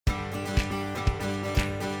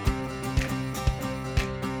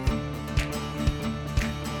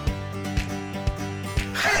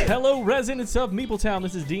Hello, residents of Meepletown.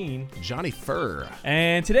 This is Dean. Johnny Furr.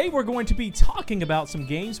 And today we're going to be talking about some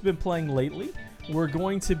games we've been playing lately. We're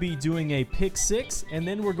going to be doing a pick six, and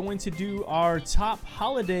then we're going to do our top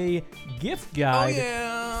holiday gift guide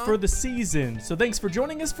for the season. So thanks for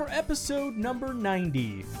joining us for episode number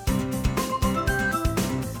 90.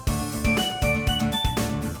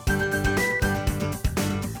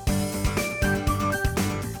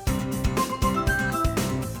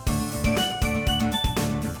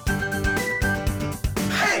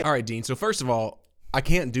 All right, Dean. So first of all, I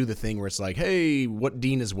can't do the thing where it's like, hey, what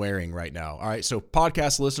Dean is wearing right now. All right, so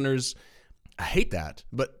podcast listeners, I hate that.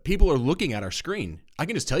 But people are looking at our screen. I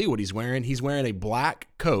can just tell you what he's wearing. He's wearing a black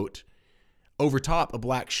coat over top a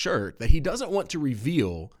black shirt that he doesn't want to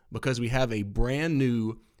reveal because we have a brand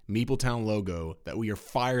new Meepletown logo that we are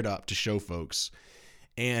fired up to show folks.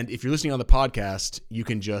 And if you're listening on the podcast, you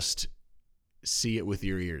can just see it with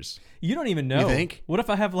your ears. You don't even know. You think? What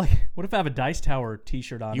if I have a Dice Tower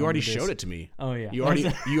t-shirt on? You already showed it to me. Oh yeah.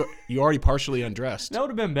 You already partially undressed. That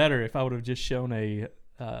would have been better if I would have just shown a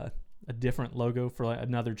different logo for like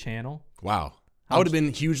another channel. Wow. I would have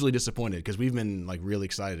been hugely disappointed because we've been like really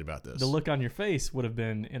excited about this. The look on your face would have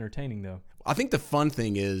been entertaining though. I think the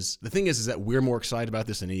thing is that we're more excited about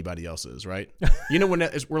this than anybody else is, right? You know, when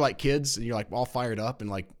we're like kids and you're like all fired up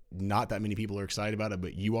and like not that many people are excited about it,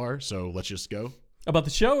 but you are. So let's just go. About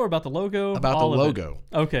the show or about the logo? About the logo.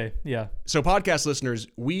 Okay, yeah. So podcast listeners,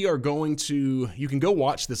 you can go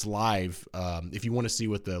watch this live if you want to see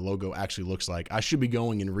what the logo actually looks like. I should be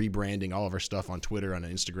going and rebranding all of our stuff on Twitter, on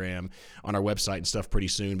Instagram, on our website and stuff pretty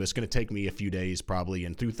soon, but it's going to take me a few days probably.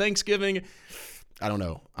 And through Thanksgiving, I don't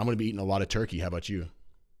know. I'm going to be eating a lot of turkey. How about you?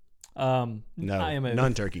 No,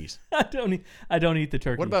 none turkeys. I don't eat the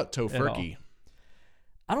turkey. What about tofurkey?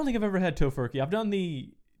 I don't think I've ever had tofurkey. I've done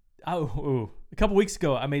a couple weeks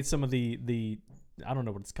ago I made some of the I don't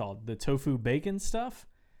know what it's called, the tofu bacon stuff.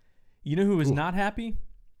 You know who was not happy?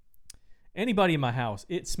 Anybody in my house.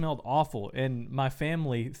 It smelled awful, and my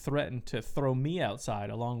family threatened to throw me outside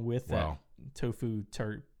along with that tofu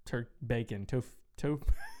bacon.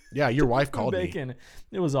 Yeah, your wife called bacon. me.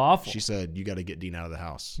 It was awful. She said, you got to get Dean out of the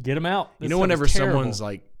house. Get him out. You know, whenever someone's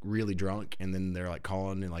like really drunk and then they're like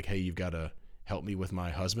calling and like, hey, you've got to help me with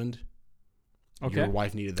my husband. Okay. Your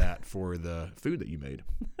wife needed that for the food that you made.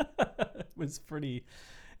 It was pretty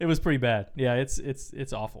bad. Yeah,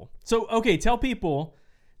 it's awful. So, okay, tell people,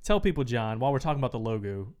 John, while we're talking about the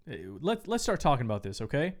logo, let's start talking about this,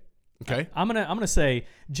 okay? Okay. I'm gonna say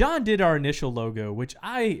John did our initial logo, which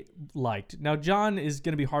I liked. Now John is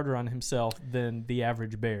gonna be harder on himself than the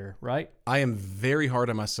average bear, right? I am very hard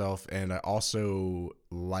on myself, and I also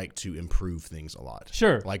like to improve things a lot.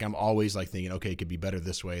 Sure. Like I'm always like thinking, okay, it could be better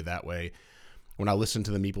this way, that way. When I listen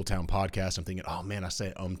to the Meepletown podcast, I'm thinking, oh man, I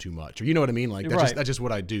say too much, or you know what I mean? Like that's just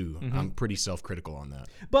what I do. Mm-hmm. I'm pretty self-critical on that.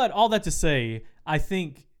 But all that to say, I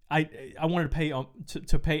think I wanted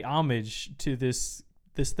to pay homage to this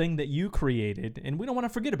thing that you created, and we don't want to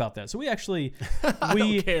forget about that. So we actually I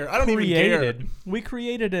don't care. I don't even care. We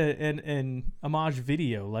created an homage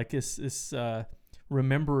video, like this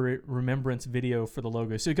remembrance video for the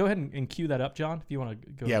logo. So go ahead and cue that up, John, if you want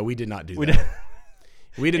to go. Yeah, we did not do that.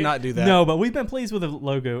 We did not do that. No, but we've been pleased with the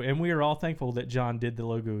logo, and we are all thankful that John did the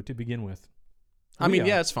logo to begin with.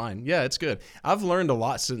 Yeah, it's fine. Yeah, it's good. I've learned a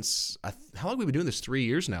lot since how long have we been doing this? 3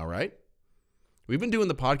 years now, right? We've been doing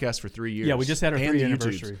the podcast for 3 years. Yeah, we just had our 3-year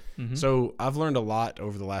anniversary. Mm-hmm. So I've learned a lot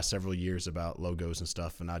over the last several years about logos and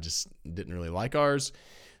stuff, and I just didn't really like ours.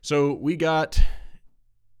 So we got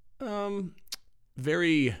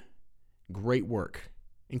very great work,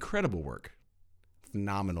 incredible work,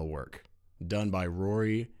 phenomenal work done by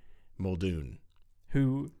Rory Muldoon,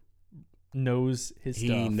 who knows his stuff.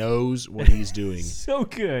 He knows what he's doing. So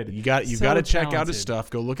good. You've got to check out his stuff.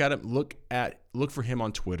 Go look at him. Look for him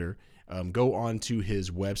on Twitter. Go on to his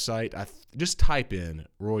website. Just type in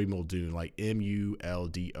Rory Muldoon, like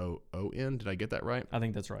Muldoon. Did I get that right? I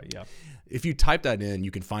think that's right, yeah. If you type that in, you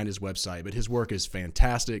can find his website. But his work is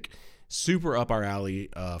fantastic, super up our alley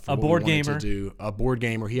for a board gamer. To do. A board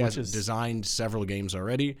gamer. He has designed several games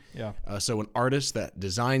already. Yeah. So an artist that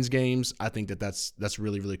designs games, I think that's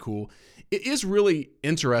really, really cool. It is really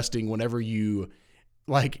interesting whenever you...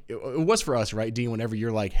 Like it was for us, right, Dean? Whenever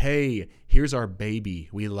you're like, hey, here's our baby.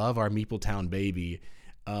 We love our Meepletown baby.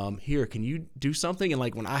 Here, can you do something? And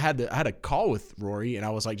like when I had a call with Rory and I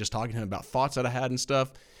was like just talking to him about thoughts that I had and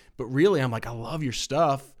stuff. But really, I'm like, I love your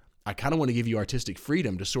stuff. I kind of want to give you artistic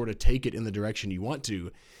freedom to sort of take it in the direction you want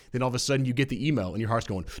to. Then all of a sudden you get the email and your heart's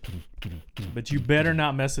going. But you better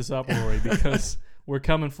not mess this up, Rory, because we're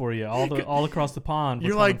coming for you all across the pond.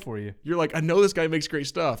 We're coming for you. You're like, I know this guy makes great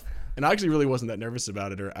stuff, And I actually really wasn't that nervous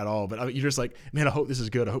about it at all. But I mean, you're just like, man, I hope this is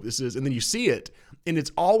good. I hope this is. And then you see it, and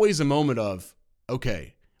it's always a moment of,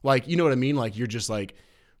 okay. Like, you know what I mean? Like, you're just like,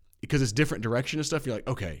 because it's different direction and stuff, you're like,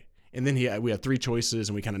 okay. And then we had 3 choices,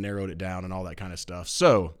 and we kind of narrowed it down and all that kind of stuff.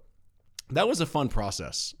 So that was a fun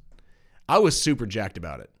process. I was super jacked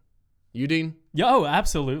about it. You, Dean? Yeah, oh,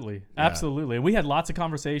 absolutely. Absolutely. And we had lots of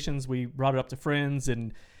conversations. We brought it up to friends,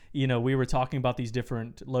 and, you know, we were talking about these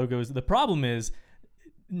different logos. The problem is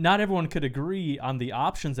not everyone could agree on the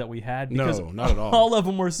options that we had because not at all. All of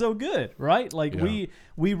them were so good, right? Like, Yeah.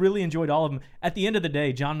 we really enjoyed all of them. At the end of the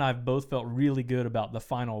day, John and I both felt really good about the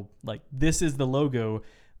final, like, this is the logo.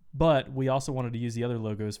 But we also wanted to use the other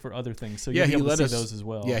logos for other things. So you'll be able to see those as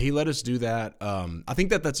well. Yeah, he let us do that. I think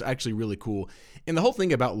that's actually really cool. And the whole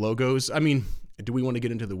thing about logos, I mean, do we want to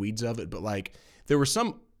get into the weeds of it? But like, there's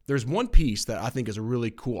one piece that I think is a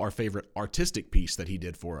really cool, our favorite artistic piece that he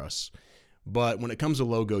did for us. But when it comes to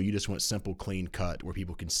logo, you just want simple, clean cut where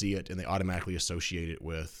people can see it and they automatically associate it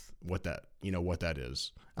with what that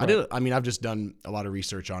is. Right. I've just done a lot of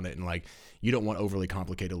research on it, and like, you don't want overly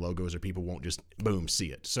complicated logos or people won't just boom see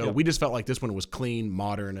it. So we just felt like this one was clean,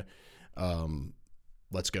 modern.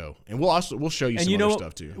 Let's go. And we'll show you some other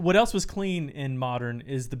stuff too. What else was clean and modern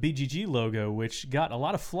is the BGG logo, which got a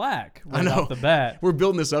lot of flack right I know. off the bat. We're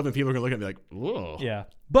building this up and people are going to look at me like, whoa. Yeah.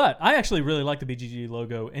 But I actually really like the BGG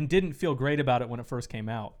logo and didn't feel great about it when it first came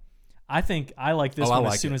out. I think I like this one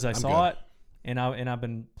as soon as I saw it, and I've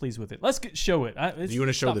been pleased with it. Let's show it. Do you want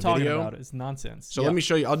to show the talking video? About it. It's nonsense. So let me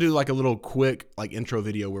show you. I'll do like a little quick like intro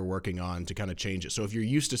video we're working on to kind of change it. So if you're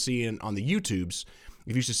used to seeing on the YouTubes, if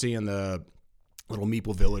you're used to seeing the little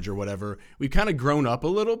Meeple Village or whatever, we've kind of grown up a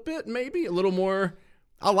little bit, maybe a little more.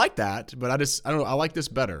 I like that, but I don't know. I like this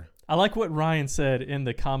better. I like what Ryan said in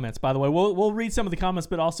the comments. By the way, we'll read some of the comments,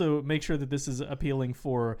 but also make sure that this is appealing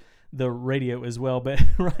for the radio as well. But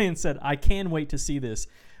Ryan said, "I can wait to see this,"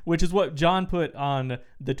 which is what John put on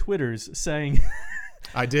the Twitters, saying,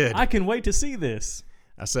 I did. I can wait to see this.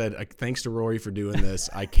 I said, thanks to Rory for doing this.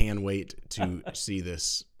 I can wait to see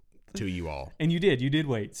this to you all. And you did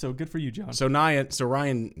wait. So good for you, John. So Ryan,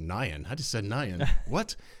 I just said Nyan.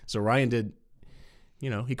 What? So Ryan did,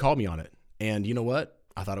 he called me on it. And you know what?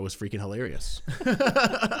 I thought it was freaking hilarious.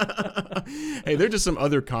 Hey, there's just some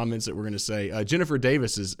other comments that we're going to say. Jennifer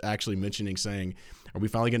Davis is actually saying, are we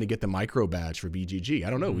finally going to get the micro badge for BGG? I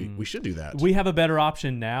don't know. We should do that. We have a better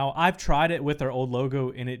option now. I've tried it with our old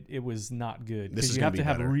logo, and it was not good. This is you have to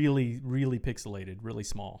have better. really, really pixelated, really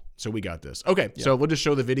small. So we got this. Okay, So we'll just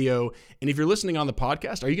show the video. And if you're listening on the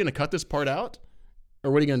podcast, are you going to cut this part out?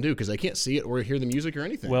 Or what are you going to do? Because I can't see it or hear the music or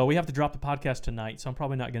anything. Well, we have to drop the podcast tonight, so I'm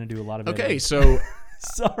probably not going to do a lot of it. Okay, so...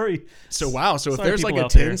 Sorry. So, wow. So if Sorry, there's like a people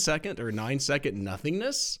out there. 10-second or 9-second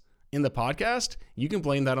nothingness in the podcast, you can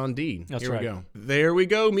blame that on Dean. That's Here right. we go. There we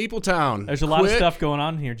go, Meepletown. There's a lot of stuff going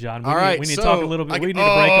on here, John. All right, we need so to talk a little bit. I can- We need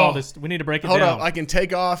to break all this. We need to break it Hold down. up. I can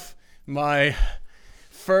take off my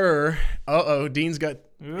fur. Uh-oh. Dean's got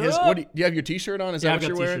his... What do you have your T-shirt on? Is Yeah, that I've what got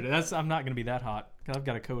you're a wearing? t-shirt. I'm not going to be that hot because I've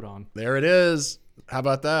got a coat on. There it is. How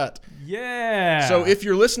about that? Yeah. So if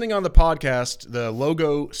you're listening on the podcast, the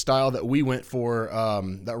logo style that we went for,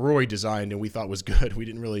 that Roy designed and we thought was good, we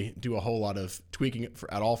didn't really do a whole lot of tweaking it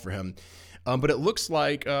at all for him. But it looks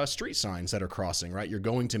like street signs that are crossing, right? You're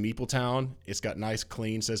going to Meepletown. It's got nice,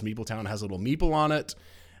 clean, says Meepletown, has a little Meeple on it.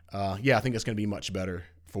 I think it's going to be much better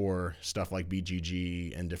for stuff like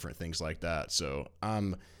BGG and different things like that. So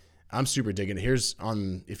I'm super digging it.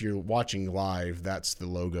 If you're watching live, that's the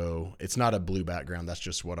logo. It's not a blue background. That's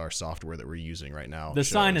just what our software that we're using right now the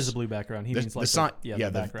sign shows. is a blue background. He means like the sign, the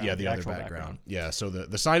background. the other actual background. Yeah, so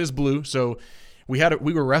the sign is blue. So we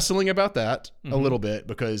were wrestling about that a little bit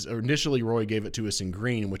because initially Roy gave it to us in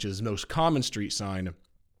green, which is the most common street sign,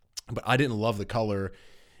 but I didn't love the color,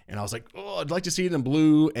 and I was like, oh, I'd like to see it in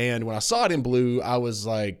blue. And when I saw it in blue, I was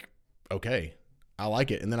like, okay, I like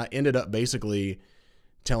it. And then I ended up basically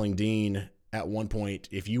telling Dean at one point,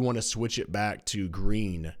 if you want to switch it back to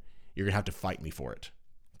green, you're gonna have to fight me for it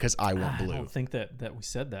because I want blue. I don't think that we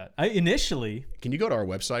said that. Initially, Can you go to our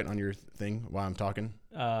website on your thing while I'm talking?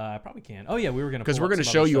 I probably can. Oh yeah, we were going to Because we're going to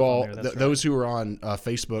show you all those who are on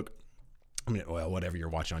Facebook. Whatever you're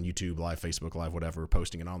watching on YouTube Live, Facebook Live, whatever,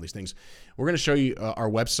 posting and all these things. We're going to show you our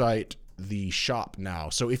website, the shop now.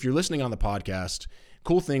 So if you're listening on the podcast,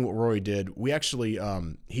 cool thing what Rory did, we actually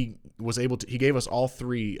he gave us all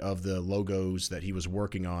 3 of the logos that he was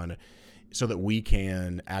working on so that we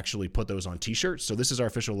can actually put those on t-shirts. So this is our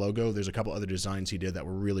official logo. There's a couple other designs he did that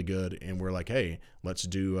were really good, and we're like, hey, let's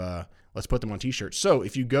put them on t-shirts. So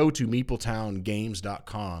if you go to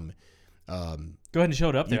meepletowngames.com Go ahead and show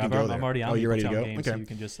it up there. can go I'm already on you're ready to Meepletown go? Games, Okay. so you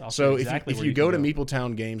can just. I'll So show if exactly you, where if you go to can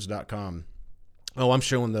meepletowngames.com, oh, I'm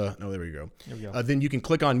showing the. Oh, there we go. There we go. Then you can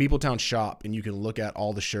click on Meepletown Shop, and you can look at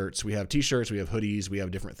all the shirts. We have T-shirts, we have hoodies, we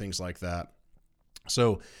have different things like that.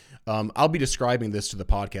 So I'll be describing this to the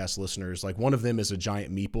podcast listeners. Like one of them is a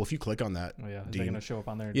giant meeple. If you click on that, Oh yeah, is that Dean, going to show up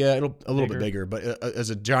on there? yeah, it'll a little bit Bigger? bigger, but as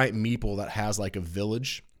a giant meeple that has like a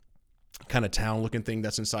village kind of town looking thing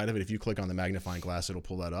that's inside of it. If you click on the magnifying glass, it'll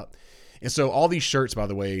pull that up. And so all these shirts, by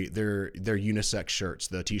the way, they're unisex shirts,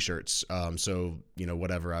 the T-shirts. So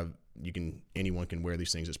whatever anyone can wear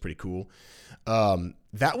these things. It's pretty cool.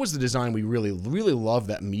 That was the design we really love,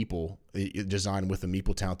 that meeple design with the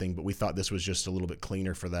Meepletown thing, but we thought this was just a little bit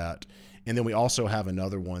cleaner for that. And then we also have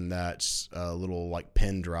another one that's a little like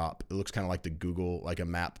pin drop. It looks kind of like the Google, like a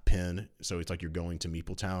map pin. So it's like you're going to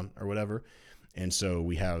Meepletown or whatever. And so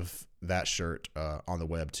we have that shirt on the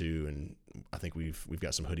web too, and I think we've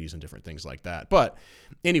got some hoodies and different things like that. But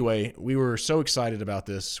anyway, we were so excited about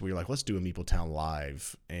this. We were like, let's do a Meepletown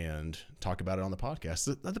live and talk about it on the podcast.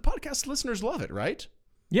 The podcast listeners love it, right?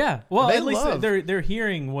 Yeah. Well, They at least love- they're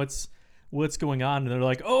hearing what's going on, and they're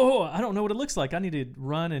like, oh, I don't know what it looks like. I need to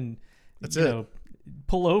run and That's you it. know,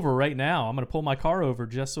 pull over right now. I'm going to pull my car over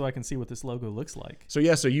just so I can see what this logo looks like. So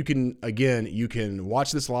yeah, so you can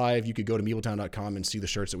watch this live. You could go to meepletown.com and see the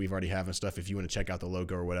shirts that we've already have and stuff. If you want to check out the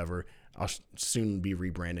logo or whatever, I'll soon be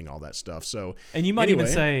rebranding all that stuff. So And you might even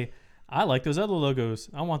anyway, say, I like those other logos.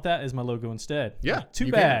 I want that as my logo instead. Yeah, Too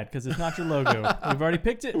you bad, because it's not your logo. We've already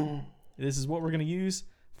picked it. This is what we're going to use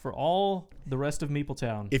for all the rest of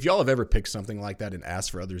Meepletown. if y'all have ever picked something like that and asked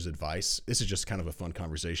for others' advice, this is just kind of a fun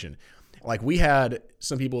conversation. Like we had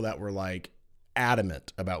some people that were like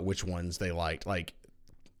adamant about which ones they liked, like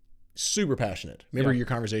super passionate. Remember Yeah. your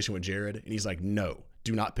conversation with Jared? And he's like, no,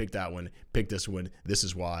 do not pick that one. Pick this one. This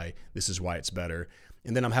is why it's better.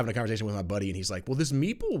 And then I'm having a conversation with my buddy and he's like, well, this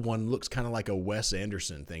Meeple one looks kind of like a Wes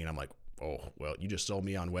Anderson thing. And I'm like, oh, well, you just sold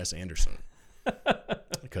me on Wes Anderson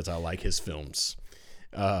because I like his films.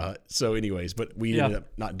 So anyways, but we ended up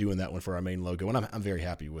not doing that one for our main logo. And I'm very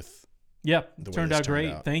happy with Yep, the way turned this out turned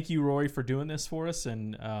great. out. Thank you, Roy, for doing this for us.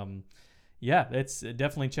 And yeah, it's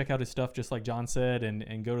definitely check out his stuff, just like John said,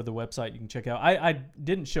 and go to the website. You can check out. I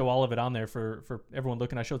didn't show all of it on there for everyone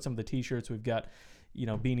looking. I showed some of the T-shirts. We've got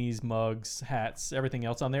beanies, mugs, hats, everything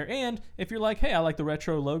else on there. And if you're like, hey, I like the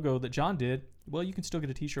retro logo that John did, well, you can still get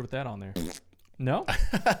a T-shirt with that on there. No?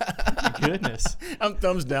 My goodness. I'm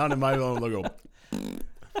thumbs down in my own logo.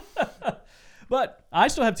 But I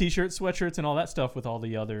still have T-shirts, sweatshirts, and all that stuff with all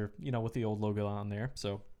the other, with the old logo on there.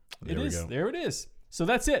 So There we go. there it is. So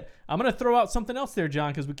that's it. I'm gonna throw out something else there,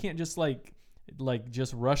 John, because we can't just like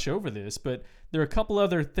just rush over this. But there are a couple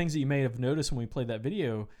other things that you may have noticed when we played that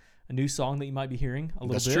video. A new song that you might be hearing a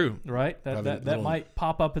little That's bit. true. Right? Have a That little- might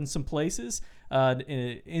pop up in some places. An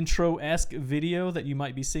intro-esque video that you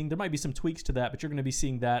might be seeing. There might be some tweaks to that, but you're going to be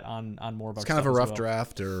seeing that on more of our It's kind of a stuff as rough well.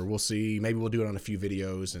 draft, or we'll see. Maybe we'll do it on a few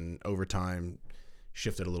videos and over time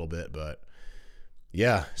shift it a little bit. But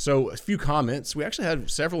yeah, so a few comments. We actually had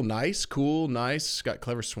several nice. Got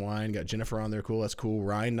Clever Swine, got Jennifer on there. Cool, that's cool.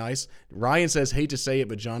 Ryan, nice. Ryan says, hate to say it,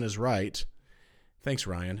 but John is right. Thanks,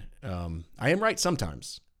 Ryan. I am right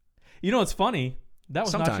sometimes. It's funny. That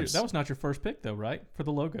was Sometimes. not your first pick though, right? For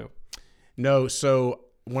the logo. No, so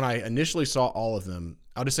when I initially saw all of them,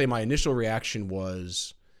 I'll just say my initial reaction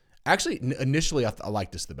was actually initially I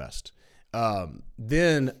liked this the best.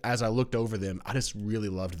 Then as I looked over them, I just really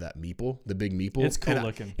loved that meeple, the big meeple. It's cool and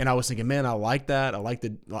looking. And I was thinking, man, I like that.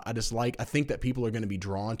 I think that people are going to be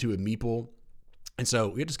drawn to a meeple. And so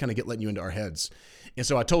we're just kind of letting you into our heads. And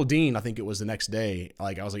so I told Dean, I think it was the next day,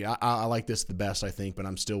 like I was like, I like this the best, I think, but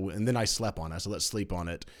I'm still, and then I slept on it. I said, let's sleep on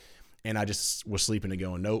it. And I just was sleeping and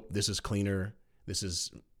going, nope, this is cleaner. This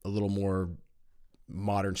is a little more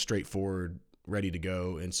modern, straightforward, ready to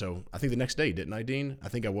go. And so I think the next day, didn't I, Dean? I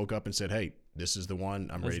think I woke up and said, hey, this is the one.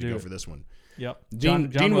 I'm Let's ready to do go it. for this one. Yep. Dean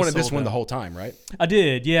was wanted this sold one out. the whole time, right? I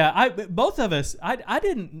did, yeah. Both of us. I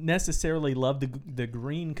didn't necessarily love the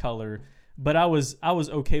green color, but I was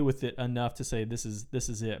okay with it enough to say this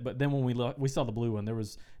is it. But then when we saw the blue one, there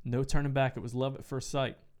was no turning back. It was love at first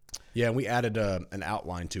sight. Yeah, and we added an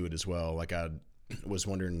outline to it as well. Like I was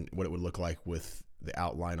wondering what it would look like with the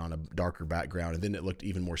outline on a darker background, and then it looked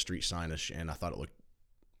even more street signish, and I thought it looked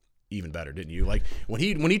even better, didn't you? Like when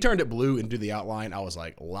he turned it blue and did the outline, I was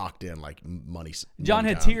like locked in, like money. John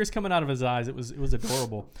had time. tears coming out of his eyes. It was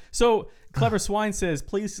adorable. So Clever Swine says,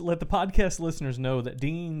 please let the podcast listeners know that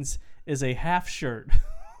Dean's is a half shirt.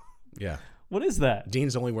 Yeah, What is that?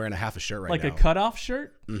 Dean's only wearing a half a shirt right Like now. a cutoff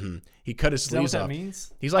shirt? Mm-hmm. He cut his Is that what sleeves that off.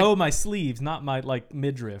 means? He's like, oh, my sleeves, not my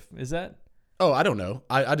midriff. Is that? Oh, I don't know.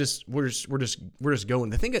 We're just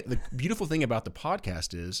going. The beautiful thing about the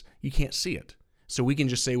podcast is you can't see it, so we can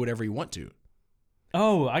just say whatever you want to.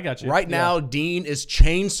 Oh, I got you. Right now, Dean is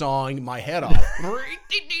chainsawing my head off.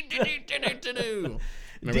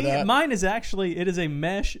 Remember that? Mine is actually, it is a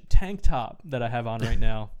mesh tank top that I have on right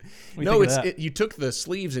now. No, you took the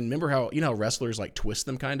sleeves and remember how wrestlers like twist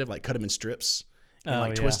them, kind of like cut them in strips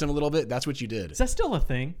and twist them a little bit. That's what you did. Is that still a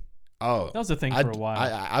thing? Oh, that was a thing for a while.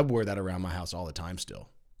 I wear that around my house all the time still.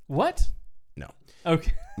 What? No.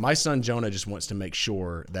 Okay. My son Jonah just wants to make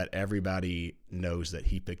sure that everybody knows that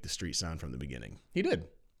he picked the street sound from the beginning. He did.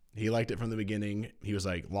 He liked it from the beginning. He was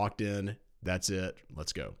like locked in. That's it.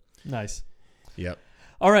 Let's go. Nice. Yep.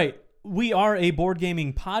 All right. We are a board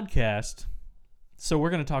gaming podcast, so we're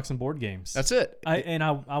going to talk some board games. That's it.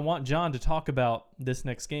 I want John to talk about this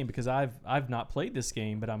next game because I've not played this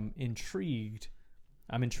game, but I'm intrigued.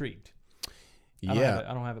 I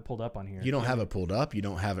don't have it pulled up on here. You don't have it pulled up. You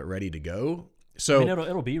don't have it ready to go. So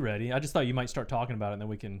it'll be ready. I just thought you might start talking about it, and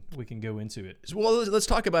then we can go into it. Well, let's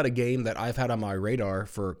talk about a game that I've had on my radar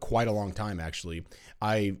for quite a long time. Actually,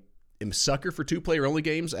 I am a sucker for 2-player only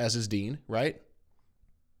games, as is Dean. Right?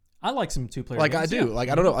 I like some 2-player. Like games, I do. Yeah. Like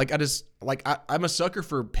I don't know. I'm a sucker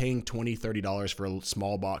for paying $20, $30 for a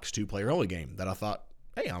small box 2-player only game that I thought,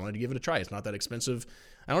 hey, I wanted to give it a try. It's not that expensive.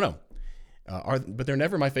 I don't know. But they're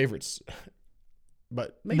never my favorites.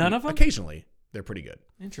 But maybe none of them. Occasionally. They're pretty good.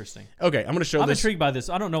 Interesting. Okay, I'm going to show this. I'm intrigued by this.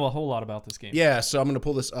 I don't know a whole lot about this game. Yeah, so I'm going to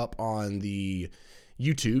pull this up on the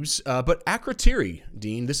YouTubes. But Akrotiri,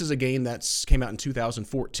 Dean, this is a game that came out in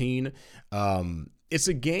 2014. It's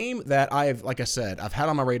a game that like I said, I've had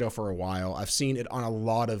on my radar for a while. I've seen it on a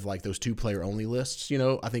lot of like those 2-player only lists.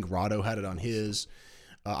 I think Rado had it on his.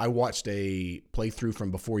 I watched a playthrough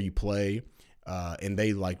from Before You Play. And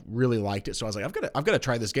they like really liked it, so I was like, I've got to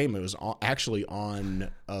try this game. It was actually on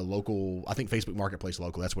a local, I think Facebook Marketplace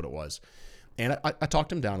local. That's what it was, and I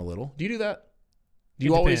talked him down a little. Do you do that?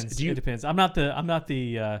 It depends. I want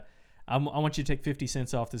you to take 50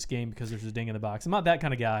 cents off this game because there's a ding in the box. I'm not that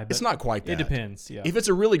kind of guy. But it's not quite that. It depends. Yeah. If it's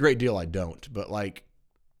a really great deal, I don't. But like,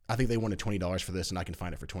 I think they wanted $20 for this, and I can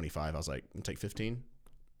find it for $25. I was like, I'll take 15.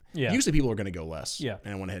 Yeah. Usually people are going to go less. Yeah.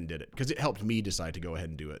 And I went ahead and did it because it helped me decide to go ahead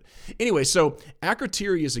and do it. Anyway, so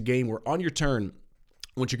Akrotiri is a game where on your turn,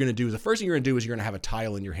 what you're going to do is the first thing you're going to do is you're going to have a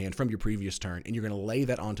tile in your hand from your previous turn, and you're going to lay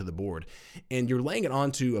that onto the board. And you're laying it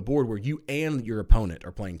onto a board where you and your opponent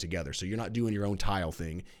are playing together. So you're not doing your own tile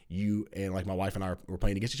thing. You and like my wife and I we're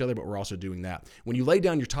playing against each other, but we're also doing that. When you lay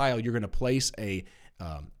down your tile, you're going to place a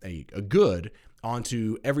good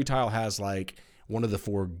onto every tile has like one of the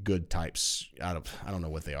 4 good types I don't know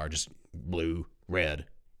what they are, just blue, red,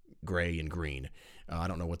 gray, and green. I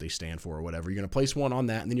don't know what they stand for or whatever. You're going to place one on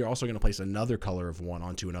that, and then you're also going to place another color of one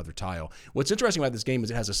onto another tile. What's interesting about this game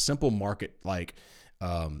is it has a simple market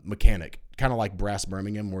mechanic, kind of like Brass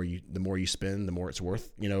Birmingham, where the more you spin, the more it's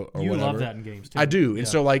worth, or you whatever. Love that in games too. I do, and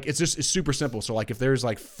so like it's super simple. So like if there's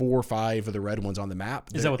like 4 or 5 of the red ones on the map,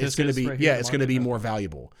 is that what it's going to be? Right, yeah, it's going to be more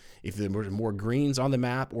valuable. If there were more greens on the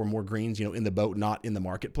map or more greens, in the boat, not in the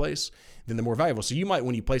marketplace, then the more valuable. So you might,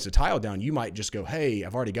 when you place a tile down, you might just go, hey,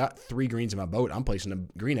 I've already got 3 greens in my boat. I'm placing a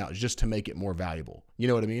green out just to make it more valuable. You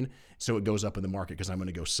know what I mean? So it goes up in the market because I'm going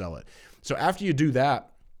to go sell it. So after you do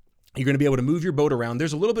that, you're going to be able to move your boat around.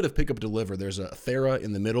 There's a little bit of pick up deliver. There's a Thera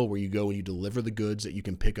in the middle where you go and you deliver the goods that you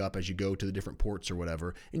can pick up as you go to the different ports or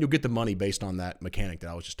whatever, and you'll get the money based on that mechanic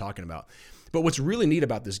that I was just talking about. But what's really neat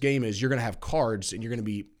about this game is you're going to have cards, and you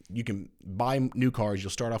can buy new cards. You'll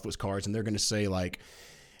start off with cards, and they're going to say like,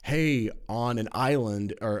 hey, on an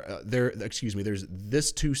island, or there's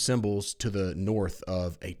this 2 symbols to the north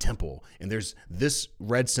of a temple, and there's this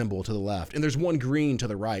red symbol to the left, and there's 1 green to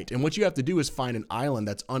the right. And what you have to do is find an island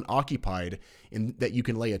that's unoccupied and that you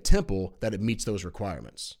can lay a temple that it meets those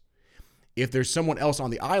requirements. If there's someone else on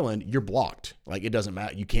the island, you're blocked. Like, it doesn't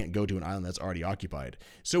matter. You can't go to an island that's already occupied.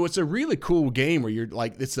 So it's a really cool game where you're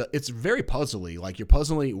like, it's very puzzly. Like, you're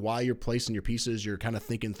puzzling while you're placing your pieces. You're kind of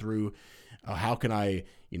thinking through, how can I,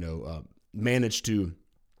 manage to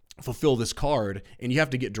fulfill this card? And you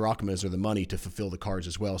have to get drachmas, or the money, to fulfill the cards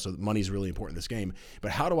as well. So money is really important in this game.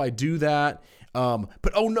 But how do I do that?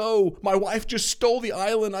 But oh no, my wife just stole the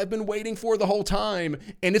island I've been waiting for the whole time.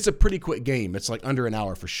 And it's a pretty quick game. It's like under an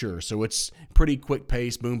hour for sure. So it's pretty quick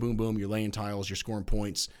pace. Boom, boom, boom. You're laying tiles. You're scoring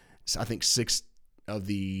points. I think 6 of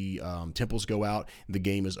the temples go out. The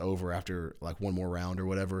game is over after like 1 more round or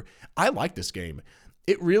whatever. I like this game.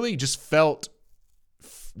 It really just felt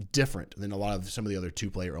different than a lot of some of the other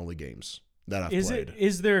 2-player only games that I've played.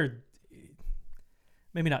 Is there?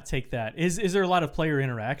 maybe not take that. Is there a lot of player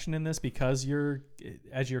interaction in this because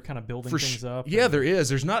as you're kind of building things up? Yeah, there is.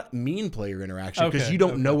 There's not mean player interaction because you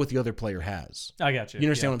don't know what the other player has. I got you. You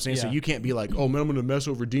understand what I'm saying? So you can't be like, oh man, I'm gonna mess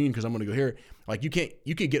over Dean because I'm gonna go here. Like you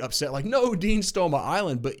could get upset like, no, Dean stole my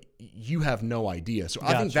island, but you have no idea. So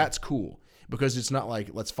I think that's cool because it's not like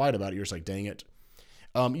let's fight about it. You're just like, dang it.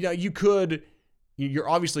 You're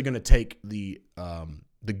obviously gonna take the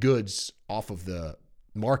goods off of the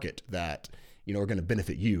market that are going to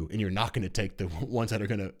benefit you, and you're not going to take the ones that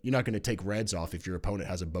you're not going to take reds off if your opponent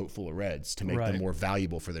has a boat full of reds to make them more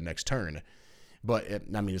valuable for the next turn. But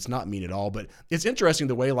it's not mean at all, but it's interesting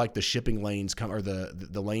the way like the shipping lanes come or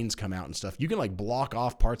the lanes come out and stuff. You can like block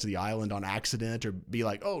off parts of the island on accident or be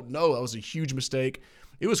like, oh no, that was a huge mistake.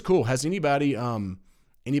 It was cool. Has anybody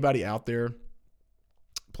out there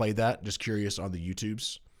played that? Just curious on the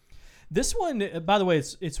YouTubes. This one, by the way,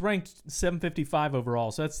 it's ranked 755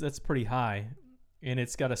 overall, so that's pretty high, and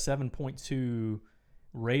it's got a 7.2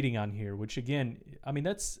 rating on here. Which again, I mean,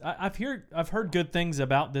 I've heard good things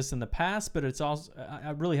about this in the past, but it's also I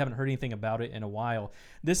really haven't heard anything about it in a while.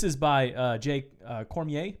 This is by Jay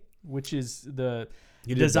Cormier, which is the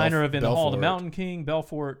designer of In the Hall of the Mountain King,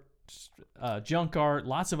 Belfort, Junk Art,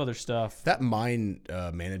 lots of other stuff. That mine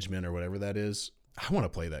management or whatever that is. I want to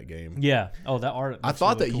play that game. Yeah. Oh, that art. I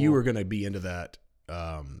thought really that cool. You were going to be into that.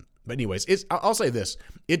 But anyways, I'll say this.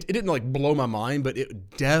 It didn't like blow my mind, but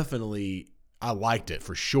it definitely, I liked it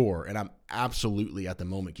for sure. And I'm absolutely at the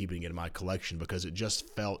moment keeping it in my collection because it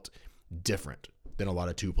just felt different than a lot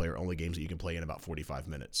of 2-player only games that you can play in about 45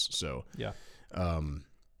 minutes. So, yeah.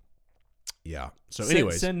 Yeah. So,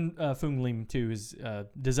 anyways, Sen Fung Lim too is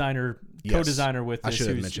designer, co-designer with this,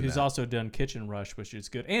 who's also done Kitchen Rush, which is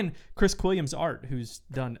good, and Chris Quilliams art, who's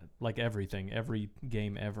done like every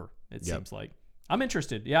game ever. It seems like. I'm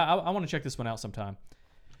interested. Yeah, I want to check this one out sometime.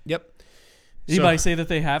 Yep. Anybody say that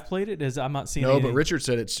they have played it? As I'm not seeing. No, but Richard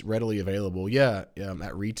said it's readily available. Yeah,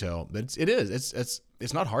 at retail. But it is.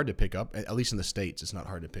 It's not hard to pick up. At least in the States, it's not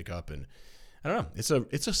hard to pick up. And I don't know.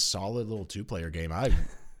 It's a solid little 2-player game.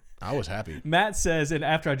 I was happy. Matt says, and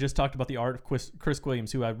after I just talked about the art of Chris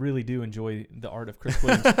Williams, who I really do enjoy the art of Chris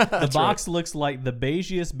Williams, the box looks like the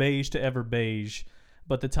beigeiest beige to ever beige,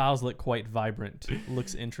 but the tiles look quite vibrant.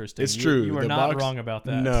 Looks interesting. It's true. You are not wrong about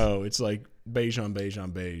that. No, it's like beige on beige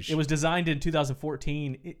on beige. It was designed in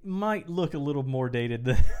 2014. It might look a little more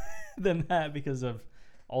dated than that because of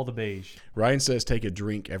all the beige. Ryan says take a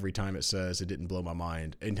drink every time it says it didn't blow my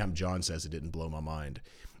mind. Anytime John says it didn't blow my mind.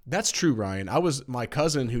 That's true, Ryan. My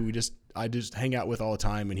cousin who I just hang out with all the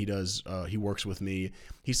time, and he works with me.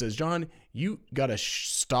 He says, John, you gotta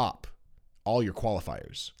stop all your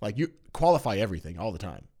qualifiers. Like you qualify everything all the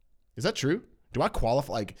time. Is that true? Do I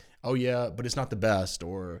qualify like, oh yeah, but it's not the best,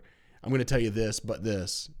 or I'm going to tell you this, but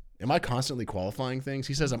this. Am I constantly qualifying things?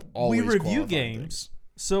 He says I'm always. We review qualifying games, things.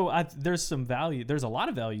 So there's some value. There's a lot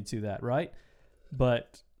of value to that, right?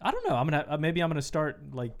 But I don't know. I'm gonna start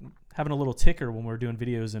like having a little ticker when we're doing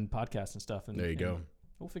videos and podcasts and stuff. And there you go.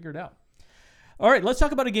 We'll figure it out. All right, let's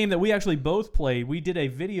talk about a game that we actually both played. We did a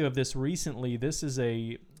video of this recently. This is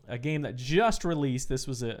a game that just released. This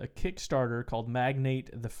was a Kickstarter called Magnate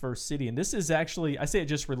the First City. And this is actually, I say it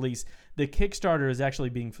just released. The Kickstarter is actually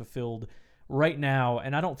being fulfilled right now,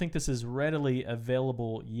 and I don't think this is readily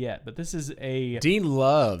available yet. But this is a Dean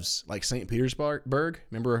loves like St. Petersburg.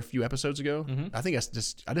 Remember a few episodes ago? Mm-hmm. I think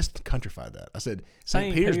I just countrified that. I said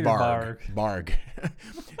St. Petersburg.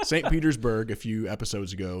 St. Petersburg a few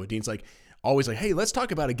episodes ago. Dean's like always like, hey, let's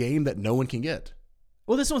talk about a game that no one can get.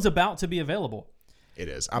 Well, this one's about to be available. It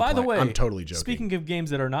is. By the way, I'm totally joking. Speaking of games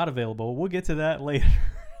that are not available, we'll get to that later.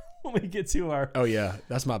 When we get to our... Oh, yeah.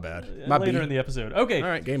 That's my bad. Later in the episode. Okay. All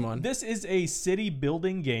right. Game on. This is a city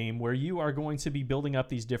building game where you are going to be building up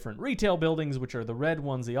these different retail buildings, which are the red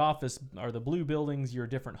ones. The office are the blue buildings. Your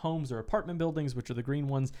different homes or apartment buildings, which are the green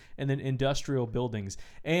ones. And then industrial buildings.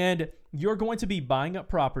 And you're going to be buying up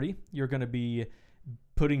property. You're going to be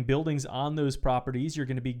putting buildings on those properties. You're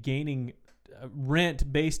going to be gaining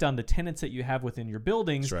rent based on the tenants that you have within your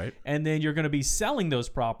buildings. That's right. And then you're going to be selling those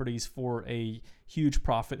properties for a huge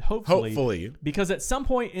profit, hopefully. Because at some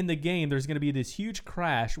point in the game, there's going to be this huge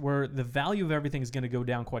crash where the value of everything is going to go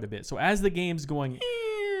down quite a bit. So as the game's going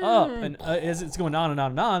up and as it's going on and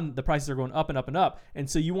on and on, the prices are going up and up and up. And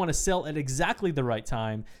so you want to sell at exactly the right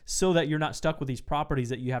time so that you're not stuck with these properties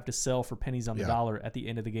that you have to sell for pennies on the dollar at the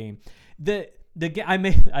end of the game.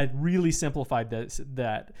 I really simplified this.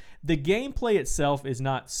 That the gameplay itself is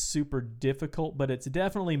not super difficult, but it's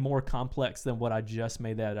definitely more complex than what I just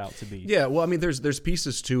made that out to be. Yeah, well, I mean, there's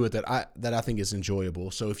pieces to it that I think is enjoyable.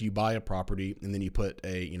 So if you buy a property and then you put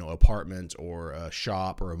a apartment or a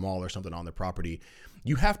shop or a mall or something on the property,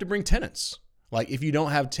 you have to bring tenants. Like if you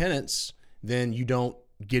don't have tenants, then you don't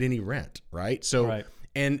get any rent, right? So, Right.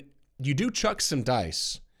 and you do chuck some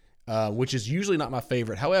dice, which is usually not my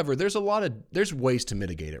favorite. However, there's ways to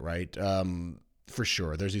mitigate it, right? For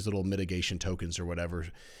sure. There's these little mitigation tokens or whatever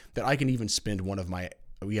that I can even spend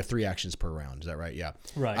we have 3 actions per round. Is that right? Yeah.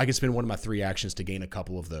 Right. I can spend one of my 3 actions to gain a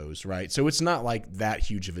couple of those, right? So it's not like that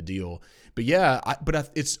huge of a deal. But yeah,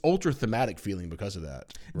 it's ultra thematic feeling because of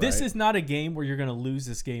that. Right? This is not a game where you're going to lose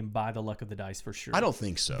this game by the luck of the dice for sure. I don't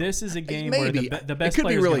think so. This is a game Maybe. where the best it could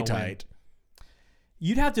be player's really gonna win. tight.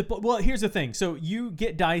 You'd have to well, here's the thing. So you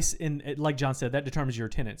get dice in, like John said, that determines your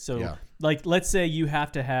tenant. So Yeah. like, let's say you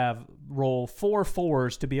have to roll 4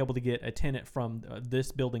 4s to be able to get a tenant from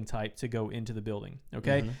this building type to go into the building.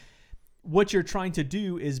 Okay. Mm-hmm. What you're trying to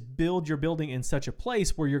do is build your building in such a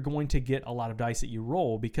place where you're going to get a lot of dice that you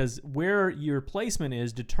roll, because where your placement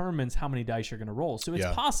is determines how many dice you're going to roll. So it's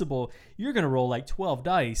possible you're going to roll like 12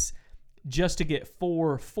 dice just to get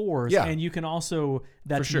 4 4s. Yeah. And you can also,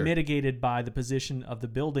 that's sure. mitigated by the position of the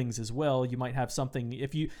buildings as well. You might have something,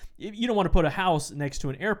 if you don't want to put a house next to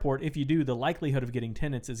an airport, if you do, the likelihood of getting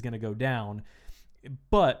tenants is going to go down.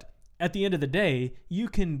 But at the end of the day, you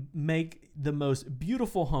can make the most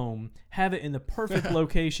beautiful home, have it in the perfect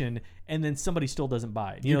location, and then somebody still doesn't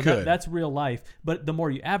buy it. You know, could. that's real life. But the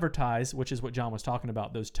more you advertise, which is what John was talking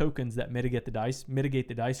about, those tokens that mitigate the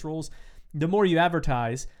dice rolls, the more you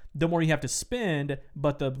advertise, the more you have to spend,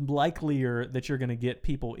 but the likelier that you're going to get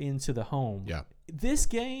people into the home. Yeah. This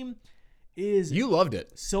game is You loved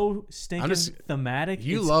it. so stinking thematic.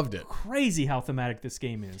 You It's loved it. Crazy how thematic this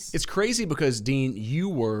game is. It's crazy because Dean, you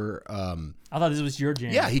were I thought this was your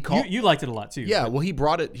jam. Yeah, he called- You liked it a lot too. yeah, well he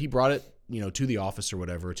brought it, to the office or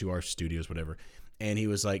whatever, to our studios, whatever. And he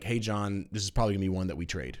was like, "Hey John, this is probably going to be one that we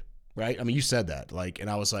trade." Right? I mean, you said that. Like, and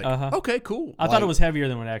I was like, "Okay, cool." I thought it was heavier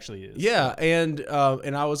than what it actually is. Yeah, and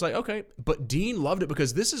I was like, "Okay." But Dean loved it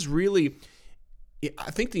because this is really,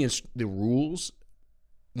 I think the rules,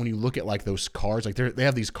 when you look at like those cards, like they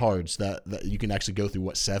have these cards that you can actually go through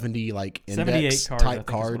 70 like index 78 cards, I type think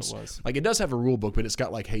cards. is what it was. Like it does have a rule book, but it's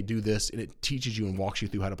got like, hey, do this, and it teaches you and walks you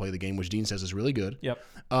through how to play the game, which Dean says is really good. Yep.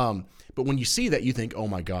 But when you see that, you think, oh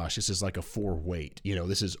my gosh, this is like a 4 weight.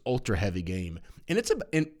 This is ultra heavy game, and it's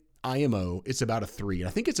in IMO. It's about a 3. And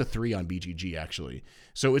I think it's a 3 on BGG actually.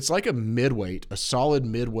 So it's like a solid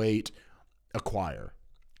midweight acquire.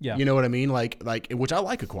 Yeah. You know what I mean? Like which I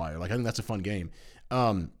like acquire. Like I think that's a fun game.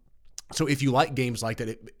 So if you like games like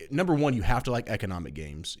that, number one, you have to like economic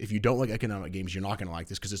games. If you don't like economic games, you're not going to like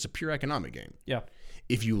this because it's a pure economic game. Yeah.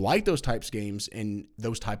 If you like those type of games and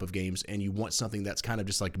you want something that's kind of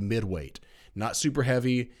just like midweight, not super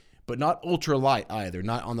heavy, but not ultra light either,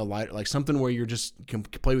 not on the light, like something where you're just can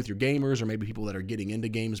play with your gamers or maybe people that are getting into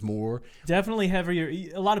games more. Definitely heavier.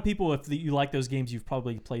 A lot of people, if you like those games, you've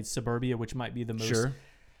probably played Suburbia, which might be the most. Sure.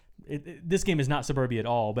 This game is not Suburbia at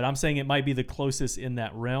all, but I'm saying it might be the closest in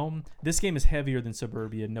that realm. This game is heavier than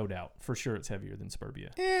Suburbia, no doubt. For sure, it's heavier than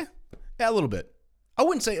Suburbia. Yeah, a little bit. I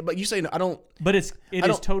wouldn't say it, but you say no, I don't. But it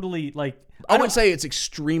is totally like. I wouldn't say it's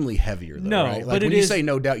extremely heavier though. No, right? but like when it you is- say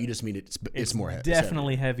no doubt, you just mean it's more heavy.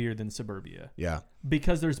 Definitely heavier than Suburbia. Yeah.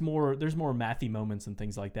 Because there's more mathy moments and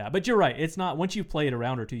things like that. But you're right. It's not, once you play it a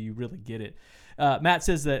round or two, you really get it. Matt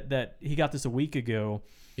says that he got this a week ago.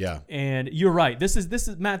 Yeah. And you're right. This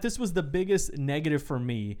is Matt, this was the biggest negative for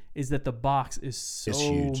me, is that the box is so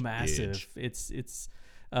huge, massive. huge. It's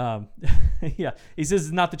yeah. He says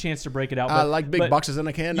it's not the chance to break it out. I like big boxes and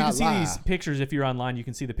I You cannot can see lie. these pictures if you're online. You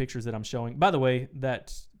can see the pictures that I'm showing. By the way,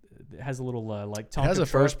 that has a little like Tonka It has a truck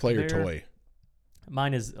first player there. toy.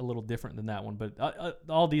 Mine is a little different than that one, but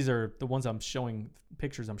all these are the ones I'm showing.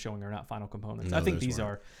 Pictures I'm showing are not final components. No, I think those these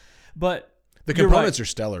weren't. are, but The you're components right. are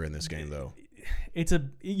stellar in this game though.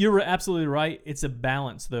 You're absolutely right. It's a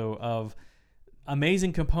balance though of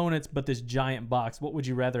amazing components, but this giant box. What would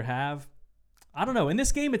you rather have? I don't know. In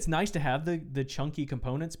this game, it's nice to have the chunky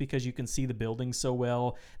components because you can see the buildings so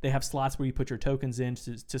well. They have slots where you put your tokens in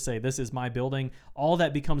to say, this is my building. All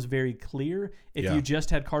that becomes very clear. If Yeah. you just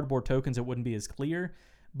had cardboard tokens, it wouldn't be as clear.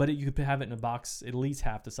 But you could have it in a box at least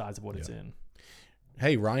half the size of what it's in.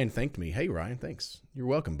 Hey, Ryan thanked me. Hey, Ryan, thanks. You're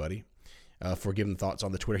welcome, buddy, for giving thoughts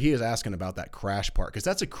on the Twitter. He is asking about that crash part because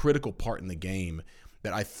that's a critical part in the game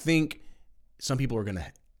that I think some people are going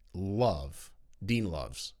to love. Dean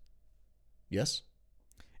loves. Yes?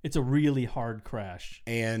 It's a really hard crash.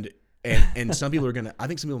 And some people are going to, I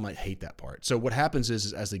think some people might hate that part. So what happens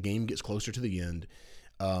is as the game gets closer to the end,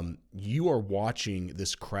 you are watching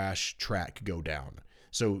this crash track go down.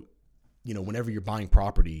 So, you know, whenever you're buying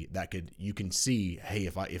property, you can see,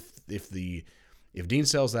 hey, if if Dean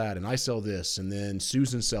sells that and I sell this and then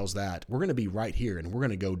Susan sells that, we're going to be right here and we're going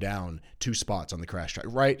to go down 2 spots on the crash track,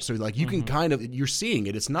 right? So like you can kind of, you're seeing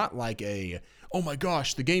it. It's not like oh my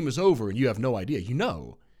gosh, the game is over and you have no idea,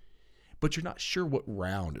 but you're not sure what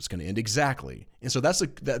round it's going to end exactly. And so that's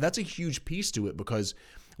a huge piece to it, because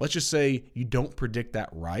let's just say you don't predict that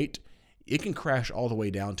right. It can crash all the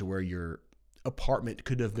way down to where your apartment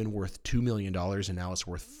could have been worth $2 million and now it's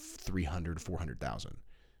worth $400,000.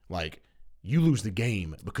 Like, you lose the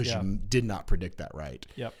game because you did not predict that right.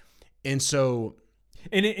 Yep. And so,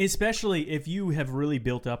 and especially if you have really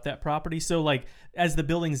built up that property. So like as the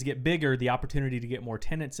buildings get bigger, the opportunity to get more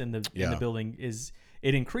tenants in the building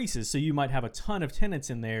it increases. So you might have a ton of tenants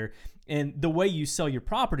in there. And the way you sell your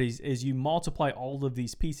properties is you multiply all of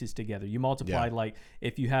these pieces together. You multiply, like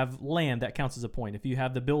if you have land, that counts as a point. If you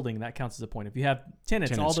have the building, that counts as a point. If you have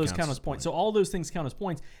tenants all those count as points. So all those things count as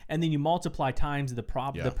points. And then you multiply times the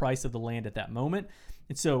price of the land at that moment.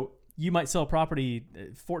 And so you might sell property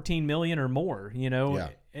 $14 million or more,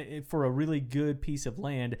 for a really good piece of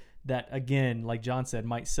land that, again, like John said,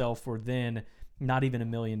 might sell for then not even $1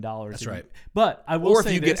 million. That's right. But I will say, or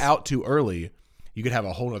if you get out too early, you could have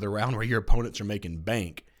a whole other round where your opponents are making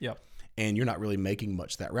bank. Yep. And you're not really making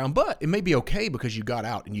much that round, but it may be okay because you got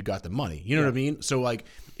out and you got the money. You know what I mean? So like,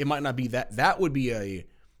 it might not be that would be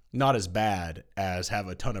not as bad as have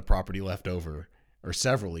a ton of property left over, or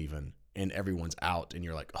several even, and everyone's out and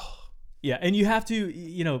you're like, oh. Yeah. And you have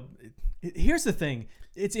to, here's the thing.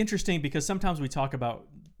 It's interesting because sometimes we talk about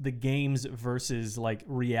the games versus like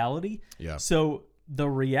reality. Yeah. So the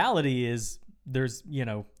reality is there's,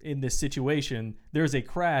 in this situation, there's a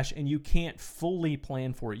crash and you can't fully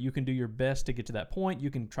plan for it. You can do your best to get to that point.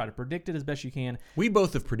 You can try to predict it as best you can. We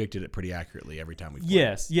both have predicted it pretty accurately every time we've played.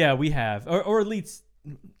 Yes. Yeah, we have. Or at least,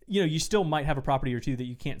 you still might have a property or two that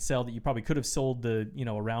you can't sell that you probably could have sold a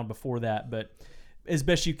round before that, but as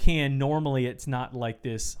best you can, normally it's not like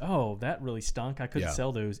this, oh, that really stunk, I couldn't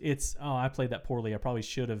sell those. It's, oh, I played that poorly, I probably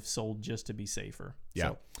should have sold just to be safer. Yeah.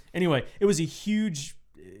 So anyway, it was a huge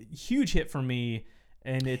hit for me,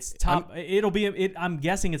 and it's top. I'm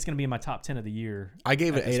guessing it's going to be in my top 10 of the year. I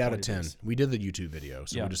gave it 8 out of 10. We did the YouTube video,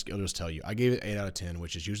 so I'll just tell you. I gave it 8 out of 10,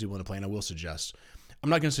 which is usually when I play, and I will suggest.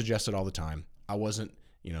 I'm not going to suggest it all the time. I wasn't,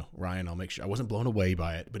 Ryan, I'll make sure I wasn't blown away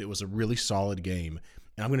by it, but it was a really solid game.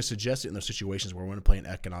 And I'm going to suggest it in those situations where I want to play an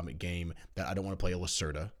economic game that I don't want to play a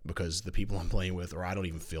Lacerda because the people I'm playing with, or I don't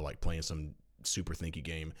even feel like playing some super thinky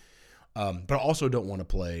game. But I also don't want to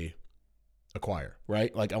play Acquire,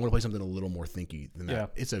 right? Like I want to play something a little more thinky than that. Yeah.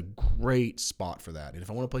 It's a great spot for that. And if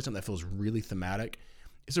I want to play something that feels really thematic,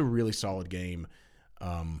 it's a really solid game.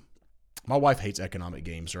 My wife hates economic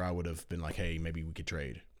games, or I would have been like, hey, maybe we could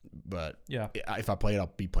trade. But if I play it,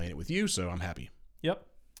 I'll be playing it with you, so I'm happy. Yep.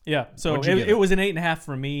 Yeah. So it was an 8.5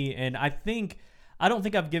 for me, and I don't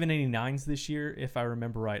think I've given any 9s this year, if I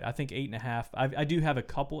remember right. I think 8.5. I do have a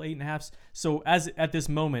couple 8.5s. So at this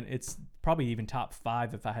moment, it's probably even top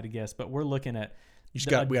 5 if I had to guess. But we're looking at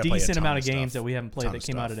a decent amount of games that we haven't played that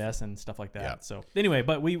came out at S and stuff like that. Yeah. So anyway,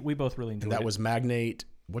 but we both really enjoyed it. And that was Magnate.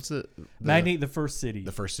 What's the Magnate, the First City.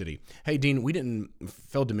 The First City. Hey, Dean, we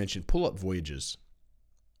failed to mention, pull up Voyages.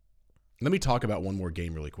 Let me talk about one more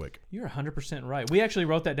game really quick. You're 100% right. We actually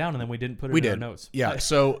wrote that down and then we didn't put it in our notes. Yeah.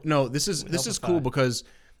 So no, this is cool because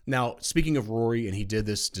now speaking of Rory, and he did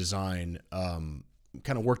this design, kind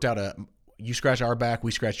of worked out you scratch our back,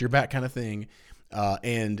 we scratch your back kind of thing.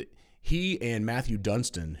 And he and Matthew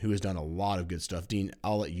Dunstan, who has done a lot of good stuff. Dean,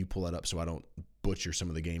 I'll let you pull that up so I don't butcher some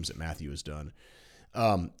of the games that Matthew has done.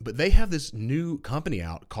 But they have this new company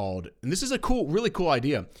out called, and this is a really cool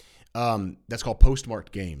idea. That's called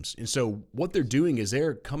Postmarked Games. And so what they're doing is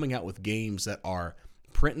they're coming out with games that are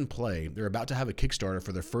print and play. They're about to have a Kickstarter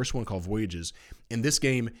for their first one called Voyages. In this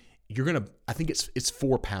game, I think it's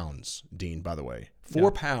 £4, Dean, by the way.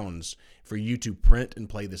 £4 for you to print and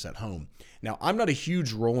play this at home. Now, I'm not a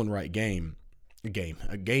huge roll and write gamer.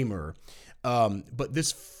 But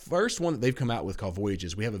this first one that they've come out with called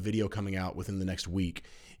Voyages, we have a video coming out within the next week.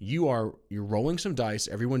 You're rolling some dice.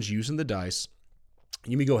 Everyone's using the dice.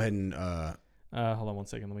 Let me go ahead and hold on one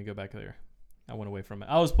second. Let me go back there. I went away from it.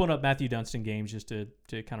 I was pulling up Matthew Dunstan games just to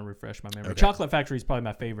kind of refresh my memory. Okay. Chocolate Factory is probably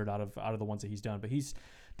my favorite out of the ones that he's done, but he's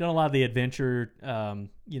done a lot of the adventure,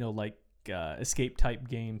 escape type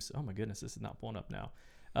games. Oh my goodness, this is not pulling up now.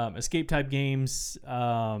 Escape type games,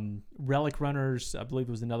 Relic Runners, I believe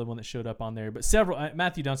was another one that showed up on there. But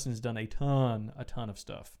Matthew Dunstan's done a ton of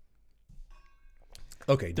stuff.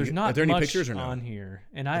 Okay, are there any pictures or no? On here,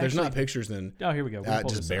 and there's not pictures then. Oh, here we go.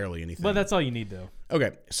 Just barely anything. But that's all you need, though.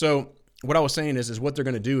 Okay, so what I was saying is what they're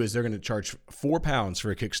going to do is they're going to charge £4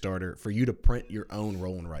 for a Kickstarter for you to print your own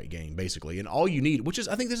roll and write game, basically. And all you need, which is,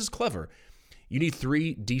 I think this is clever, you need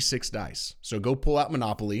 3 D6 dice. So go pull out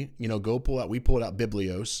Monopoly, we pulled out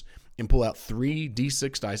Biblios and pull out 3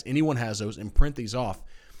 D6 dice. Anyone has those and print these off.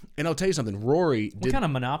 And I'll tell you something, Rory did. What kind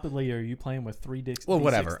of Monopoly are you playing with 3 D6? Well,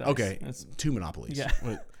 whatever. Dice? Okay. That's 2 Monopolies. Yeah.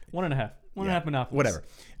 1.5. 1.5 Monopolies. Whatever.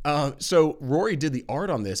 So Rory did the art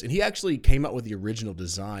on this, and he actually came up with the original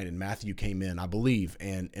design, and Matthew came in, I believe,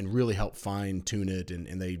 and really helped fine tune it,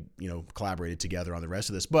 and they collaborated together on the rest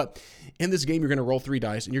of this. But in this game, you're going to roll 3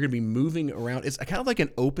 dice, and you're going to be moving around. It's kind of like an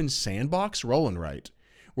open sandbox roll and write,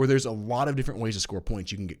 where there's a lot of different ways to score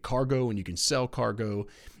points. You can get cargo, and you can sell cargo.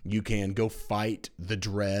 You can go fight the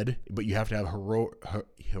dread, but you have to have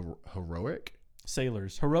heroic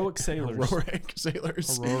sailors. Heroic sailors. Heroic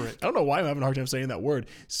sailors. Heroic. I don't know why I'm having a hard time saying that word.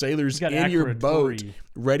 Sailors You got in your boat accuratory.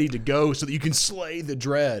 ready to go so that you can slay the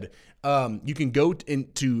dread. You can go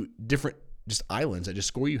into different just islands that just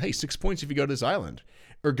score you, hey, 6 points if you go to this island.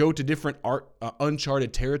 Or go to different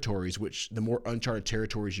uncharted territories, which the more uncharted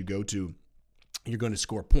territories you go to, you're going to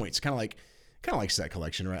score points. Kind of like set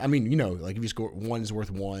collection, right? I mean, like if you score 1 is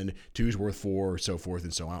worth 1, 2 is worth 4, so forth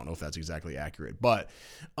and so on. I don't know if that's exactly accurate, but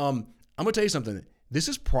I'm gonna tell you something. This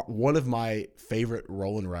is one of my favorite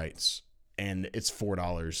roll and writes, and it's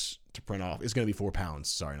 $4 to print off. It's gonna be £4.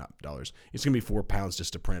 Sorry, not dollars. It's gonna be £4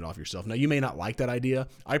 just to print it off yourself. Now you may not like that idea.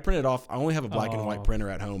 I printed off. I only have a black and white printer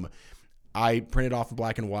at home. I printed off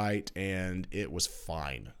black and white, and it was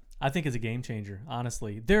fine. I think it's a game changer,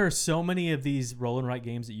 honestly. There are so many of these roll and write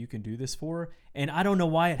games that you can do this for, and I don't know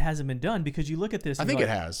why it hasn't been done, because you look at this. I think it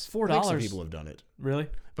has. $4. I think some people have done it. Really?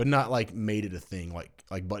 But not like made it a thing.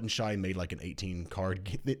 Like Button Shy made like an 18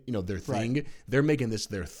 card, their thing. Right. They're making this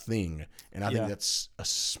their thing, and I think that's a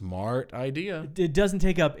smart idea. It doesn't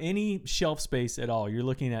take up any shelf space at all. You're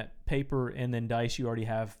looking at paper and then dice you already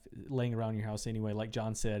have laying around your house anyway. Like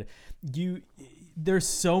John said, there's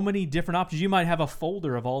so many different options. You might have a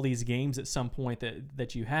folder of all these games at some point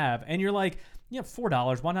that you have, and you're like,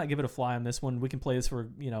 $4. Why not give it a fly on this one? We can play this for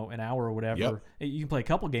an hour or whatever. Yep. You can play a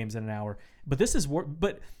couple games in an hour, but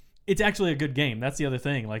but it's actually a good game. That's the other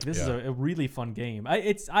thing. Like this is a really fun game.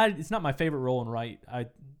 It's not my favorite roll and write. I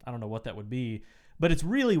don't know what that would be, but it's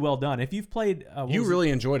really well done. If you've played, you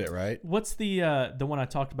really enjoyed it, right? What's the one I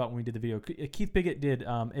talked about when we did the video? Keith Piggott did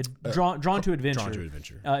Drawn to Adventure. Drawn to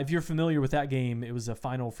Adventure. If you're familiar with that game, it was a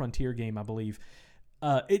Final Frontier game, I believe.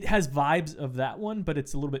 It has vibes of that one, but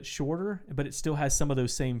it's a little bit shorter, but it still has some of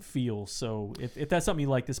those same feels. So if that's something you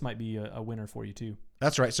like, this might be a winner for you too.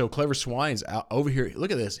 That's right. So Clever Swine's out over here.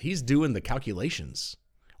 Look at this. He's doing the calculations.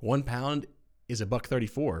 £1 is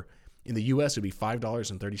 $1.34. In the U.S., it would be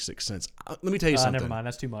 $5.36. Let me tell you something. Never mind.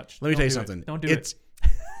 That's too much. Let me tell you something. Don't do it.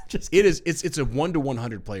 It's a 1 to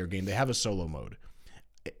 100 player game. They have a solo mode.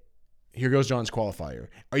 Here goes John's qualifier.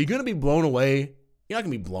 Are you going to be blown away? You're not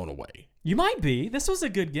going to be blown away. You might be. This was a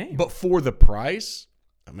good game. But for the price,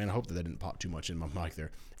 I hope that didn't pop too much in my mic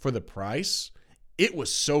there. For the price, it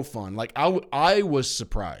was so fun. Like I was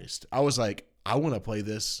surprised. I was like, I want to play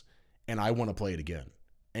this, and I want to play it again.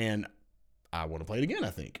 And I want to play it again,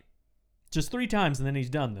 I think. Just 3 times, and then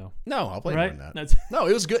he's done, though. No, I'll play more than that. No,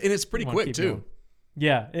 it was good, and it's pretty quick, too. Going.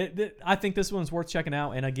 Yeah, I think this one's worth checking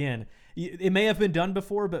out. And again, it may have been done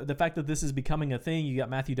before, but the fact that this is becoming a thing, you got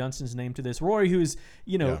Matthew Dunstan's name to this. Rory, who's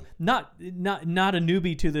not a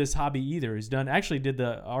newbie to this hobby either, he's actually did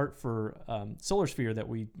the art for Solar Sphere that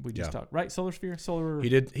we just talked, right? Solar Sphere, He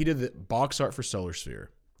did the box art for Solar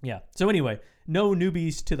Sphere. Yeah. So anyway, no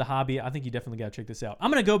newbies to the hobby. I think you definitely got to check this out. I'm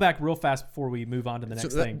going to go back real fast before we move on to the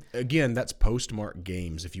next thing. Again, that's Postmark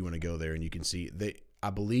Games if you want to go there, and you can see I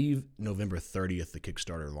believe November 30th the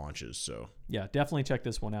Kickstarter launches. So yeah, definitely check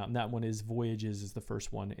this one out. And that one is Voyages is the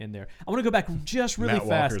first one in there. I want to go back just really Matt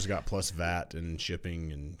fast. Walker's got plus VAT and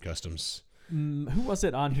shipping and customs. Who was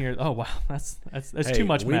it on here? Oh wow, that's too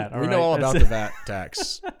much, Matt. We know all about the VAT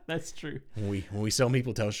tax. That's true. When we sell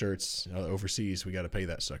Meeple Tell shirts overseas, we got to pay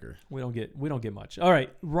that sucker. We don't get much. All right,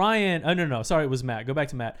 Ryan. Oh no, sorry, it was Matt. Go back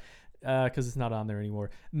to Matt because it's not on there anymore.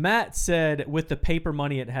 Matt said with the paper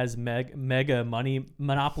money, it has mega money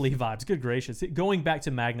Monopoly vibes. Good gracious! Going back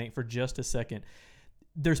to Magnate for just a second.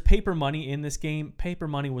 There's paper money in this game. Paper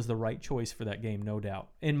money was the right choice for that game, no doubt,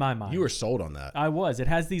 in my mind. You were sold on that. I was. It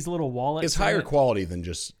has these little wallets. It's higher quality than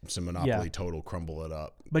just some Monopoly Total crumble it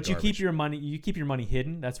up. But garbage. You keep your money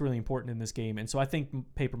hidden. That's really important in this game. And so I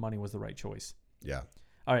think paper money was the right choice. Yeah.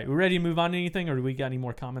 All right, we ready to move on to anything, or do we got any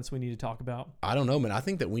more comments we need to talk about? I don't know, man. I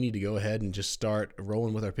think that we need to go ahead and just start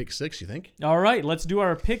rolling with our pick 6, you think? All right, let's do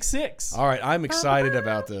our pick 6. All right, I'm excited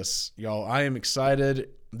about this, y'all. I am excited.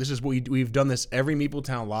 This is we've done this every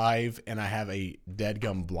Meepletown live, and I have a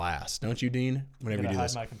deadgum blast. Don't you, Dean? Whenever you do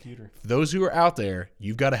this. My computer. Those who are out there,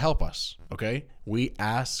 you've got to help us, okay? We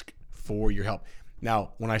ask for your help.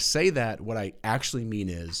 Now, when I say that, what I actually mean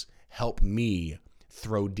is help me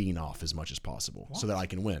throw Dean off as much as possible so that I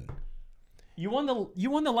can win. You won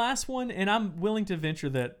the last one, and I'm willing to venture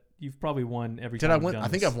that you've probably won every time. Did I win? I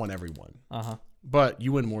think I've won every one. Uh-huh. But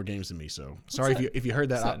you win more games than me, so sorry if you heard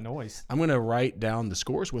that. What's that noise? I'm going to write down the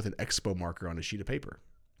scores with an expo marker on a sheet of paper.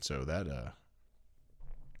 So that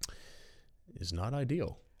is not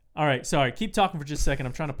ideal. All right, sorry. Keep talking for just a second.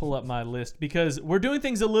 I'm trying to pull up my list because we're doing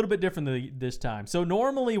things a little bit differently this time. So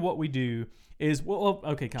normally what we do is,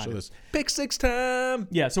 kind of. Pick six time.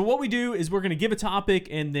 Yeah, so what we do is we're going to give a topic,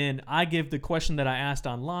 and then I give the question that I asked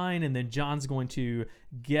online, and then John's going to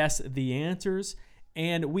guess the answers.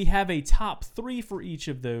 And we have a top 3 for each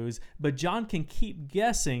of those, but John can keep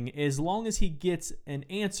guessing as long as he gets an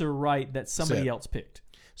answer right that somebody else picked.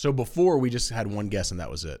 So before, we just had one guess, and that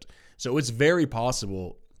was it. So it's very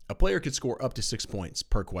possible a player could score up to 6 points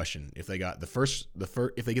per question. If they got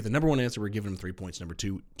if they get the number 1 answer, we're giving them 3 points. Number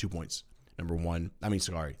 2, 2 points.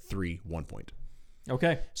 3, 1 point.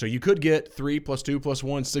 Okay. So you could get 3 plus 2 plus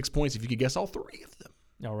 1, 6 points if you could guess all 3 of them.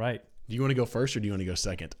 All right. Do you want to go first or do you want to go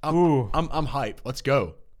second? I'm hype. Let's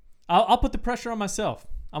go. I'll put the pressure on myself.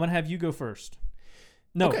 I'm going to have you go first.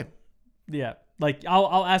 No. Okay. Yeah. Like,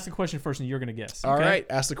 I'll ask the question first and you're going to guess. All right.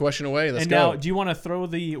 Ask the question away. Let's go. And now, do you want to throw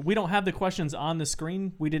we don't have the questions on the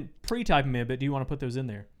screen. We didn't pre-type them in, but do you want to put those in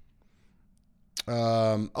there?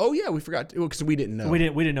 Oh yeah, we forgot because we didn't know. We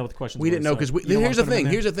didn't know what the questions were. We didn't know because here's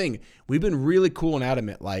the thing. We've been really cool and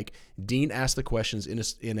adamant. Like Dean asked the questions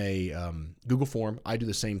in a Google form. I do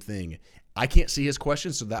the same thing. I can't see his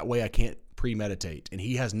questions, so that way I can't premeditate, and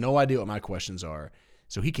he has no idea what my questions are,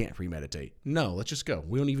 so he can't premeditate. No, let's just go.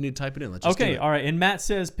 We don't even need to type it in. Let's just do it. All right. And Matt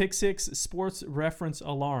says pick 6 sports reference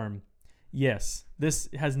alarm. Yes, this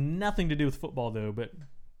has nothing to do with football though, but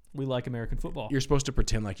we like American football. You're supposed to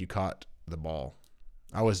pretend like you caught the ball.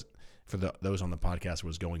 I was, for those on the podcast,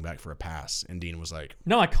 was going back for a pass, and Dean was like,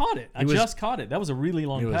 "No, I caught it. I just caught it. That was a really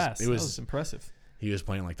long pass. That was impressive." He was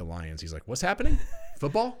playing like the Lions. He's like, "What's happening?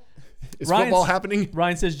 Football? Is football happening?"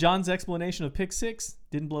 Ryan says John's explanation of pick 6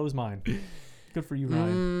 didn't blow his mind. Good for you,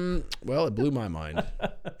 Ryan. Well, it blew my mind.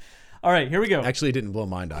 All right, here we go. Actually, it didn't blow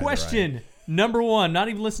mine either. Question number 1. Not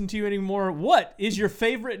even listening to you anymore. What is your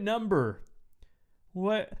favorite number?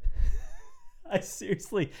 What?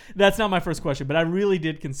 That's not my first question, but I really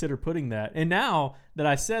did consider putting that. And now that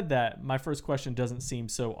I said that, my first question doesn't seem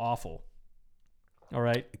so awful. All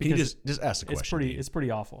right? Can you just ask the question? It's pretty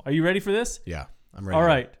awful. Are you ready for this? Yeah, I'm ready. All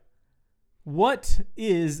right. What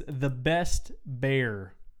is the best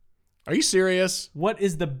bear? Are you serious? What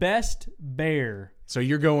is the best bear? So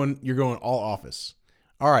you're going all office.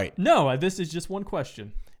 All right. No, this is just one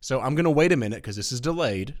question. So I'm going to wait a minute because this is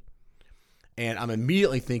delayed. And I'm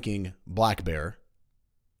immediately thinking black bear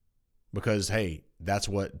because, hey, that's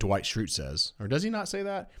what Dwight Schrute says. Or does he not say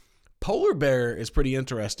that? Polar bear is pretty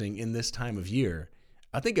interesting in this time of year.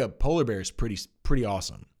 I think a polar bear is pretty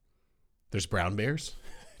awesome. There's brown bears.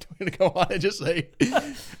 I'm going to go on and just say,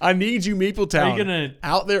 I need you, Meepletown,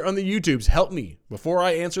 out there on the YouTubes. Help me. Before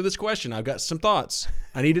I answer this question, I've got some thoughts.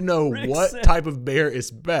 I need to know what type of bear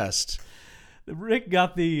is best. Rick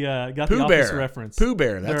got the Pooh Office Bear reference. Pooh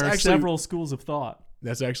Bear. That's there are actually several schools of thought.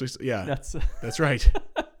 That's actually That's right.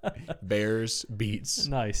 Bears beats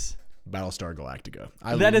nice. Battlestar Galactica.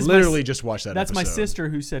 I literally just watched that. That's episode. my sister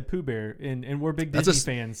who said Pooh Bear, and we're big Disney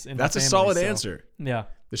fans. That's a solid answer. Yeah.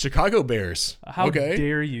 The Chicago Bears. How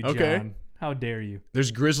dare you, John? Okay. How dare you?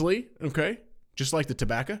 There's Grizzly. Okay. Just like the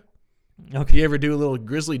tobacco. Okay. You ever do a little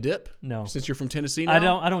Grizzly dip? No. Since you're from Tennessee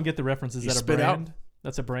now? I don't get the references. Is that a brand? Out?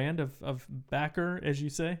 That's a brand of backer, as you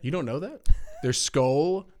say? You don't know that? There's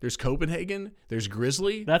Skull. There's Copenhagen. There's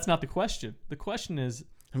Grizzly. That's not the question. The question is...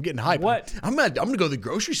 I'm getting hyped. What? I'm gonna go to the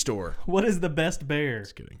grocery store. What is the best bear?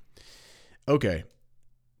 Just kidding. Okay.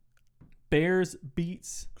 Bears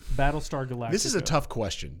beats Battlestar Galactica. This is a tough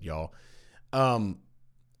question, y'all.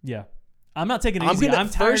 Yeah. I'm not taking it easy. I'm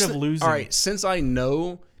tired of losing. All right. Since I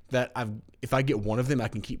know that if I get one of them, I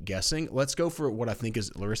can keep guessing. Let's go for what I think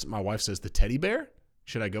is, Larissa, my wife says, the teddy bear.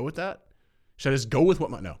 Should I go with that? Should I just go with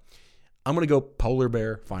no. I'm going to go polar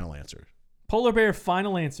bear, final answer. Polar bear,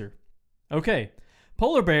 final answer. Okay.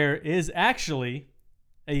 Polar bear is actually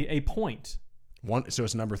a point. So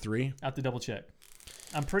it's number 3? I have to double check.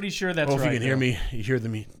 I'm pretty sure that's right. If you can hear me, you hear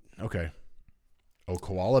me. Okay. Oh,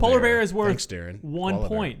 koala Polar bear. bear is worth Thanks, Darren. 1 Koala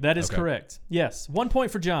bear. point. That is Okay. correct. Yes, 1 point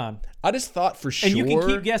for John. I just thought for sure. And you can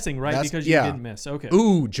keep guessing, right? That's- Because you yeah. didn't miss. Okay.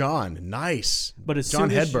 Ooh, John, nice. But as John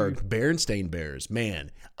soon as Hedberg, Berenstain Bears.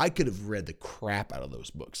 Man, I could have read the crap out of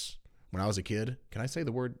those books when I was a kid. Can I say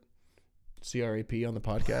the word CRAP on the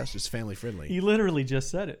podcast? It's family friendly. You literally just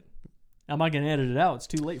said it. I'm not going to edit it out. It's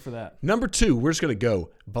too late for that. Number 2, we're just gonna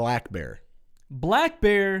go black bear. Black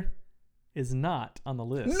bear is not on the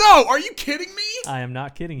list. No, are you kidding me? I am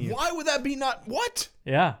not kidding you. Why would that be not what?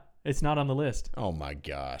 Yeah, it's not on the list. Oh my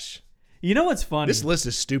gosh, You know what's funny? this list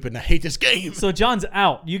is stupid, and I hate this game. So John's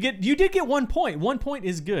out. You did get 1 point. 1 point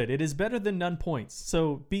is good. It is better than none points.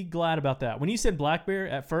 So be glad about that. When you said black bear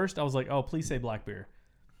at first, I was like, oh, please say black bear.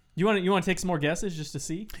 You want to take some more guesses just to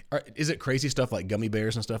see? Is it crazy stuff like gummy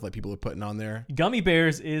bears and stuff like people are putting on there? Gummy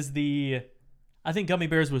bears is I think gummy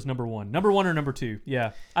bears was number 1. Number 1 or number 2.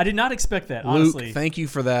 Yeah. I did not expect that, honestly. Luke, thank you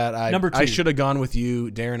for that. Number 2. I should have gone with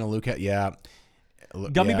you, Darren and Luke. Yeah.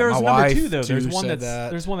 Gummy Yeah, bear is my number wife 2 though. too said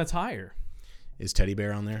that. There's one that's higher. Is teddy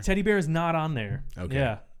bear on there? Teddy bear is not on there. Okay.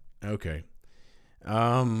 Yeah. Okay.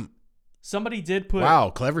 Somebody did put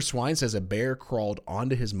Wow. Clever Swine says a bear crawled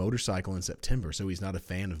onto his motorcycle in September, so he's not a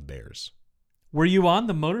fan of bears. Were you on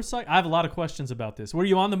the motorcycle? I have a lot of questions about this. Were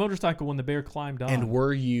you on the motorcycle when the bear climbed on? And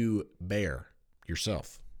were you bear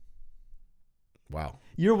yourself? Wow.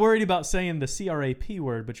 You're worried about saying the CRAP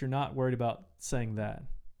word, but you're not worried about saying that.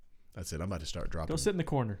 That's it. I'm about to start dropping. Go sit in the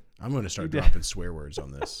corner. I'm going to start You did. dropping swear words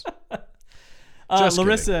on this. Just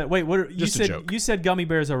Larissa, wait, what you Just a said? joke. You said gummy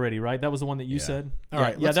bears already, right? That was the one that you Yeah. said. All Yeah,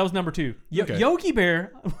 right, yeah, let's- that was number 2. Okay. Yogi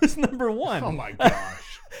Bear was number 1. Oh my gosh.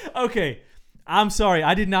 Okay, I'm sorry,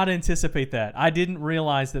 I did not anticipate that. I didn't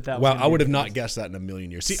realize that was. Well, gonna I be would have the not case. guessed that in a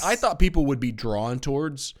million years. See, I thought people would be drawn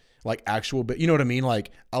towards like actual, but you know what I mean?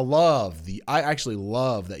 Like I actually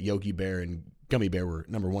love that Yogi Bear and Gummy Bear were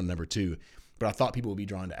number 1, number 2, but I thought people would be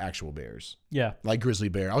drawn to actual bears. Yeah, Like grizzly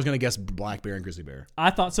bear. I was going to guess black bear and grizzly bear.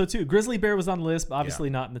 I thought so too. Grizzly bear was on the list, but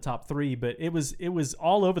obviously not in the top 3. But it was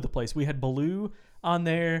all over the place. We had Baloo on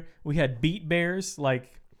there. We had Beat Bears,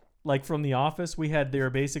 like from The Office. There were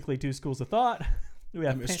basically 2 schools of thought.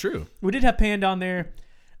 It's true. We did have Panda on there.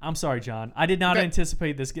 I'm sorry, John. I did not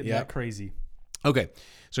anticipate this getting Yeah. that crazy. Okay.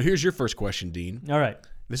 So here's your first question, Dean. All right.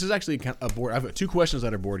 This is actually a board. I've got 2 questions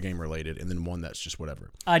that are board game related, and then one that's just whatever.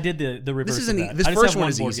 I did the reverse. This is of that. this I just first have one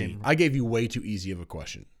is board easy. game. I gave you way too easy of a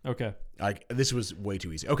question. Okay. This was way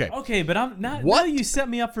too easy. Okay. Okay, but I'm not. What? Now you set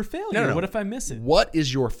me up for failure. No. What if I miss it? What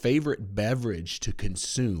is your favorite beverage to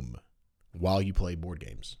consume while you play board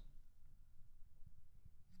games?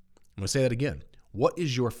 I'm going to say that again. What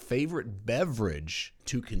is your favorite beverage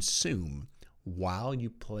to consume while you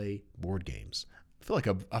play board games? I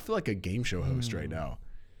feel like a game show host right now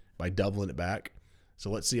by doubling it back. So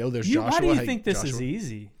let's see. Oh, there's Joshua. Why do you Hey, think this is Joshua.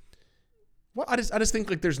 easy? Well, I just think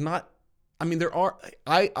like there's not. I mean, there are.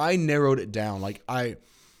 I narrowed it down.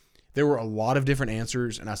 There were a lot of different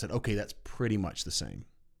answers, and I said, okay, that's pretty much the same.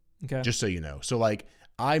 Okay. Just so you know. So like,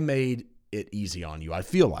 I made it easy on you. I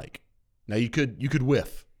feel like now you could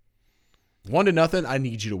whiff. 1-0. I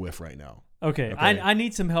need you to whiff right now. Okay. I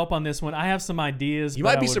need some help on this one. I have some ideas. You but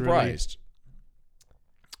might I be would surprised.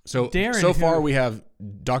 So Darren, so far we have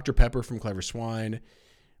Dr. Pepper from Clever Swine.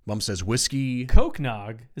 Mom says whiskey. Coke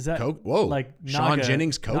Nog. Is that Coke? Whoa. like Sean Naga,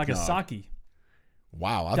 Jennings Coke Nog. Nagasaki?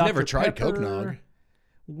 Wow, I've Dr. never tried Coke Pepper, Nog.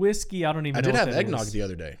 Whiskey. I don't even. I know did what have that eggnog is. the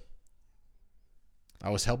other day. I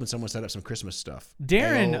was helping someone set up some Christmas stuff.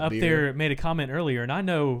 Darren Ale, up beer, there made a comment earlier, and I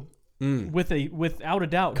know without a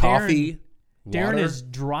doubt, coffee, Darren water. is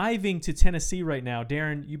driving to Tennessee right now.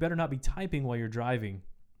 Darren, you better not be typing while you're driving.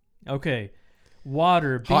 Okay.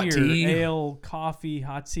 Water, Hot beer, tea. ale, coffee,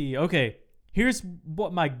 hot tea. Okay. Here's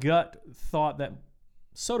what my gut thought that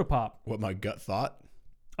soda pop. What my gut thought.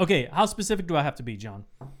 Okay, how specific do I have to be, John?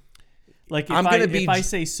 Like if if I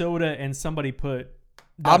say soda and somebody put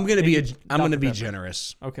I'm gonna be Dr. Pepper.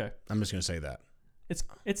 generous. Okay. I'm just gonna say that.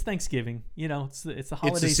 It's Thanksgiving. You know, it's the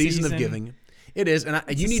holiday It's the season of giving. It is, and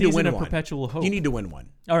It's you the need to season win of one. perpetual hope. You need to win one.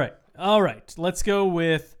 All right. Let's go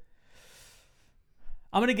with.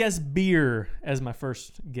 I'm gonna guess beer as my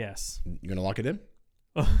first guess. You gonna lock it in?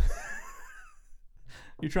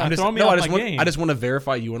 You're trying to throw me off my game. I just want to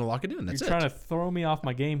verify you want to lock it in. That's You're it. trying to throw me off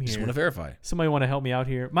my game here. Just want to verify. Somebody want to help me out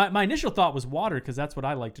here? My initial thought was water because that's what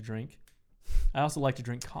I like to drink. I also like to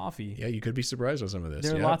drink coffee. Yeah, you could be surprised on some of this.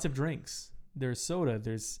 There are yeah. lots of drinks. There's soda.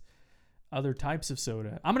 There's other types of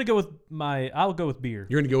soda. I'm gonna go with I'll go with beer.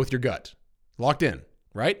 You're gonna go with your gut. Locked in,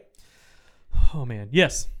 right? Oh man,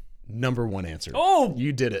 yes. Number one answer. Oh,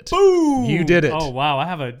 You did it. boom! You did it. Oh wow, I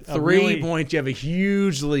have a 3 really, points. You have a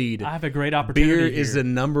huge lead. I have a great opportunity. Beer is here. the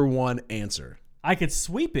number one answer. I could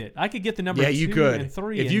sweep it. I could get the number Yeah, 2 you could. and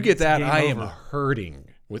 3. If you and get it's that, game I am over. hurting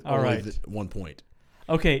with All only right. 1 point.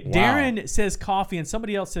 Okay, Wow. Darren says coffee, and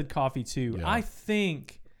somebody else said coffee too. Yeah. I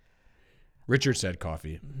think Richard said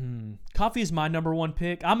coffee. coffee is my number 1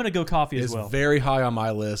 pick. I'm going to go coffee It's as well. very high on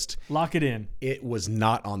my list. Lock it in. It was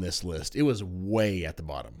not on this list. It was way at the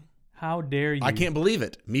bottom. How dare you? I can't believe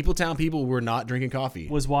it. Meepletown people were not drinking coffee.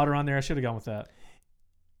 Was water on there? I should have gone with that.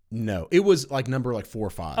 No, it was like number 4 or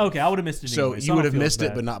 5. Okay, I would have missed it So anyway. you I would don't have feel as missed it,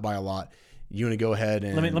 bad. but not by a lot. You want to go ahead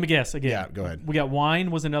and Let me guess again. Yeah, go ahead. We got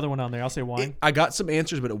wine was another one on there. I'll say wine. I got some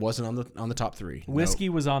answers, but it wasn't on the top 3. No. Whiskey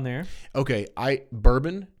was on there. Okay,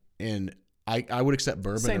 bourbon and I would accept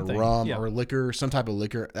bourbon Same or thing, rum yeah. or liquor, some type of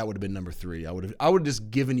liquor. That would have been number 3. I would have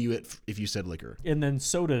just given you it if you said liquor. And then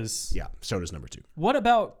sodas. Yeah, soda's number 2. What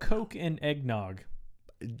about Coke and eggnog?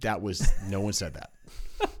 That was no one said that.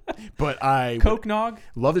 But I would Coke nog?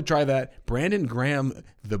 love to try that. Brandon Graham,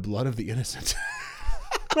 the blood of the innocent.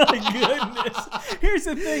 My goodness. Here's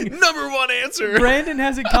the thing. Number 1 answer. Brandon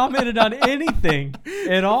hasn't commented on anything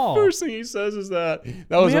at all. First thing he says is that.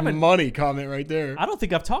 That was a haven't- money comment right there. I don't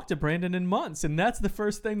think I've talked to Brandon in months, and that's the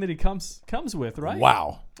first thing that he comes with, right?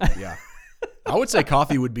 Wow. Yeah. I would say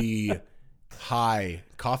coffee would be high.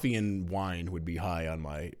 Coffee and wine would be high on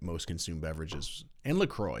my most consumed beverages. And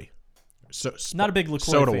LaCroix. So, Not a big LaCroix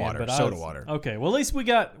soda fan, water. but Soda water. Okay, well at least we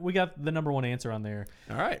got the number 1 answer on there.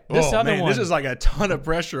 All right. This other man, one- this is like a ton of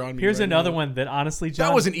pressure on me. Here's right another now. one that honestly, John,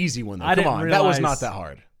 That was an easy one, though. I Come didn't on. That was realize- not that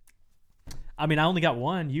hard. I mean, I only got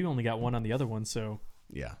 1. You only got 1 on the other one, so.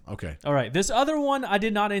 Yeah. Okay. All right, this other one I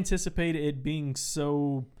did not anticipate it being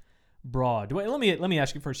so broad. Wait, let me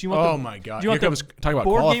ask you first. You want Oh, the, my God. Do you want Here the comes talking about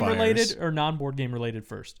board game qualifiers. related or non-board game related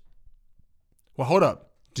first? Well, hold up.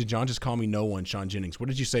 Did John just call me no one, Sean Jennings? What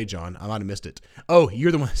did you say, John? I might have missed it. Oh,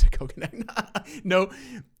 you're the one that said coconut. No.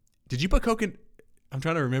 Did you put coconut? I'm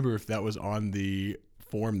trying to remember if that was on the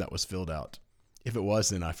form that was filled out. If it was,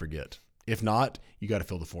 then I forget. If not, you got to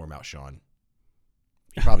fill the form out, Sean.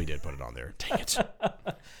 You probably did put it on there. Dang it.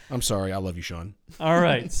 I'm sorry. I love you, Sean. All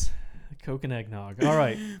right, Coke and eggnog. All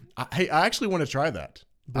right, Hey, I actually want to try that.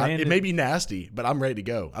 Brandon- It may be nasty, but I'm ready to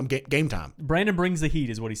go. I'm game time. Brandon brings the heat,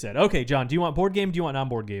 is what he said. Okay, John, do you want board game? Do you want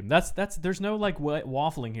non-board game? That's. There's no like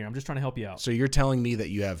waffling here. I'm just trying to help you out. So you're telling me that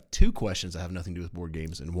you have 2 questions that have nothing to do with board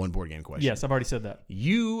games and 1 board game question. Yes, I've already said that.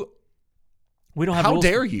 You We don't have. How rules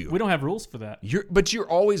dare for, you? We don't have rules for that. You're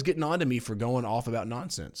always getting on to me for going off about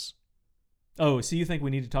nonsense. Oh, so you think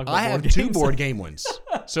we need to talk about? I board have 2 games? board game ones.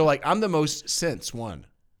 So like I'm the most sense one.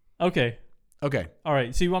 Okay. Okay. All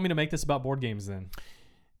right. So you want me to make this about board games then?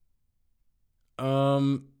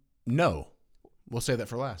 No. We'll save that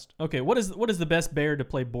for last. Okay. What is the best bear to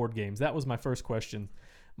play board games? That was my first question.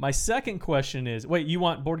 My second question is, wait, you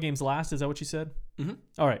want board games last? Is that what you said? Mm-hmm.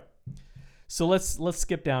 All right. So let's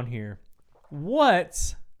skip down here.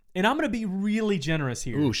 What? And I'm going to be really generous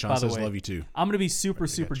here. Ooh, Sean by the says way. love you too. I'm going to be super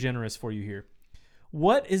generous for you here.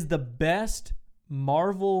 What is the best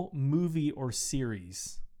Marvel movie or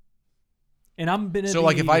series? And I'm going to So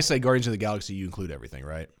like if I say Guardians of the Galaxy, you include everything,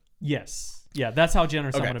 right? Yes. Yeah, that's how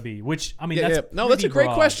generous I'm Okay. going to be. Which I mean, Yeah, that's yeah. No, that's a pretty great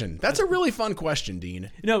broad. question. That's a really fun question,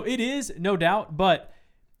 Dean. No, it is, no doubt. But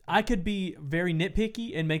I could be very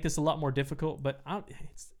nitpicky and make this a lot more difficult. But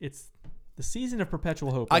it's the season of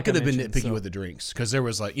perpetual hope. I like could have been mentioned, nitpicky so- with the drinks because there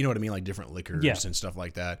was like, you know what I mean, like different liquors Yeah. and stuff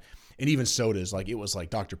like that, and even sodas. Like it was like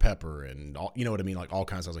Dr. Pepper and all, you know what I mean, like all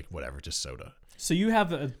kinds. I was like, whatever, just soda. So you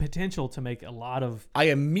have a potential to make a lot of. I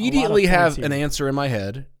immediately points have here. an answer in my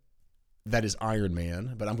head. That is Iron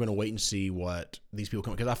Man, but I'm going to wait and see what these people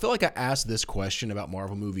come because I feel like I ask this question about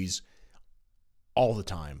Marvel movies all the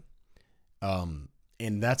time, and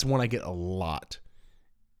that's one I get a lot.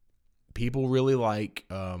 People really like.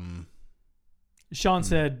 Sean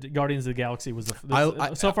said Guardians of the Galaxy was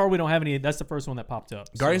so far we don't have any. That's the first one that popped up.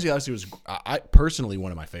 So. Guardians of the Galaxy was I personally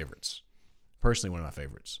one of my favorites.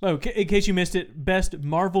 Oh, in case you missed it, best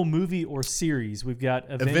Marvel movie or series. We've got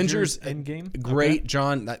Avengers Endgame. Great, Okay.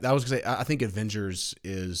 John. That was gonna say. I think Avengers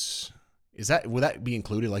is that would that be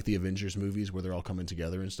included like the Avengers movies where they're all coming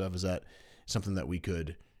together and stuff? Is that something that we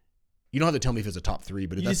could? You don't have to tell me if it's a top 3,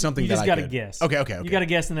 but that's something you that just I gotta could guess. Okay. You got to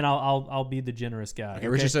guess, and then I'll be the generous guy. Okay,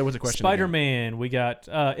 Richard said, what's the question? Spider-Man. We got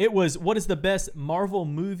it was what is the best Marvel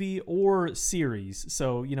movie or series?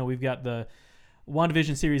 So we've got the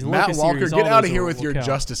WandaVision series, Matt Loki Walker, series. get all out those of here will with your count.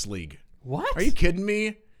 Justice League. What? Are you kidding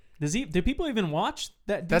me? Do people even watch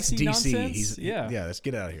that DC That's DC. nonsense? Yeah. Let's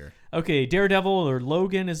get out of here. Okay, Daredevil or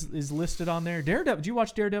Logan is listed on there. Daredevil. Did you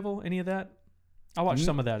watch Daredevil? Any of that? I watched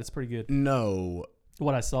some of that. It's pretty good. No,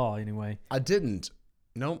 What I saw anyway. I didn't.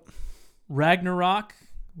 Nope. Ragnarok,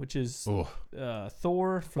 which is Oh.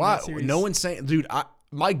 Thor from Why? that series. No one's saying, dude.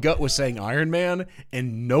 my gut was saying Iron Man,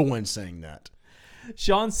 and no one's saying that.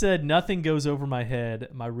 Sean said, "Nothing goes over my head.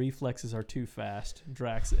 My reflexes are too fast."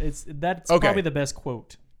 Drax, that's Okay. probably the best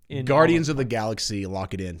quote. In Guardians of the Galaxy,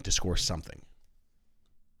 lock it in to score something.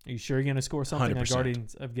 Are you sure you're going to score something on 100%.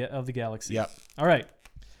 Guardians of the Galaxy? Yep. All right.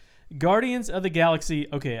 Guardians of the Galaxy.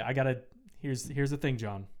 Okay, I got to here's the thing,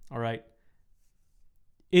 John. All right.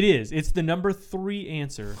 It's the number 3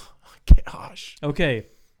 answer. Gosh. Okay.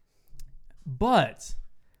 But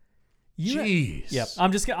Jeez. Yep.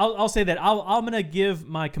 I'll say that. I'm going to give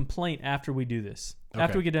my complaint after we do this. Okay.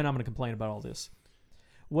 After we get done, I'm going to complain about all this.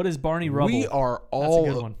 What is Barney Rubble? We are That's all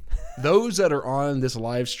a good one. those that are on this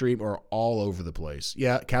live stream are all over the place.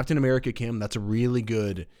 Yeah, Captain America, Kim, that's a really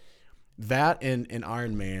good. That and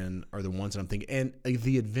Iron Man are the ones that I'm thinking, and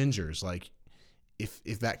the Avengers, like if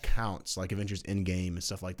that counts, like Avengers Endgame and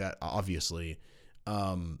stuff like that. Obviously,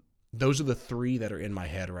 those are the 3 that are in my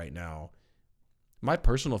head right now. My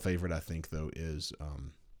personal favorite, I think, though, is I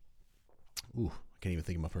can't even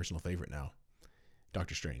think of my personal favorite now.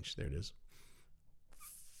 Doctor Strange. There it is.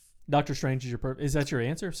 Doctor Strange is is that your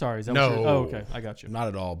answer? Sorry, is that No. what you're, oh, okay, I got you. Not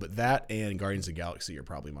at all. But that and Guardians of the Galaxy are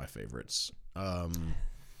probably my favorites.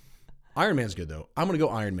 Iron Man's good though. I'm gonna go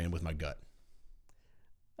Iron Man with my gut.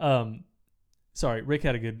 Sorry, Rick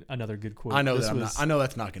had another good quote. I know I know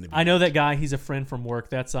that's not gonna be. I know that guy. He's a friend from work.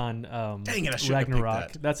 That's on Dang it! I should Ragnarok. have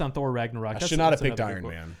picked that. That's on Thor Ragnarok. I should not have that's picked another Iron good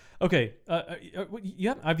quote. Man.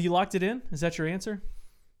 Okay. Have you locked it in? Is that your answer?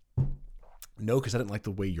 No, because I didn't like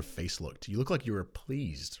the way your face looked. You look like you were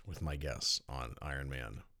pleased with my guess on Iron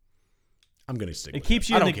Man. I'm gonna stick. It keeps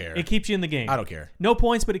you. I don't care. It keeps you in the game. I don't care. No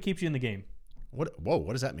points, but it keeps you in the game. What? Whoa!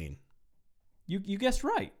 What does that mean? You guessed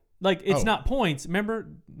right. Like it's Oh. not points. Remember,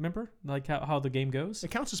 like how the game goes.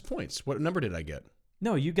 It counts as points. What number did I get?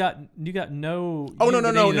 No, you got no. Oh you no didn't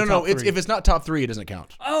no get no any of no the no! top It's 3. if it's not top 3, it doesn't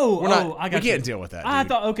count. Oh, We're not. I got we you. can't deal with that. I dude.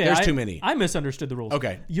 thought okay. There's too many. I misunderstood the rules.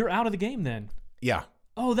 Okay. You're out of the game then. Yeah.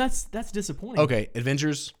 Oh, that's disappointing. Okay.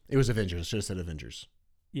 Avengers. It was Avengers. Should have said Avengers.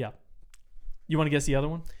 Yeah. You want to guess the other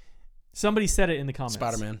one? Somebody said it in the comments.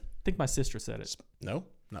 Spider-Man. I think my sister said it. No,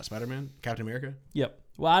 not Spider-Man. Captain America. Yep.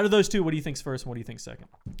 Well, out of those 2, what do you think's first and what do you think's second?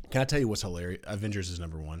 Can I tell you what's hilarious? Avengers is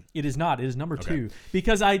number 1. It is not. It is number Okay. 2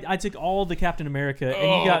 because I took all the Captain America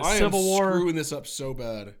and you got Civil War. Screwing this up so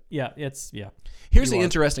bad. Yeah. Here's You the are.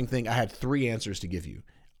 interesting thing. I had 3 answers to give you: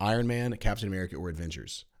 Iron Man, Captain America, or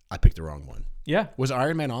Avengers. I picked the wrong one. Yeah. Was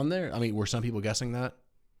Iron Man on there? I mean, were some people guessing that?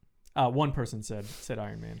 One person said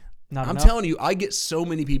Iron Man. Not I'm enough? telling you, I get so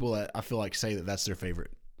many people that I feel like say that that's their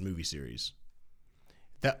favorite movie series.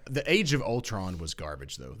 That the Age of Ultron was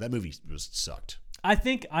garbage, though. That movie sucked. I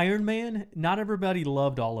think Iron Man. Not everybody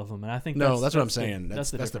loved all of them, and I think That's what I'm the- saying.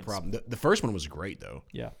 That's the difference. problem. The first one was great, though.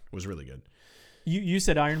 Yeah. It was really good. You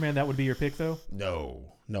said Iron Man. That would be your pick, though.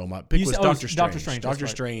 No, my pick You was said- Doctor it's Strange. Doctor Strange, that's Doctor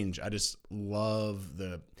right. Strange. I just love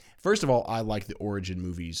the. First of all, I like the origin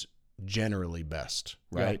movies generally best,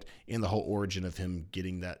 right? In the whole origin of him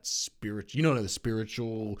getting that spirit, the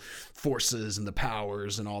spiritual forces and the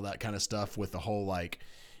powers and all that kind of stuff with the whole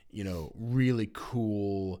really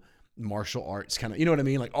cool martial arts kind of, you know what I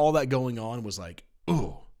mean? Like all that going on was like,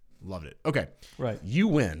 ooh, loved it. Okay. Right. You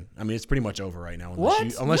win. I mean, it's pretty much over right now.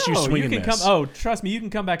 Unless you swing and can miss. come. Oh, trust me, you can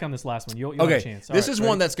come back on this last one. You'll have a chance. All This right, is ready?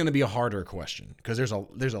 one that's going to be a harder question because there's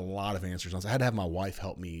a lot of answers on this. I had to have my wife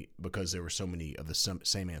help me because there were so many of the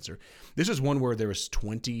same answer. This is one where there was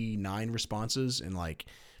 29 responses and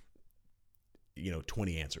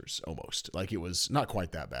 20 answers almost. Like it was not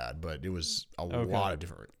quite that bad, but it was a lot of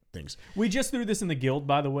different things. We just threw this in the guild,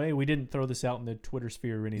 by the way. We didn't throw this out in the Twitter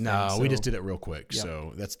sphere or anything. No, so. we just did it real quick. Yep.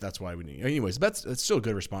 So that's why we need. Anyways, that's still a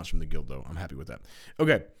good response from the guild, though. I'm happy with that.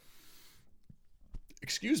 Okay.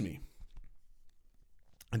 Excuse me.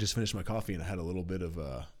 I just finished my coffee and I had a little bit of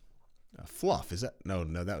fluff. Is that no?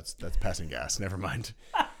 That's passing gas. Never mind.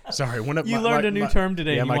 Sorry. You learned a new term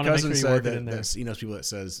today. Yeah, You my wanna make cousin sure you work said it in there. that people that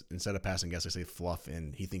says instead of passing gas, they say fluff,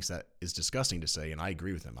 and he thinks that is disgusting to say, and I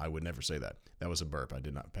agree with him. I would never say that. That was a burp. I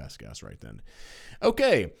did not pass gas right then.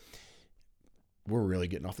 Okay. We're really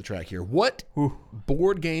getting off the track here. What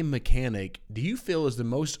board game mechanic do you feel is the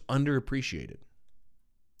most underappreciated?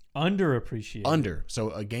 Underappreciated.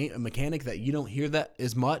 So a mechanic that you don't hear that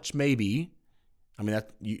as much, maybe. I mean,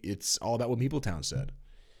 it's all about what Peopletown said.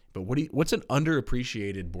 But what's an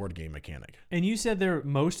underappreciated board game mechanic? And you said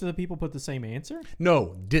most of the people put the same answer?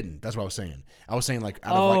 No, didn't. That's what I was saying. I was saying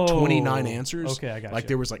out of 29 answers, okay, I got you.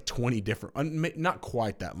 there was 20 different, not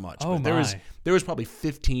quite that much, Oh, but there was probably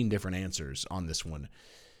 15 different answers on this one.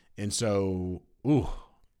 And so,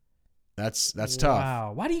 that's tough.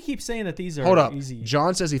 Wow. Why do you keep saying that these are Hold up. easy?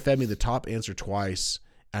 John says he fed me the top answer twice.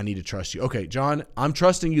 I need to trust you. Okay, John, I'm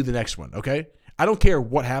trusting you the next one, okay? I don't care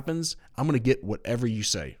what happens. I'm going to get whatever you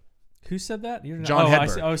say. Who said that? You're not, John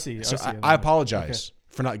Hedberg. I see. So I apologize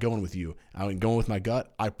for not going with you. I'm going with my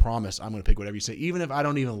gut. I promise I'm going to pick whatever you say. Even if I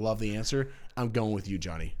don't even love the answer, I'm going with you,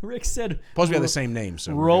 Johnny. Rick said Plus, we have the same name.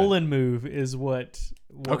 So roll and move is what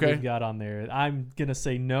Okay. we've got on there. I'm going to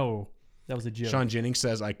say no. That was a joke. Sean Jennings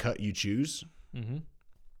says, I cut, you choose. Mm-hmm.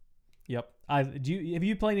 Yep. Have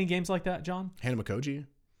you played any games like that, John? Hannah Makoji.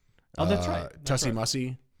 Oh, that's right. That's Tussie right.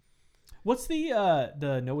 Mussy. What's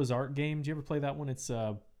the Noah's Ark game? Did you ever play that one? It's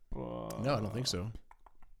No, I don't think so.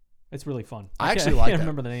 It's really fun. I actually like can't that.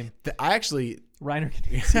 remember the name. I actually Reiner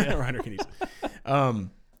Knizia. Yeah. Reiner Knizia.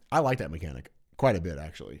 I like that mechanic quite a bit,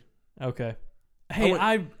 actually. Okay. Hey,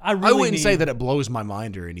 I I really wouldn't need, say that it blows my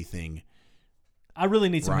mind or anything. I really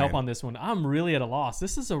need some help Ryan. on this one. I'm really at a loss.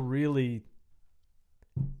 This is a really.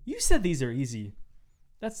 You said these are easy.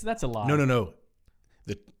 That's a lie. No.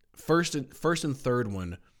 The first and third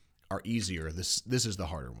one are easier. This is the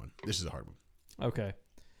harder one. This is the hard one. Okay.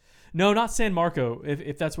 No, not San Marco.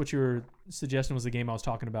 If that's what your suggestion was, the game I was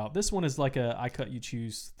talking about. This one is like a I cut you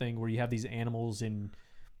choose thing where you have these animals in.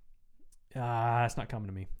 It's not coming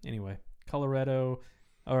to me. Anyway, Colorado.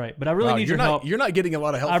 All right, but I really need your help. You're not getting a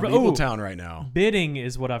lot of help from Eagletown right now. Bidding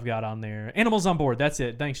is what I've got on there. Animals on board. That's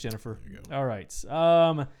it. Thanks, Jennifer. There you go. All right.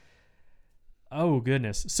 Oh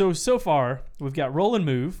goodness. So far we've got roll and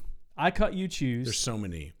move. I cut you choose. There's so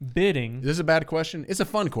many. Bidding. This is a bad question. It's a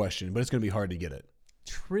fun question, but it's going to be hard to get it.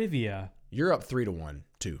 Trivia. You're up 3-1.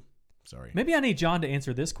 2. Sorry. Maybe I need John to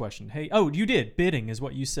answer this question. Hey, you did. Bidding is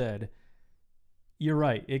what you said. You're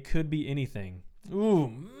right. It could be anything. Ooh,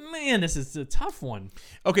 man, this is a tough one.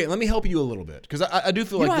 Okay, let me help you a little bit because I do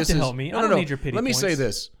feel You like don't this have to is. help me. No, I no, don't no. need your pity Let me say points.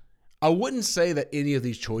 this. I wouldn't say that any of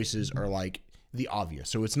these choices are like the obvious.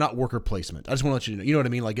 So it's not worker placement. I just want to let you know. You know what I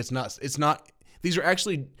mean? Like it's not. These are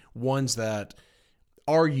actually ones that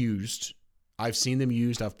are used. I've seen them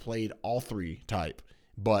used. I've played all three type,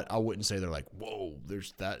 but I wouldn't say they're like, whoa,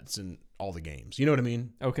 that's in all the games. You know what I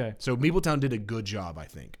mean? Okay. So Meepletown did a good job, I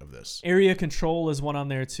think, of this. Area control is one on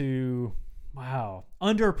there too. Wow.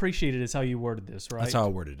 Underappreciated is how you worded this, right? That's how I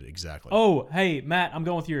worded it exactly. Oh, hey, Matt, I'm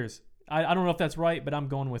going with yours. I don't know if that's right, but I'm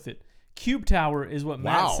going with it. Cube Tower is what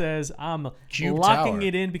Matt Wow. says. I'm Cube locking Tower.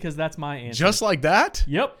 it in because that's my answer. Just like that?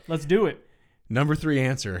 Yep, let's do it. Number 3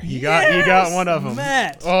 answer. You Yes, got one of them.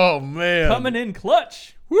 Matt. Oh man. Coming in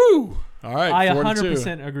clutch. Woo. All right. I 4-2.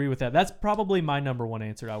 100% agree with that. That's probably my number one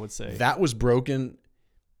answer, I would say. That was broken.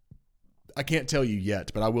 I can't tell you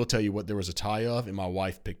yet, but I will tell you what there was a tie of, and my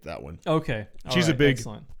wife picked that one. Okay. All She's a right, big-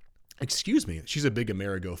 excellent. Excuse me. She's a big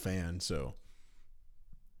Amerigo fan, so.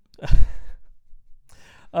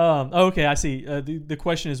 Okay, I see. The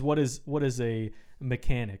question is what is a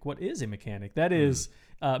mechanic? What is a mechanic? That is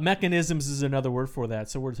mechanisms is another word for that.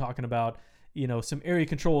 So we're talking about some area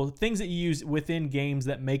control things that you use within games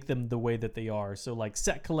that make them the way that they are. So like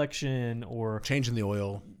set collection or Changing the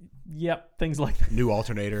oil, things like that. new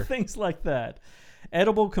alternator. Things like that.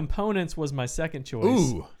 Edible components was my second choice.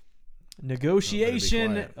 Ooh.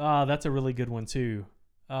 Negotiation. Oh, better That's a really good one too.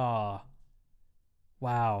 Wow.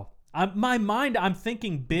 I'm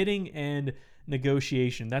thinking bidding and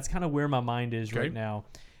negotiation. That's kind of where my mind is Okay. right now.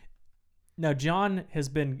 Now, John has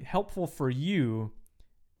been helpful for you.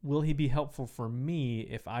 Will he be helpful for me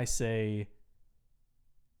if I say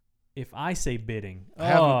bidding?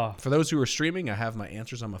 For those who are streaming, I have my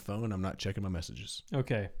answers on my phone. I'm not checking my messages.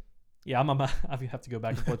 Okay. Yeah, I have to go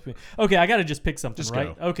back and forth between. Okay, I got to just pick something, Just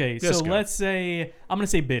right? go. Okay, Just so go. let's say I'm going to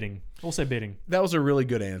say bidding. We'll say bidding. That was a really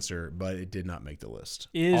good answer, but it did not make the list.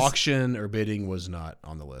 Is- Auction or bidding was not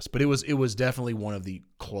on the list, but it was definitely one of the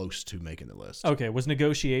close to making the list. Okay, was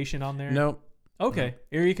negotiation on there? No. Okay,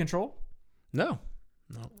 area control? No.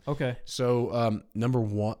 Okay. So number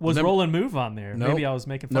 1 Was roll and move on there? Nope. Maybe I was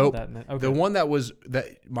making fun Nope. of that. Okay. The one that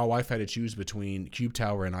my wife had to choose between Cube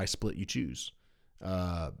Tower and I Split You Choose,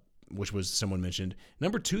 which was someone mentioned.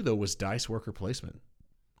 Number 2 though was dice worker placement,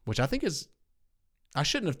 which I think is, I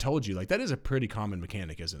shouldn't have told you. Like that is a pretty common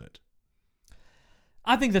mechanic, isn't it?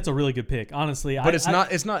 I think that's a really good pick, honestly. But it's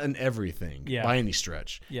not in everything by any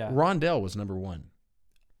stretch. Yeah. Rondell was number 1.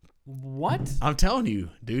 What? I'm telling you,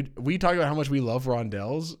 dude. We talk about how much we love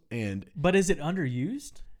rondels, and But is it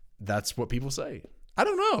underused? that's what people say. I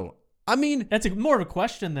don't know. I mean, That's more of a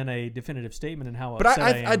question than a definitive statement in how but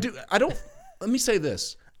upset I am. do. I don't. Let me say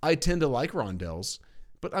this. I tend to like rondels,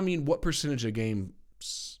 but I mean, what percentage of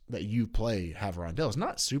games that you play have rondels?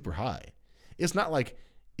 Not super high. It's not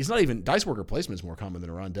even dice worker placement is more common than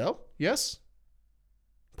a rondel. Yes,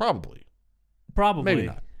 probably. Probably. Maybe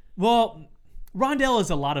not. Well, Rondell is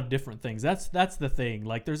a lot of different things. That's the thing.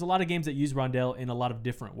 Like, there's a lot of games that use Rondell in a lot of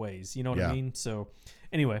different ways. You know what I mean? So,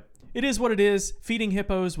 anyway, it is what it is. Feeding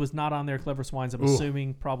Hippos was not on there. Clever Swines, I'm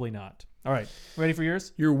assuming, probably not. All right, ready for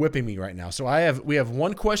yours? You're whipping me right now. So we have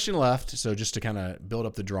one question left. So just to kind of build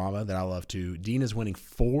up the drama that I love to, Dean is winning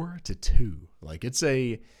 4-2. Like,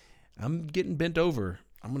 I'm getting bent over.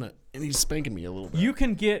 And he's spanking me a little bit. You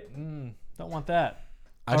can get, don't want that.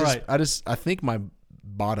 I think my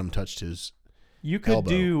bottom touched his. You could elbow.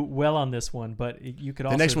 do well on this one, but you could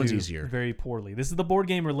also next one's do easier. very poorly. This is the board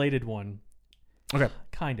game related one. Okay.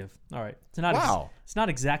 Kind of. All right. It's not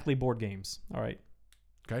exactly board games. All right.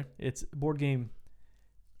 Okay. It's board game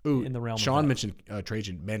Ooh, in the realm Sean of that. mentioned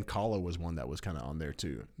Trajan. Mancala was one that was kind of on there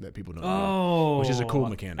too that people don't know. Oh. Which is a cool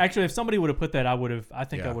mechanic. Actually, if somebody would have put that, I would have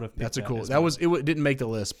picked That's a cool. as That well. was it didn't make the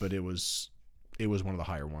list, but it was one of the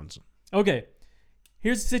higher ones. Okay.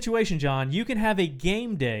 Here's the situation, John. You can have a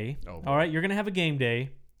game day. Oh, boy. All right. You're going to have a game day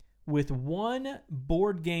with one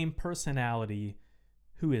board game personality.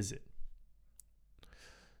 Who is it?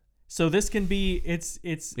 So this can be, it's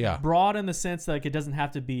broad in the sense that, like, it doesn't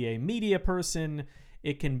have to be a media person.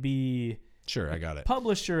 It can be Sure, I got it.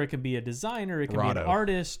 publisher. It can be a designer. It can be an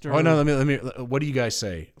artist. Or, Oh no, let me. What do you guys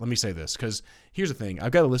say? Let me say this, because here's the thing.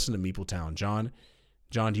 I've got to listen to Meepletown. John,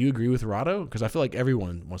 do you agree with Rado? Because I feel like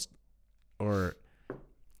everyone wants, or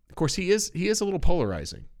of course he is a little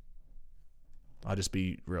polarizing. I'll just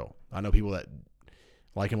be real. I know people that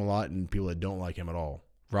like him a lot and people that don't like him at all.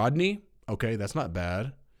 Rodney, okay, that's not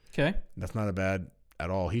bad. Okay. That's not a bad at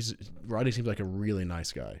all. Rodney seems like a really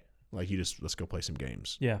nice guy. Like, let's go play some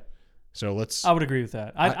games. Yeah. So let's. I would agree with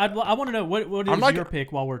that. I want to know what is your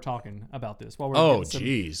pick while we're talking about this. While we're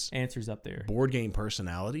getting some answers up there. Board game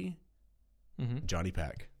personality. Mm-hmm. Johnny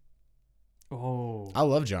Pack. Oh. I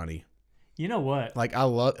love Johnny. You know what? Like,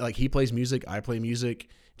 he plays music. I play music.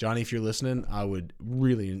 Johnny, if you're listening, I would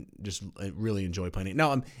really enjoy playing it.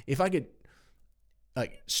 Now, if I could,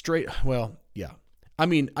 like, yeah. I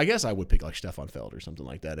mean, I guess I would pick like Stefan Feld or something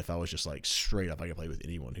like that if I was just like straight up I could play with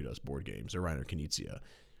anyone who does board games, or Reiner Knizia.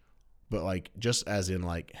 But like, just as in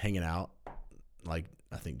like hanging out, like,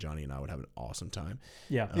 I think Johnny and I would have an awesome time.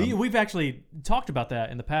 Yeah. We've actually talked about that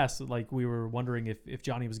in the past. Like, we were wondering if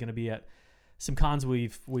Johnny was going to be at some cons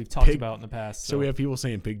we've talked about in the past. So we have people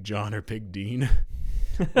saying pick John or pick Dean.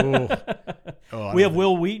 We have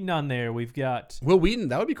Will Wheaton on there. We've got Will Wheaton.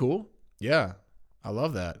 That would be cool. Yeah. I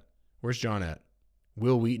love that. Where's John at?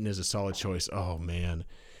 Will Wheaton is a solid choice. Oh, man.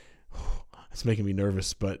 It's making me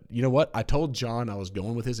nervous. But you know what? I told John I was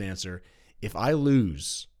going with his answer. If I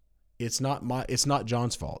lose, it's not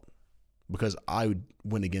John's fault, because I would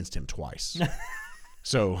win against him twice.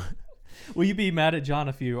 So, will you be mad at John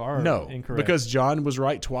if you are incorrect? Because John was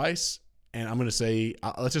right twice, and I'm going to say,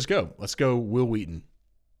 let's just go. Let's go Will Wheaton.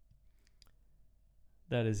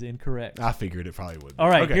 That is incorrect. I figured it probably would. All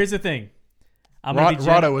right, okay. Here's the thing.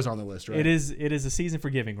 Rado was on the list, right? It is a season for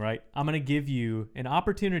giving, right? I'm going to give you an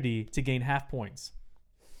opportunity to gain half points.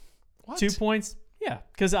 What? 2 points? Yeah,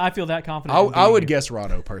 because I feel that confident. I would guess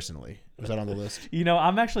Rado personally. Was that on the list? You know,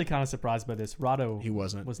 I'm actually kind of surprised by this. Rado, he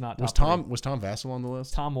wasn't. Was not. Was top Tom Vassell on the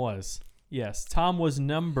list? Tom was. Yes, Tom was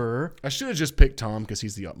number. I should have just picked Tom because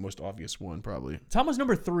he's the most obvious one, probably. Tom was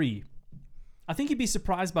number 3. I think you'd be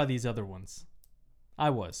surprised by these other ones. I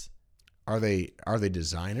was. Are they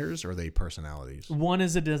designers or are they personalities? One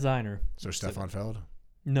is a designer. So Stefan Feld?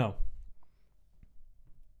 No.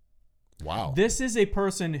 Wow. This is a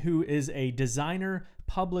person who is a designer,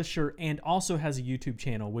 publisher, and also has a YouTube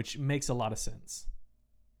channel, which makes a lot of sense.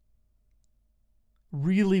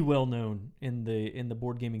 Really well known in the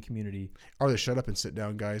board gaming community. Are the Shut Up and Sit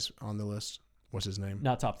Down guys on the list? What's his name?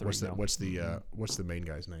 Not top 3. What's the main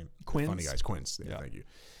guy's name? Quince. The funny guys, Quince. Yeah, thank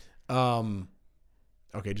you.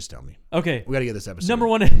 Okay, just tell me. Okay. We got to get this episode. Number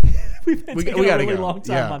 1. We've been taking a really long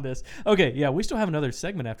time on this. Okay, yeah, we still have another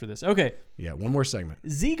segment after this. Okay. Yeah, one more segment.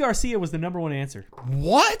 Z Garcia was the number 1 answer.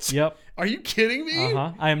 What? Yep. Are you kidding me?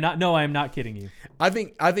 Uh-huh. I am not kidding you. I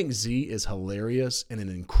think Z is hilarious and an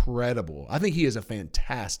incredible. I think he is a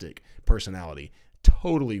fantastic personality.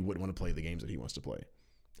 Totally wouldn't want to play the games that he wants to play.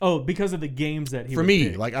 Oh, because of the games that he for would me,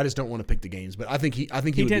 pick. like, I just don't want to pick the games, but I think he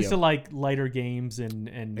tends to like lighter games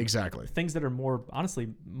and exactly things that are more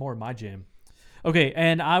my jam. Okay,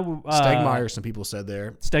 and Stegmeyer, some people said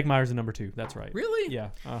there. Stegmeyer's a number 2. That's right. Really? Yeah.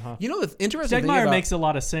 Uh-huh. You know, the interesting thing Stegmeyer makes a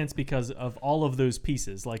lot of sense because of all of those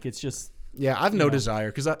pieces. Like, it's just I've no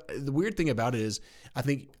desire, because the weird thing about it is I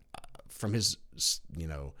think from his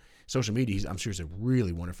social media, I'm sure he's a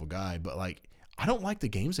really wonderful guy, but like, I don't like the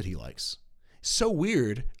games that he likes. So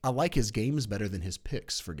weird. I like his games better than his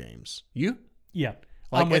picks for games. You? Yeah.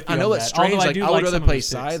 Like, I'm with you I know on that's that. Although strange. I Like, do I would like rather some of play his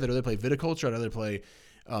picks. Scythe, I'd rather play Viticulture, I'd rather play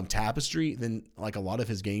Tapestry than like a lot of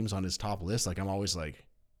his games on his top list. Like, I'm always like,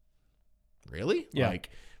 really? Yeah. Like,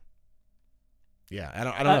 yeah, I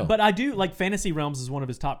don't know. But I do like Fantasy Realms is one of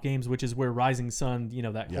his top games, which is where Rising Sun,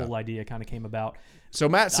 that Yeah. whole idea kind of came about. So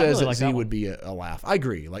Matt says really that like Z that would be a laugh. I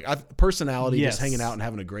agree. Like personality, Yes. just hanging out and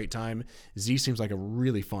having a great time. Z seems like a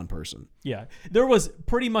really fun person. Yeah, there was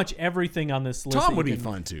pretty much everything on this list. Tom that you would be can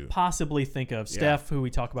fun too. Possibly think of Steph, who we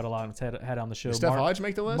talk about a lot, and had on the show. Did Steph Hodge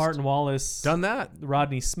make the list? Martin Wallace, Done that.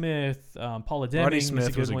 Rodney Smith, Paula Deming, Rodney was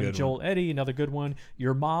Smith was a one. good Joel one. Eddy, another good one.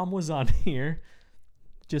 Your mom was on here.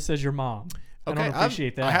 Just says your mom. Okay, I don't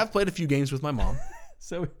appreciate that. I have played a few games with my mom.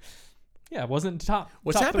 So, yeah, it wasn't top.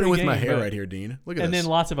 What's top happening 3 with my game, hair but- right here, Dean? Look at And this. then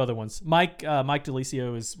lots of other ones. Mike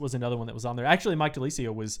DeLisio was another one that was on there. Actually, Mike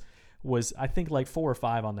DeLisio was I think like 4 or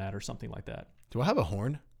 5 on that or something like that. Do I have a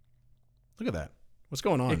horn? Look at that. What's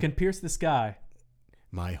going on? It can pierce the sky.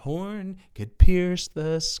 My horn could pierce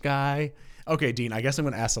the sky. Okay, Dean, I guess I'm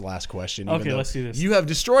going to ask the last question. even Okay, though let's do this. You have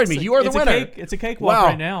destroyed me. You are the It's a winner. It's a cakewalk Wow.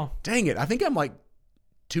 right now. Dang it. I think I'm like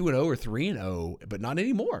 2-0 or 3-0, but not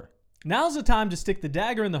anymore. Now's the time to stick the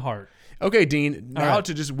dagger in the heart. Okay, Dean, now right.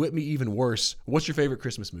 to just whip me even worse, what's your favorite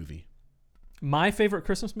Christmas movie? My favorite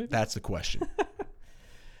Christmas movie? That's the question.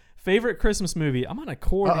 Favorite Christmas movie? I'm on a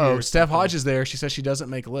cord Uh-oh, here. Steph Hodge is there. She says she doesn't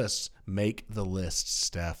make lists. Make the list,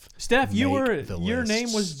 Steph. Steph, Make the your name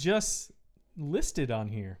lists. was just listed on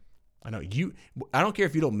here. I know you. I don't care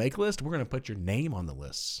if you don't make lists. We're going to put your name on the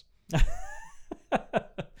lists.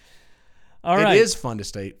 All right. It is fun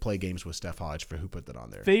to play games with Steph Hodge for who put that on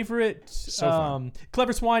there. Favorite fun.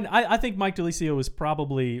 Clever Swine. I think Mike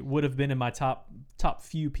DeLisio would have been in my top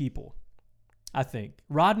few people. I think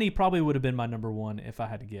Rodney probably would have been my number 1 if I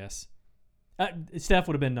had to guess. Steph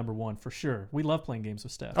would have been number 1 for sure. We love playing games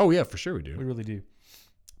with Steph. Oh yeah, for sure we do. We really do.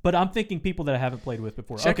 But I'm thinking people that I haven't played with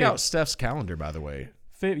before. Check Okay. out Steph's calendar, by the way.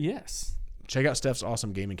 Yes. Check out Steph's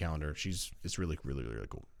awesome gaming calendar. It's really, really, really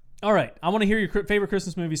cool. All right. I want to hear your favorite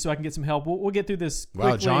Christmas movie so I can get some help. We'll get through this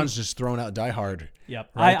quickly. Wow, John's just throwing out Die Hard.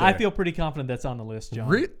 Yep. right I there. feel pretty confident that's on the list, John.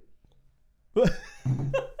 Re-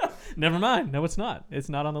 Never mind. No, it's not. It's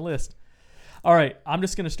not on the list. All right. I'm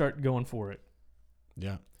just going to start going for it.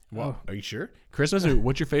 Yeah. Well, Are you sure? Christmas movie.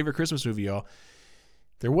 What's your favorite Christmas movie, y'all?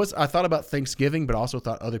 I thought about Thanksgiving, but also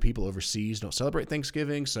thought other people overseas don't celebrate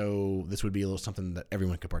Thanksgiving, so this would be a little something that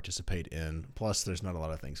everyone could participate in. Plus, there's not a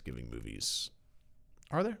lot of Thanksgiving movies.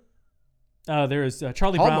 Are there? There is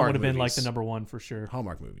Charlie Brown Hallmark would have been like movies. the number 1 for sure.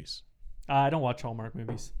 Hallmark movies. I don't watch Hallmark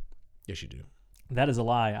movies. Yes, you do. That is a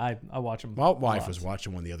lie. I watch them. My wife was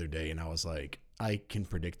watching one the other day, and I was like, I can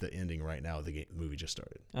predict the ending right now. The movie just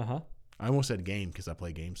started. Uh-huh. I almost said game because I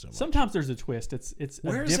play games so much. Sometimes there's a twist. It's a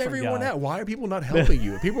Where's different everyone guy. at? Why are people not helping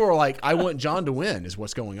you? People are like, I want John to win is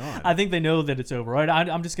what's going on. I think they know that it's over. All right,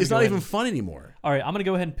 I'm just going to It's go not ahead even and- fun anymore. All right, I'm going to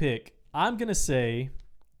go ahead and pick. I'm going to say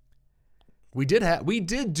We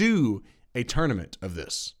did do a tournament of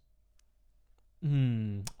this.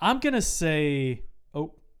 I'm going to say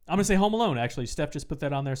I'm going to say Home Alone actually. Steph just put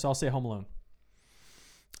that on there, so I'll say Home Alone.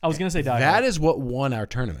 I was going to say Die Hard. That is what won our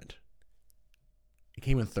tournament. It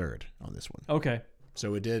came in third on this one. Okay.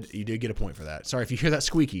 So you did get a point for that. Sorry if you hear that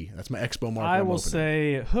squeaky. That's my Expo marker. I I'm will opening.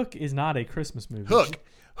 say Hook is not a Christmas movie.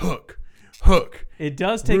 Hook. It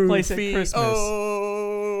does take place at Rufy. Christmas.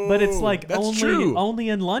 Oh, But it's like that's true. only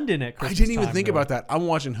in London at I Christmas. didn't even time, think though. about that. I'm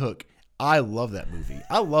watching Hook. I love that movie.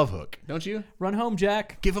 I love Hook. Don't you? Run Home,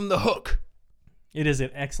 Jack. Give him the hook. It is an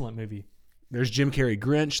excellent movie. There's Jim Carrey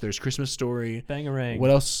Grinch. There's Christmas Story. Bangarang. What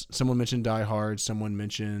else? Someone mentioned Die Hard. Someone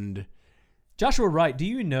mentioned... Joshua Wright, do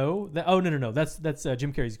you know that? Oh, no. That's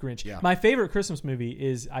Jim Carrey's Grinch. Yeah. My favorite Christmas movie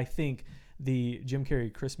is, I think, the Jim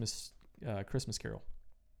Carrey Christmas Carol.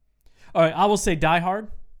 All right, I will say Die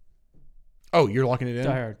Hard. Oh, you're locking it in?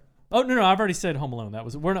 Die Hard. Oh, no, I've already said Home Alone.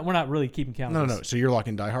 We're not really keeping count. of No. this. So you're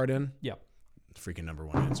locking Die Hard in? Yeah. Freaking number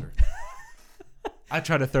 1 answer. I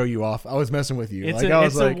tried to throw you off. I was messing with you. It's I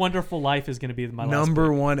was a Wonderful Life is going to be my last number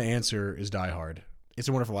pick. 1 answer is Die Hard. It's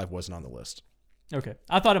a Wonderful Life wasn't on the list. Okay,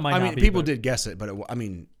 I thought it might. I not mean, be, people but- did guess it, but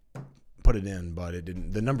put it in, but it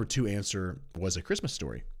didn't. The number 2 answer was A Christmas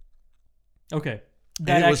Story. Okay, And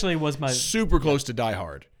that it was actually was my. super close to Die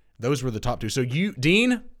Hard. Those were the top 2. So you,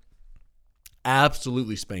 Dean,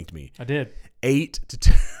 absolutely spanked me. I did.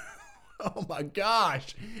 8-2. Oh my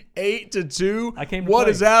gosh, 8-2. I came to What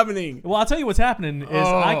play. is happening? Well, I'll tell you what's happening is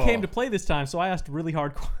I Oh. came to play this time, so I asked really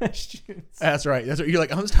hard questions. That's right. That's what you're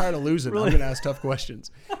like. I'm just tired of losing. Really? I'm gonna ask tough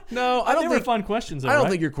questions. No, I They don't were think. fun questions. Though, I don't right?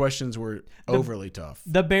 think your questions were overly tough.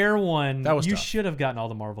 The bear one. That was you tough. should have gotten all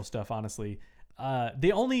the Marvel stuff. Honestly,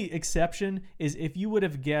 the only exception is if you would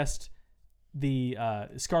have guessed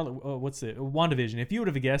Scarlet, what's it? WandaVision. If you would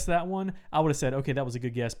have guessed that one, I would have said, okay, that was a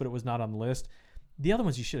good guess, but it was not on the list. The other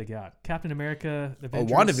ones you should have got. Captain America,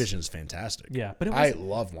 Avengers. WandaVision is fantastic. Yeah, but I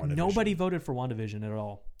love WandaVision. Nobody voted for WandaVision at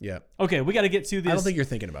all. Yeah. Okay, we got to get to this. I don't think you're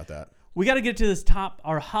thinking about that. We got to get to this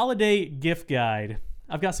our holiday gift guide.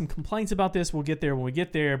 I've got some complaints about this. We'll get there when we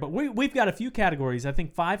get there. But we've got a few categories. I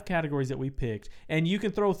think 5 categories that we picked. And you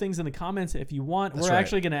can throw things in the comments if you want. We're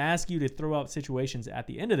actually going to ask you to throw out situations at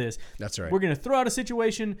the end of this. That's right. We're going to throw out a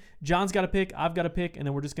situation. John's got to pick. I've got to pick. And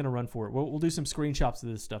then we're just going to run for it. We'll do some screenshots of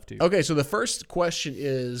this stuff too. Okay, so the first question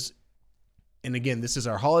is, and again, this is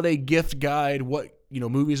our holiday gift guide. What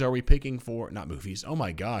movies are we picking for? Not movies. Oh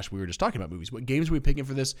my gosh, we were just talking about movies. What games are we picking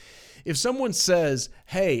for this? If someone says,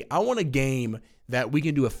 hey, I want a game that we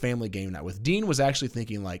can do a family game night with. Dean was actually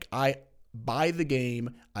thinking like, I buy the game,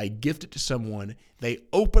 I gift it to someone, they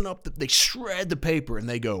open up, they shred the paper, and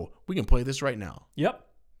they go, we can play this right now. Yep.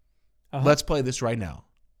 Let's play this right now.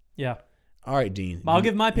 Yeah. All right, Dean. I'll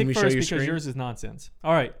give my pick first because yours is nonsense.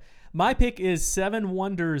 All right. My pick is Seven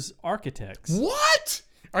Wonders Architects. What?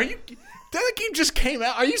 Are you... That game just came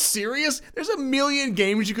out. Are you serious? There's a million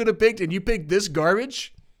games you could have picked, and you picked this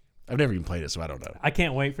garbage? I've never even played it, so I don't know. I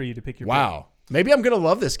can't wait for you to pick your pick. Maybe I'm going to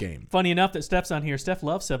love this game. Funny enough that Steph's on here. Steph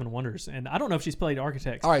loves Seven Wonders, and I don't know if she's played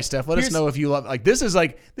Architects. All right, Steph, let us know if you love. This is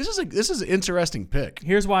an interesting pick.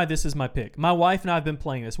 Here's why this is my pick. My wife and I have been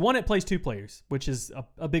playing this. One, it plays 2 players, which is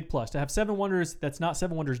a big plus. To have Seven Wonders that's not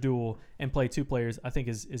Seven Wonders Duel and play 2 players, I think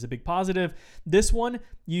is a big positive. This one,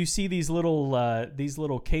 you see these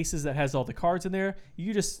little cases that has all the cards in there.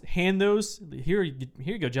 You just hand those. Here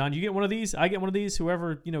you go, John. You get one of these. I get one of these.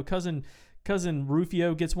 Whoever cousin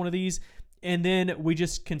Rufio gets one of these. And then we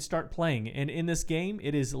just can start playing. And in this game,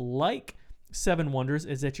 it is like Seven Wonders,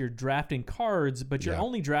 is that you're drafting cards, but you're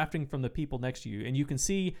only drafting from the people next to you. And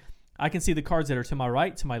I can see the cards that are to my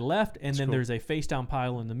right, to my left, and then there's a face down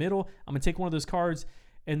pile in the middle. I'm going to take one of those cards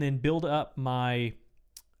and then build up my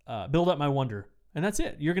wonder. And that's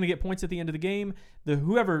it. You're going to get points at the end of the game.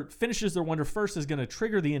 Whoever finishes their wonder first is going to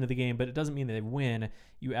trigger the end of the game, but it doesn't mean that they win.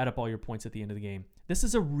 You add up all your points at the end of the game. This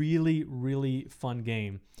is a really, really fun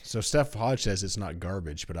game. So Steph Hodge says it's not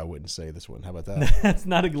garbage, but I wouldn't say this one. How about that? That's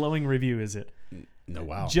not a glowing review, is it? No,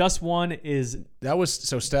 wow. Just One is...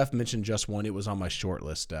 So Steph mentioned Just One. It was on my short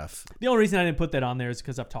list, Steph. The only reason I didn't put that on there is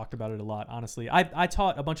because I've talked about it a lot, honestly. I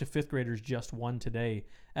taught a bunch of 5th graders Just One today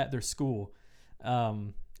at their school.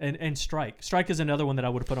 And Strike. Strike is another one that I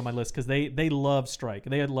would have put on my list because they love Strike.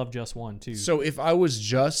 They love Just One too. So if I was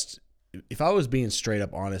being straight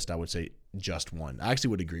up honest, I would say Just One. I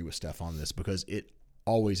actually would agree with Steph on this because it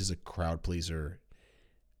always is a crowd pleaser,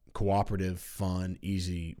 cooperative, fun,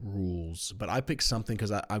 easy rules. But I picked something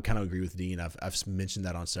because I kind of agree with Dean. I've mentioned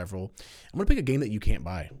that on several. I'm gonna pick a game that you can't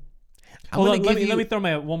buy. Let me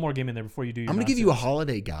throw one more game in there before you do. I'm gonna give you a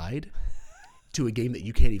holiday guide to a game that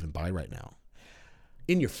you can't even buy right now.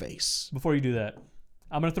 In your face. Before you do that,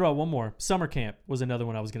 I'm going to throw out one more. Summer Camp was another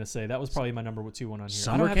one I was going to say. That was probably my number 2 one on here.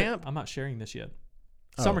 Summer Camp? I'm not sharing this yet.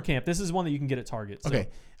 Summer Camp. This is one that you can get at Target. Okay.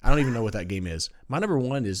 I don't even know what that game is. My number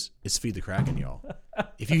 1 is Feed the Kraken, y'all.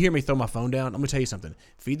 If you hear me throw my phone down, I'm going to tell you something.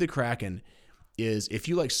 Feed the Kraken is, if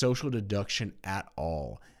you like social deduction at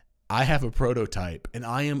all, I have a prototype, and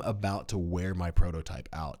I am about to wear my prototype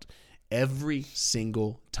out. Every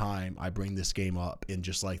single time I bring this game up in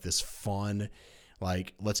just like this fun...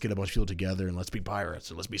 Like, let's get a bunch of people together and let's be pirates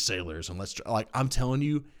and let's be sailors and I'm telling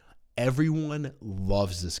you, everyone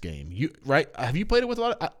loves this game. Right? Have you played it with a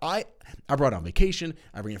lot? I brought it on vacation.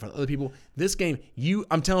 I bring it in front of other people. This game,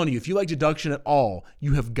 I'm telling you, if you like deduction at all,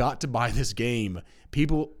 you have got to buy this game.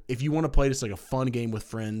 People, if you want to play this like a fun game with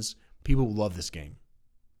friends, people will love this game.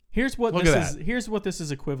 Here's what this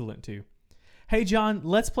is equivalent to. Hey, John,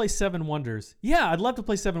 let's play Seven Wonders. Yeah, I'd love to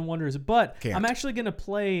play Seven Wonders, but I'm actually going to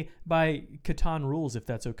play by Catan rules if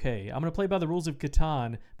that's okay. I'm going to play by the rules of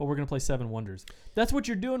Catan, but we're going to play Seven Wonders. That's what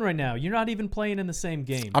you're doing right now. You're not even playing in the same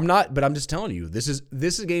game. I'm not, but I'm just telling you,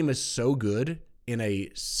 this game is so good in a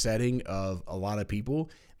setting of a lot of people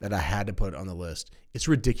that I had to put it on the list. It's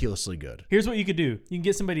ridiculously good. Here's what you could do. You can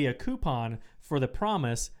get somebody a coupon for the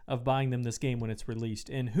promise of buying them this game when it's released.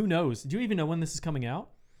 And who knows? Do you even know when this is coming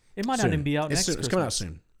out? It might not even be out next Christmas. It's coming out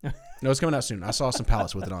soon. No, it's coming out soon. I saw some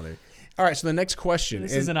pallets with it on there. All right, so the next question.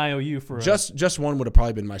 This is an IOU for Just One would have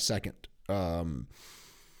probably been my second, for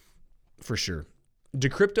sure.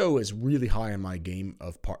 Decrypto is really high on my game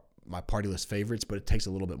of my party list favorites, but it takes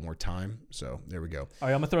a little bit more time. So there we go. All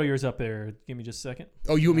right, I'm gonna throw yours up there. Give me just a second.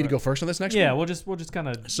 Oh, you want me to go first on this next one? Yeah, we'll just kind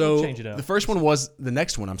of change it up. The first one was the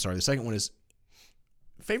next one. I'm sorry. The second one is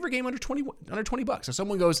favorite game under $20. So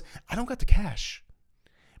someone goes, I don't got the cash,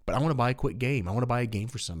 but I want to buy a quick game. I want to buy a game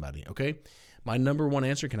for somebody. Okay. My number one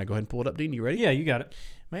answer. Can I go ahead and pull it up, Dean? You ready? Yeah, you got it.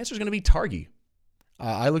 My answer is going to be Targi.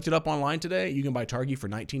 I looked it up online today. You can buy Targi for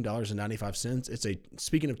 $19.95. It's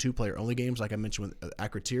speaking of 2-player only games, like I mentioned with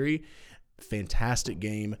Akrotiri, fantastic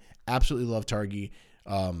game. Absolutely love Targi.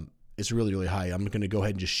 It's really, really high. I'm going to go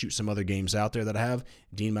ahead and just shoot some other games out there that I have.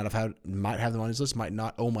 Dean might have them on his list, might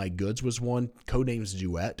not. Oh My Goods was one. Codenames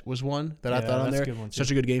Duet was one that I thought on there. Such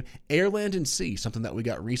a good game. Air, Land, and Sea, something that we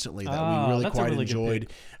got recently that we really quite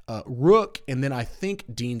enjoyed. Rook, and then I think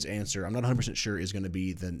Dean's answer, I'm not 100% sure, is going to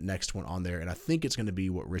be the next one on there, and I think it's going to be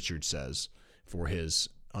what Richard says for his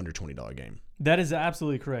under $20 game. That is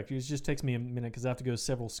absolutely correct. It just takes me a minute because I have to go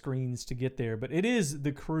several screens to get there, but it is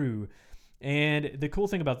The Crew. And the cool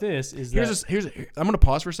thing about this is I'm going to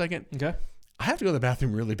pause for a second. Okay. I have to go to the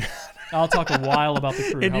bathroom really bad. I'll talk a while about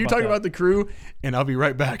The Crew. And you talk about The Crew, and I'll be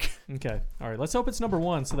right back. Okay. All right. Let's hope it's number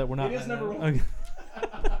one so that we're not. It is number one. Okay.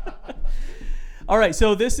 All right.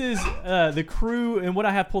 So this is The Crew, and what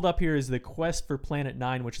I have pulled up here is the Quest for Planet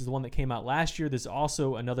 9, which is the one that came out last year. There's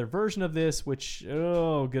also another version of this, which,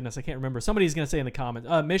 oh, goodness, I can't remember. Somebody's going to say in the comments.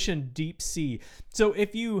 Mission Deep Sea. So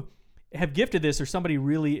if you have gifted this or somebody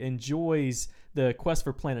really enjoys the Quest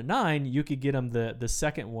for Planet 9, you could get them the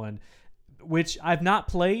second one, which I've not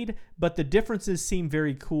played, but the differences seem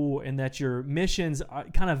very cool in that your missions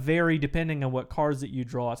kind of vary depending on what cards that you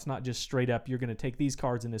draw. It's not just straight up, you're going to take these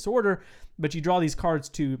cards in this order, but you draw these cards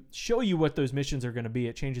to show you what those missions are going to be.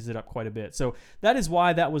 It changes it up quite a bit. So that is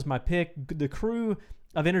why that was my pick. The Crew,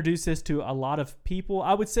 I've introduced this to a lot of people.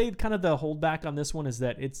 I would say kind of the holdback on this one is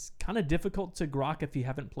that it's kind of difficult to grok if you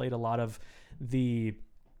haven't played a lot of the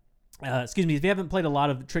if you haven't played a lot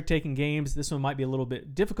of trick-taking games. This one might be a little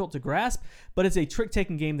bit difficult to grasp, but it's a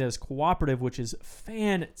trick-taking game that is cooperative, which is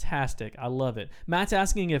fantastic. I love it. Matt's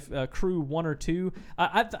asking if Crew 1 or 2.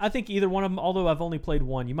 I think either one of them, although I've only played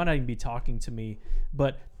one. You might not even be talking to me,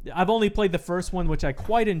 but I've only played the first one, which I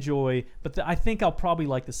quite enjoy, but I think I'll probably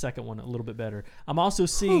like the second one a little bit better. I'm also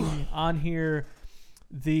seeing on here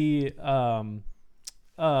the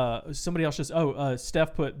somebody else just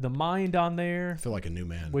Steph put The Mind on there. I feel like a new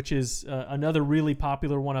man, which is another really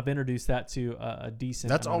popular one. I've introduced that to a decent.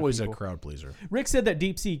 That's amount always of a people. crowd pleaser. Rick said that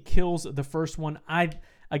Deep Sea kills the first one. I've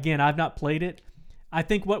not played it. I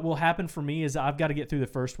think what will happen for me is I've got to get through the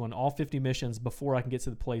first one, all 50 missions, before I can get to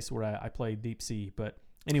the place where I play Deep Sea. But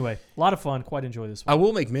anyway, a lot of fun. Quite enjoy this one. I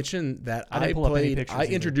will make mention that I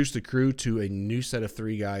introduced The Crew to a new set of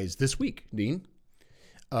 3 guys this week, Dean.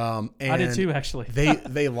 And I did too, actually.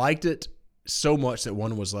 they liked it so much that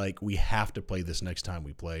one was like, we have to play this next time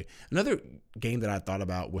we play. Another game that I thought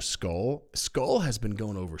about was Skull. Skull has been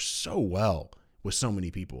going over so well with so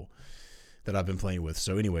many people that I've been playing with.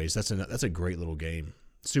 So anyways, that's a great little game.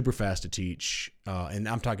 Super fast to teach. And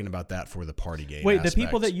I'm talking about that for the party game. Wait, aspect. The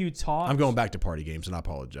people that you taught? I'm going back to party games, and I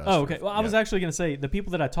apologize. Oh, okay. Well, I was actually going to say, the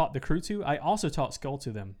people that I taught The Crew to, I also taught Skull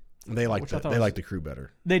to them. They like The Crew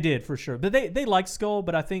better. They did, for sure. But they liked Skull,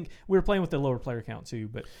 but I think we were playing with the lower player count too.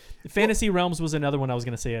 But Fantasy Realms was another one I was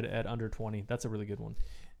going to say at under 20. That's a really good one.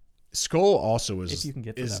 Skull also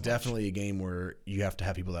is definitely a game where you have to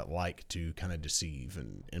have people that like to kind of deceive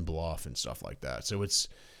and bluff and stuff like that. So it's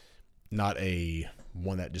not a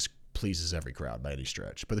one that just pleases every crowd by any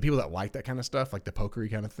stretch. But the people that like that kind of stuff, like the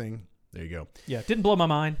pokery kind of thing, there you go. Yeah, didn't blow my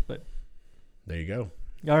mind, but there you go.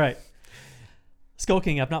 All right. Skull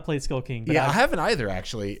King. I've not played Skull King. But I haven't either,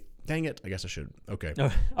 actually. Dang it. I guess I should. Okay.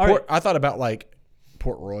 All right. I thought about like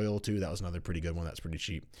Port Royal too. That was another pretty good one. That's pretty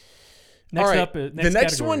cheap. Next All right. up, the next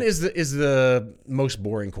category. One is the most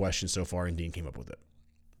boring question so far, and Dean came up with it.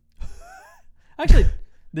 Actually,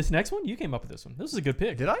 this next one, you came up with this one. This is a good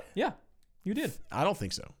pick. Did I? Yeah, you did. I don't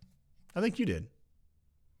think so. I think you did.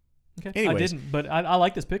 Okay. Anyways. I didn't, but I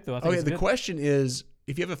like this pick though. I think it's the good. question is,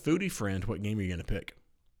 if you have a foodie friend, what game are you going to pick?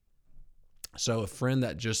 So a friend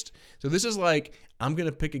that so this is like, I'm going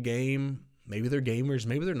to pick a game. Maybe they're gamers,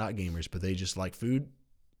 maybe they're not gamers, but they just like food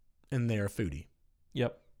and they're a foodie.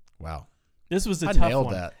 Yep. Wow. This was a tough nailed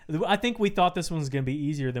one. That. I think we thought this one was going to be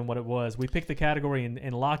easier than what it was. We picked the category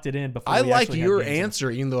and locked it in before I we like actually your had games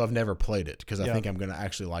answer, even though I've never played it, because I think I'm going to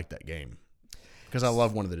actually like that game. Because I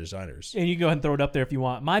love one of the designers. And you go ahead and throw it up there if you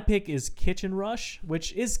want. My pick is Kitchen Rush,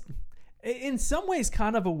 which is in some ways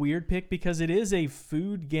kind of a weird pick because it is a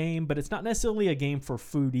food game, but it's not necessarily a game for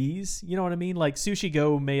foodies. You know what I mean? Like Sushi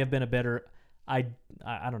Go may have been a better, I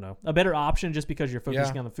don't know, a better option just because you're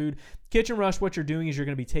focusing on the food. Kitchen Rush, what you're doing is you're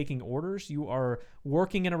going to be taking orders. You are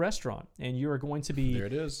working in a restaurant, and you are going to be there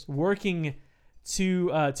it is. working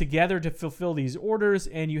together to fulfill these orders,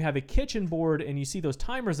 and you have a kitchen board, and you see those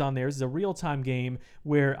timers on there. This is a real-time game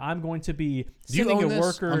where I'm going to be sending a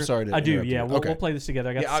worker. I'm sorry to I do. interrupt Yeah, you. we'll play this together.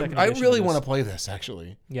 I got the second I edition really of this. want to play this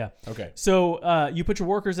actually. Yeah. Okay. So you put your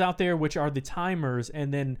workers out there, which are the timers,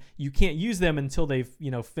 and then you can't use them until they've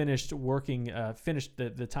finished working. Finished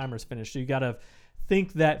the timer's finished. So you got to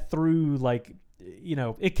think that through. Like,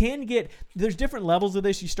 it can get. There's different levels of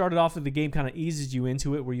this. You started off with the game kind of eases you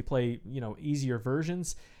into it, where you play easier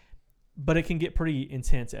versions, but it can get pretty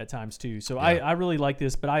intense at times too. So Yeah. I really like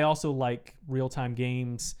this, but I also like real time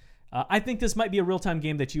games. I think this might be a real time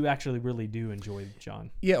game that you actually really do enjoy, John.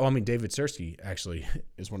 Yeah, well, I mean, David Sersky actually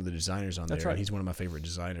is one of the designers on That's there. right. He's one of my favorite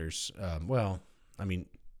designers.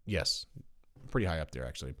 Yes, pretty high up there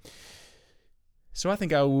actually. So I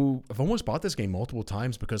think I've almost bought this game multiple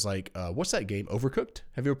times because, like, what's that game? Overcooked?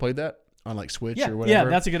 Have you ever played that on like Switch or whatever? Yeah,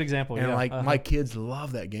 that's a good example. And yeah. my kids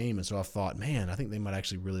love that game, and so I thought, man, I think they might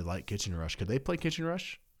actually really like Kitchen Rush. Could they play Kitchen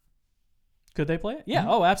Rush? Could they play it? Yeah. Mhm.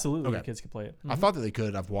 Oh, absolutely. Okay. The kids could play it. I thought that they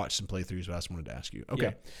could. I've watched some playthroughs, but I just wanted to ask you.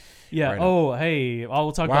 Okay. Yeah. Right oh, hey.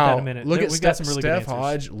 We'll talk about that in a minute. Look at we Steph, got some really Steph good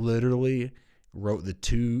answers. Hodge literally wrote the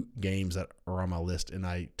two games that are on my list, and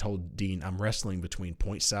I told Dean I'm wrestling between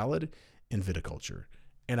Point Salad and Viticulture.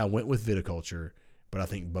 And I went with Viticulture, but I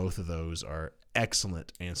think both of those are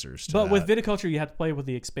excellent answers to But that. with Viticulture, you have to play with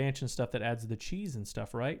the expansion stuff that adds the cheese and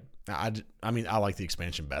stuff, right? I mean, I like the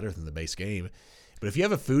expansion better than the base game. But if you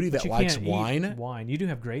have a foodie that You likes can't wine, eat wine. You do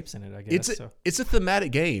have grapes in it, I guess. it's a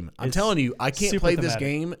thematic game. I'm It's telling you, I can't super play this thematic.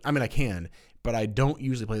 game. I mean, I can, but I don't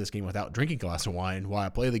usually play this game without drinking a glass of wine while I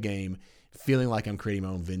play the game, feeling like I'm creating my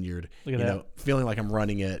own vineyard. Look at that. Feeling like I'm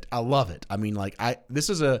running it. I love it. I mean, like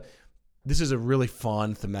this is a really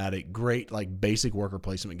fun, thematic, great, like basic worker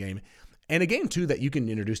placement game, and a game too that you can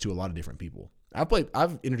introduce to a lot of different people.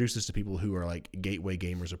 I've introduced this to people who are like gateway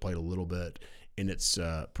gamers who played a little bit, and it's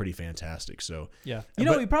pretty fantastic. So Yeah.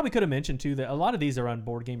 But- We probably could have mentioned, too, that a lot of these are on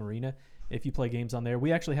Board Game Arena if you play games on there.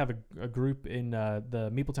 We actually have a group in the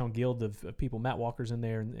Meepletown Guild of people, Matt Walker's in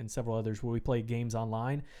there and several others, where we play games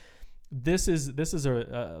online. This is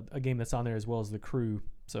a game that's on there as well as the crew.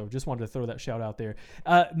 So just wanted to throw that shout out there.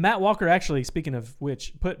 Matt Walker, actually, speaking of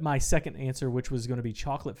which, put my second answer, which was going to be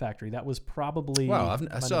Chocolate Factory. That was probably wow, I my still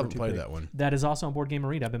number haven't 2 played pick. that one. That is also on Board Game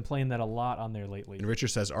Arena. I've been playing that a lot on there lately. And Richard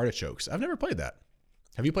says artichokes. I've never played that.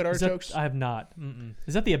 Have you played Is that- artichokes? I have not. Mm-mm.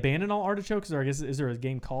 Is that the Abandon All Artichokes, or I guess is there a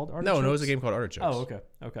game called Artichokes? No, it's a game called Artichokes. Oh, okay.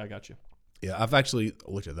 Okay, I got you. Yeah, I've actually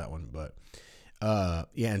looked at that one, but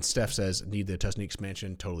yeah. And Steph says need the Tuscany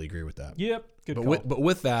expansion. Totally agree with that. Yep. Good But call.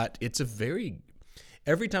 with that, it's a very.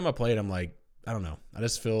 Every time I play it, I'm like, I don't know. I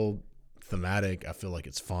just feel thematic. I feel like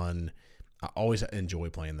it's fun. I always enjoy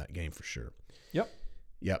playing that game for sure.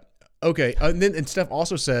 Yep. Okay. And Steph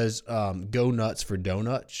also says, "Go nuts for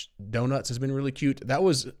donuts." Donuts has been really cute.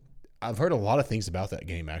 I've heard a lot of things about that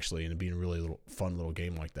game actually, and it being a really fun little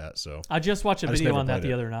game like that. So I just watched a I just video never on that played the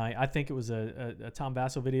it. other night. I think it was a Tom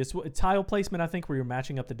Vassell video. It's tile placement, I think, where you're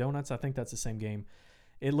matching up the donuts. I think that's the same game.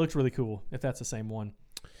 It looked really cool, if that's the same one.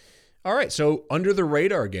 all right. So under the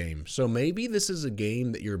radar game. So maybe this is a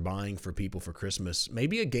game that you're buying for people for Christmas.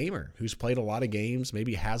 Maybe a gamer who's played a lot of games,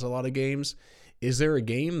 maybe has a lot of games. Is there a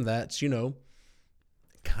game that's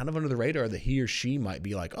kind of under the radar that he or she might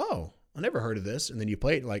be like, oh, I never heard of this, and then you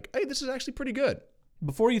play it like, hey, this is actually pretty good.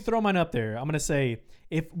 Before you throw mine up there, I'm going to say,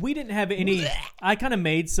 if we didn't have any, I kind of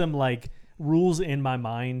made some like rules in my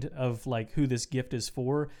mind of like who this gift is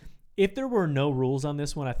for. If there were no rules on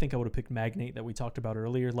this one, I think I would have picked Magnate that we talked about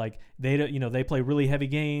earlier. Like they play really heavy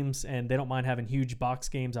games and they don't mind having huge box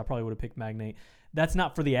games. I probably would have picked Magnate. That's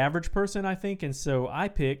not for the average person, I think. And so I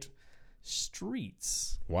picked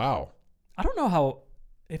Streets. Wow. I don't know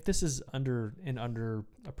if this is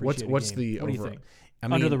underappreciated What's game. the what do you over- think? I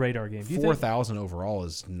mean, Under the radar game. Do you think? 4,000 overall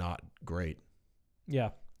is not great. Yeah.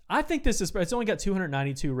 I think it's only got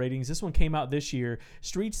 292 ratings. This one came out this year.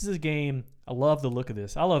 Streets is a game. I love the look of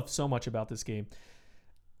this. I love so much about this game.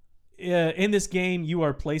 In this game, you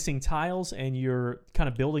are placing tiles and you're kind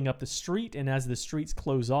of building up the street. And as the streets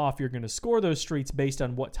close off, you're going to score those streets based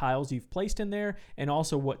on what tiles you've placed in there and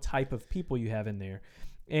also what type of people you have in there.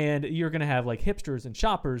 And you're going to have like hipsters and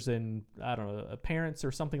shoppers and, I don't know, parents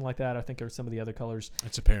or something like that. I think are some of the other colors.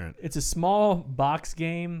 It's apparent. It's a small box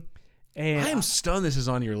game. And I am stunned this is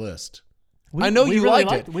on your list. we- I know we you really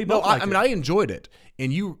liked it. We No, both liked I mean, it. I enjoyed it.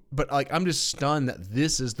 But like, I'm just stunned that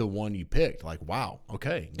this is the one you picked. Like, wow.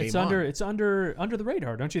 Okay. It's game on. under the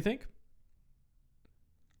radar, don't you think?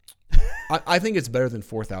 I think it's better than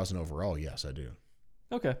 4,000 overall. Yes, I do.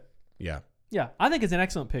 Okay. Yeah. Yeah, I think it's an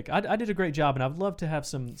excellent pick. I did a great job, and I'd love to have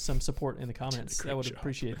some support in the comments. great I would job.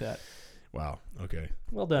 appreciate that. Wow. Okay.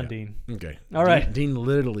 Well done, Yeah. Dean. Okay. All right. Dean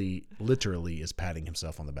literally is patting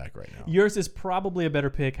himself on the back right now. Yours is probably a better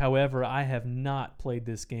pick. However, I have not played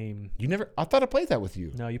this game. I thought I played that with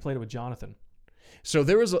you. No, you played it with Jonathan. So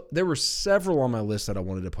there were several on my list that I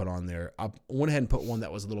wanted to put on there. I went ahead and put one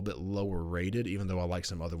that was a little bit lower rated, even though I like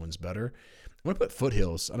some other ones better. I'm going to put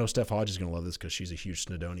Foothills. I know Steph Hodge is going to love this because she's a huge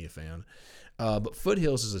Snowdonia fan. But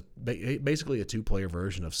Foothills is basically a 2-player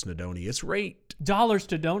version of Snowdonia. It's ranked Dollars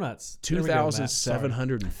to donuts. There we go, Matt. Sorry.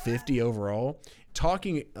 2,750 overall.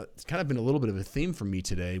 Talking, it's kind of been a little bit of a theme for me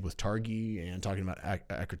today with Targi and talking about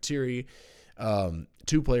Akrotiri.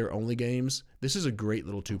 2-player only games. This is a great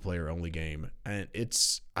little 2-player only game, and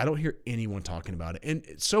I don't hear anyone talking about it, and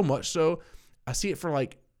so much so I see it for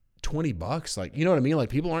like $20. Like, you know what I mean? Like,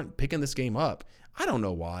 people aren't picking this game up. I don't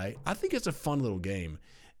know why. I think it's a fun little game.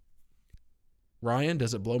 Ryan,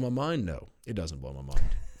 does it blow my mind? No, it doesn't blow my mind.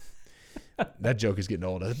 That joke is getting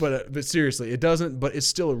old, but seriously, it doesn't. But it's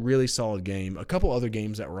still a really solid game. A couple other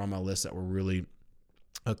games that were on my list that were really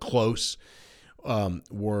close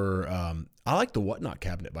were I like the Whatnot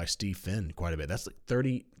Cabinet by Steve Finn quite a bit. That's like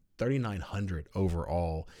 3,900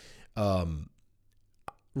 overall.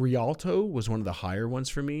 Rialto was one of the higher ones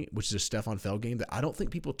for me, which is a Stefan Feld game that I don't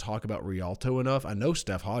think people talk about Rialto enough. I know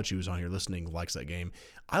Steph Hodge, who was on here listening, likes that game.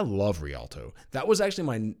 I love Rialto. That was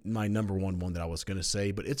actually my number one that I was going to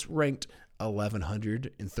say, but it's ranked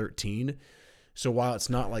 1,113. So while it's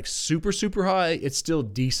not like super, super high, it's still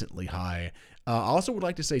decently high. I also would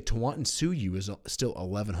like to say Tawantin Suyu is still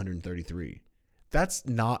 1,133. That's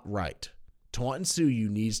not right. Tawantin Suyu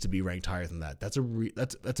needs to be ranked higher than that. That's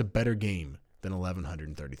a better game than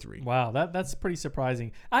 1,133. Wow, that's pretty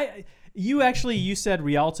surprising. You said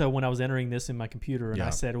Rialto when I was entering this in my computer, and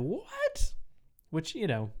I said what? Which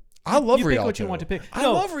I love you Rialto. Pick what you want to pick. I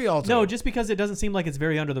love Rialto. No, just because it doesn't seem like it's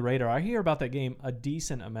very under the radar. I hear about that game a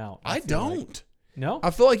decent amount. I don't. No,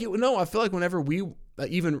 I feel like I feel like whenever we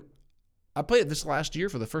I played it this last year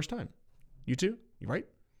for the first time. You too? You right?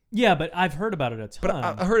 Yeah, but I've heard about it a ton.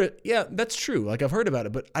 But I heard it. Yeah, that's true. Like, I've heard about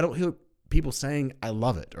it, but I don't hear people saying I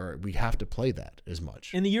love it or we have to play that as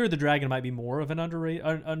much. In the Year of the Dragon might be more of an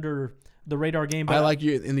under the radar game. But I like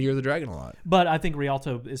you in the Year of the Dragon a lot. But I think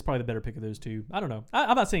Rialto is probably the better pick of those two. I don't know.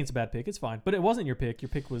 I'm not saying it's a bad pick. It's fine. But it wasn't your pick. Your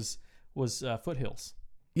pick was Foothills.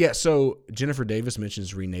 Yeah. So Jennifer Davis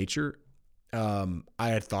mentions Renature. I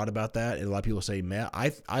had thought about that, and a lot of people say, Matt,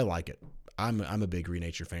 I like it. I'm a big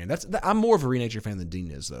Renature fan. I'm more of a Renature fan than Dean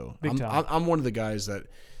is, though. I'm one of the guys that,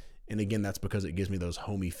 and again, that's because it gives me those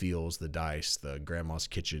homey feels, the dice, the Grandma's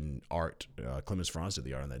Kitchen art. Clemens Franz did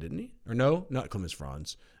the art on that, didn't he? Or no, not Clemens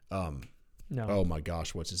Franz. No. Oh my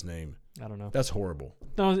gosh, what's his name? I don't know. That's horrible.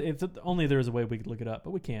 No, if only there was a way we could look it up, but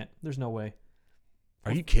we can't. There's no way.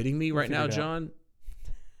 Are you kidding me right now, figure it out. John?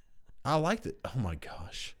 I liked it. Oh my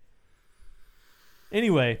gosh.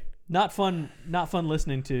 Anyway, not fun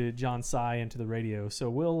listening to John sigh into the radio. So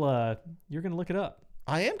you're gonna look it up.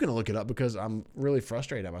 I am gonna look it up because I'm really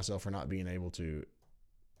frustrated at myself for not being able to.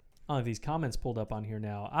 Oh, these comments pulled up on here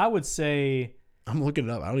now. I would say I'm looking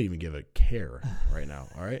it up. I don't even give a care right now.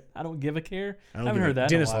 All right. I don't give a care. I haven't heard that.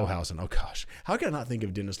 Dennis in a while. Lohausen. Oh gosh, how can I not think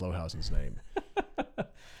of Dennis Lohausen's name?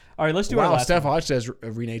 All right, let's do our Wow, last Steph one. Hodge says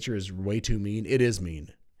Renature is way too mean. It is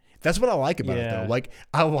mean. That's what I like about it, Yeah. though. Like,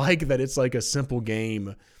 I like that it's like a simple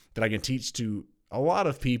game that I can teach to a lot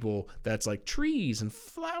of people that's like trees and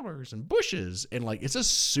flowers and bushes. And like, it's a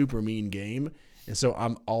super mean game. And so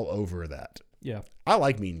I'm all over that. Yeah. I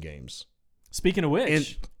like mean games. Speaking of which,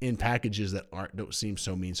 And in packages that don't seem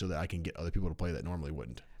so mean so that I can get other people to play that normally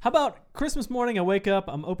wouldn't. how about Christmas morning? I wake up,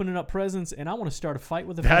 I'm opening up presents, and I want to start a fight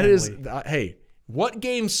with a That family. is, hey, what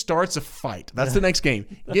game starts a fight? That's the next game.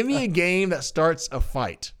 Give me a game that starts a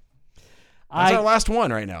fight. That's our last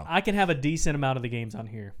one right now. I can have a decent amount of the games on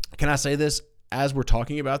here. Can I say this? As we're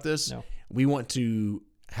talking about this, No. we want to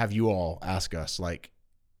have you all ask us like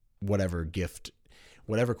whatever gift,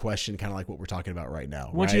 whatever question, kind of like what we're talking about right now.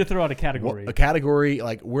 I want you to throw out a category. A category,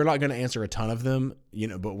 like we're not going to answer a ton of them,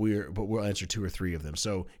 but we'll answer 2 or 3 of them.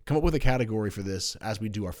 So come up with a category for this as we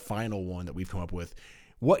do our final one that we've come up with.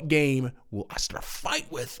 What game will I start a fight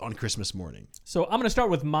with on Christmas morning? So I'm going to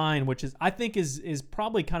start with mine, which I think is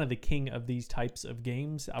probably kind of the king of these types of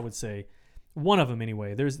games. I would say one of them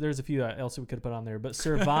anyway. There's a few else we could have put on there, but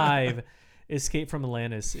Survive Escape from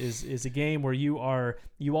Atlantis is a game where you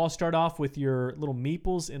all start off with your little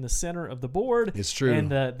meeples in the center of the board. It's true.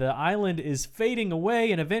 And the island is fading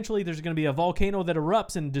away, and eventually there's going to be a volcano that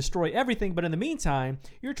erupts and destroy everything. But in the meantime,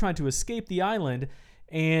 you're trying to escape the island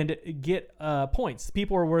and get points.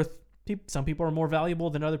 Some people are more valuable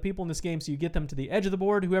than other people in this game, so you get them to the edge of the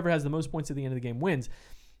board. Whoever has the most points at the end of the game wins.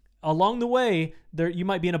 along the way, there you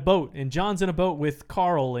might be in a boat, and John's in a boat with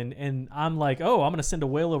Carl, and I'm like, oh, I'm going to send a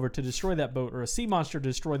whale over to destroy that boat, or a sea monster to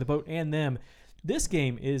destroy the boat and them. This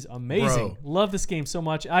game is amazing. Bro. Love this game so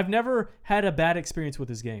much. I've never had a bad experience with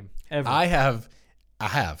this game, ever. I have.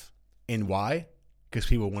 And why? Because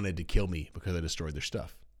people wanted to kill me because I destroyed their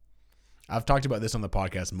stuff. I've talked about this on the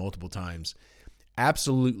podcast multiple times.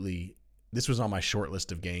 Absolutely, this was on my short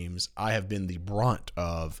list of games. I have been the brunt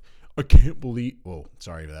of, I can't believe, whoa,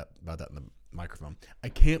 sorry about that in the microphone. I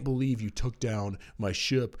can't believe you took down my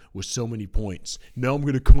ship with so many points. Now I'm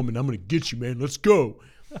going to come and I'm going to get you, man. Let's go.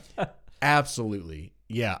 Absolutely.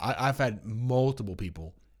 Yeah, I've had multiple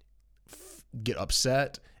people get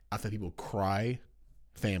upset. I've had people cry,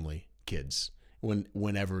 family, kids,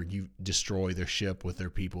 whenever you destroy their ship with their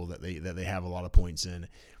people that they have a lot of points in.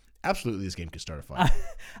 Absolutely, this game could start a fight.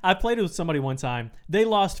 I played it with somebody one time. They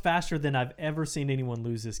lost faster than I've ever seen anyone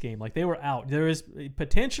lose this game. Like, they were out. There is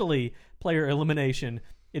potentially player elimination.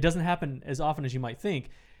 It doesn't happen as often as you might think.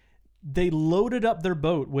 They loaded up their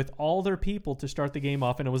boat with all their people to start the game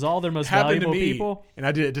off, and it was all their most valuable people. And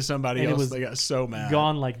I did it to somebody else. They got so mad.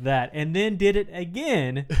 Gone like that. And then did it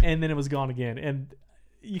again, and then it was gone again. And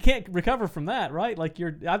you can't recover from that, right? Like,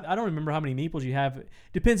 I don't remember how many meeples you have.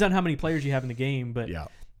 Depends on how many players you have in the game, but yeah.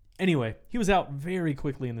 Anyway, he was out very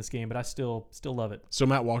quickly in this game, but I still love it. So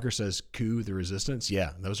Matt Walker says, Coup, The Resistance.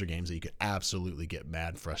 Yeah, those are games that you could absolutely get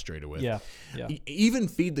mad frustrated with. Yeah. Even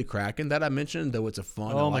Feed the Kraken that I mentioned, though it's a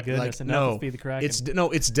fun. Oh, my goodness. Enough with Feed the Kraken.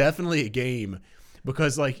 It's definitely a game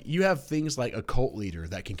because, like, you have things like a cult leader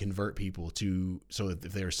that can convert people to, so that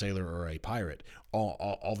if they're a sailor or a pirate,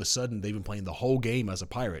 all of a sudden they've been playing the whole game as a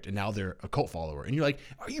pirate, and now they're a cult follower. And you're like,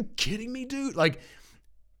 are you kidding me, dude? Like,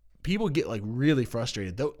 people get like really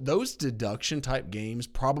frustrated. Those deduction type games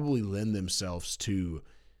probably lend themselves to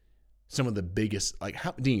some of the biggest, like,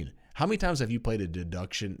 Dean, how many times have you played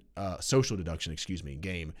a social deduction,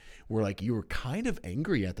 game where like you were kind of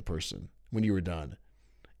angry at the person when you were done,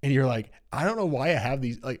 and you're like, I don't know why I have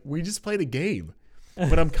these, like, we just played a game,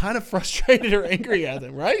 but I'm kind of frustrated or angry at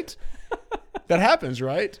them, right? That happens,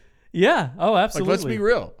 right? Yeah. Oh, absolutely. Like, let's be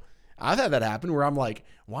real. I've had that happen where I'm like,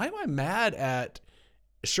 why am I mad at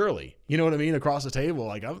Shirley? You know what I mean? Across the table.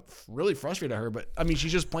 Like, I'm really frustrated at her, but I mean,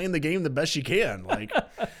 she's just playing the game the best she can. Like,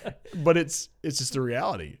 but it's just the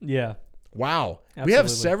reality. Yeah. Wow. Absolutely. We have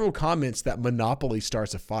several comments that Monopoly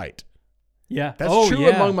starts a fight. Yeah. That's true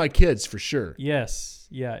among my kids for sure. Yes.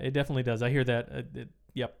 Yeah, it definitely does. I hear that.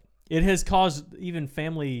 Yep. It has caused even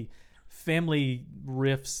family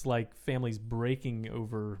rifts, like families breaking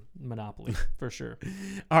over Monopoly, for sure.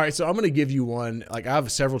 All right, so I'm going to give you one. Like, I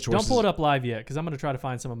have several choices. Don't pull it up live yet, because I'm going to try to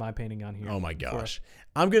find some of my painting on here. Oh my gosh.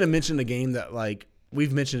 I'm going to mention a game that, like,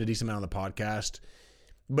 we've mentioned a decent amount on the podcast,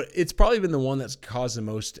 but it's probably been the one that's caused the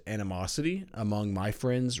most animosity among my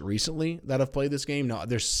friends recently that have played this game. Now,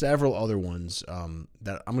 there's several other ones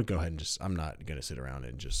that I'm going to go ahead and I'm not going to sit around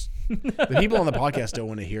and just, the people on the podcast don't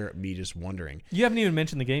want to hear me just wondering. You haven't even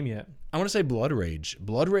mentioned the game yet. I want to say Blood Rage.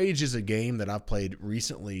 Blood Rage is a game that I've played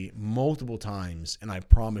recently multiple times, and I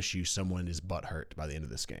promise you someone is butthurt by the end of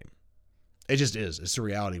this game. It just is. It's the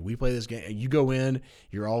reality. We play this game. You go in,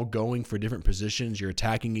 you're all going for different positions. You're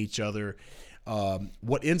attacking each other.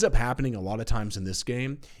 What ends up happening a lot of times in this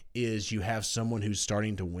game is you have someone who's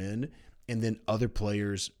starting to win, and then other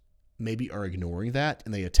players maybe are ignoring that,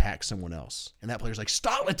 and they attack someone else. And that player's like,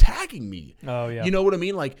 stop attacking me. Oh, yeah. You know what I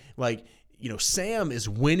mean? Like, you know, Sam is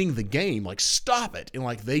winning the game. Like, stop it. And,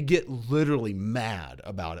 like, they get literally mad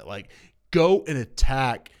about it. Like, go and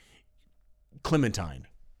attack Clementine.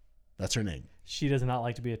 That's her name. She does not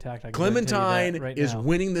like to be attacked. Clementine right is now.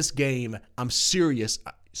 winning this game. I'm serious.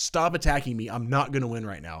 Stop attacking me. I'm not going to win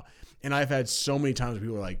right now. And I've had so many times where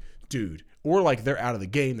people are like, dude, or like they're out of the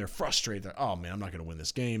game. They're frustrated. They're, oh, man, I'm not going to win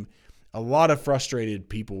this game. A lot of frustrated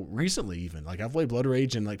people recently even. Like, I've played Blood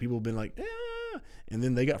Rage, and like people have been like, and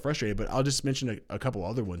then they got frustrated. But I'll just mention a couple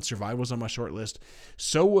other ones. Survival's on my short list.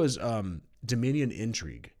 So was Dominion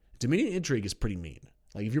Intrigue. Dominion Intrigue is pretty mean.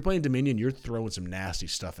 Like, if you're playing Dominion, you're throwing some nasty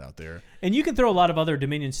stuff out there. And you can throw a lot of other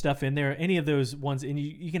Dominion stuff in there. Any of those ones, and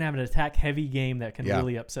you can have an attack-heavy game that can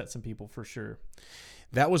really upset some people for sure.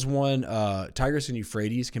 That was one. Tigris and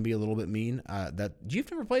Euphrates can be a little bit mean.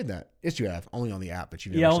 You've never played that? Yes, you have. Only on the app, but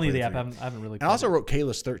you've never only played the app. I haven't really played I also it. wrote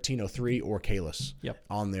Kalis 1303 or Kalis Yep.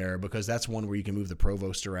 on there because that's one where you can move the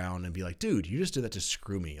provost around and be like, dude, you just did that to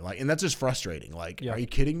screw me. Like, and that's just frustrating. Like, are you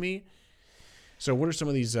kidding me? So what are some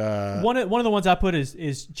of these? One of the ones I put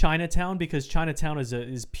is Chinatown, because Chinatown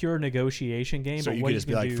is pure negotiation game. So but you what can just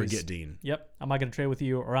be like, do forget Dean. Yep. I'm not going to trade with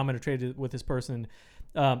you, or I'm going to trade with this person.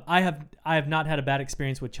 I have not had a bad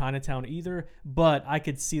experience with Chinatown either, but I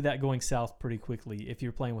could see that going south pretty quickly if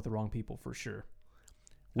you're playing with the wrong people for sure.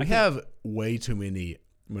 We have way too many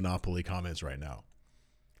Monopoly comments right now.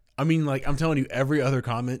 I mean, like, I'm telling you, every other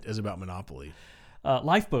comment is about Monopoly.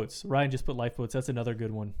 Lifeboats. Ryan just put lifeboats. That's another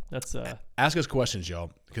good one. That's Ask us questions,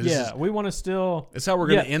 y'all. we want to still. It's how we're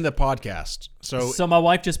going to end the podcast. So my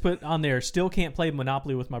wife just put on there. Still can't play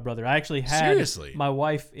Monopoly with my brother. I actually had Seriously? my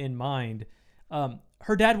wife in mind.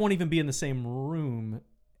 Her dad won't even be in the same room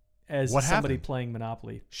as What somebody happened? playing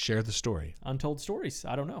Monopoly. Share the story. Untold stories.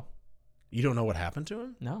 I don't know. You don't know what happened to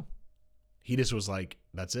him? No, He just was like,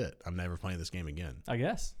 "That's it. I'm never playing this game again." I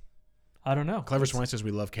guess. I don't know. Clever Swine says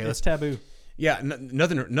we love Kalis. It's taboo. Yeah,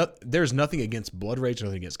 there's nothing against Blood Rage,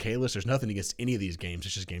 nothing against Kalis. There's nothing against any of these games.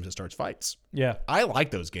 It's just games that starts fights. Yeah. I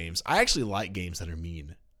like those games. I actually like games that are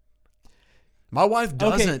mean. My wife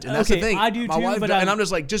doesn't, and that's the thing. I do My too, wife but and I'm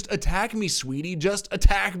just like, just attack me, sweetie. Just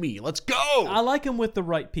attack me. Let's go. I like them with the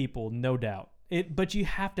right people, no doubt. But you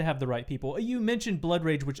have to have the right people. You mentioned Blood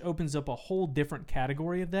Rage, which opens up a whole different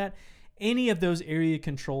category of that. Any of those area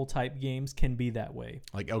control type games can be that way.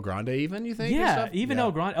 Like El Grande, even, you think? Yeah, even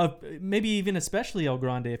El Grande, maybe even especially El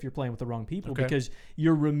Grande if you're playing with the wrong people, because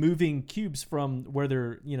you're removing cubes from where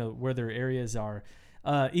their areas are.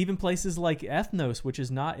 Even places like Ethnos, which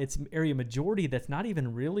is not its area majority, that's not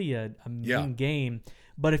even really a mean game.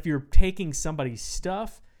 But if you're taking somebody's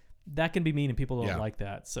stuff, that can be mean, and people don't like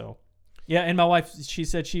that. So, yeah. And my wife, she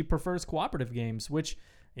said she prefers cooperative games, which,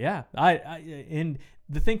 yeah, and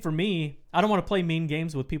the thing for me, I don't want to play mean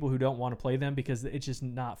games with people who don't want to play them, because it's just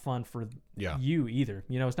not fun for you either.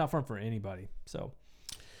 It's not fun for anybody. So.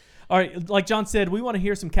 All right, like John said, we want to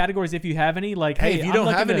hear some categories if you have any. Like, hey, if you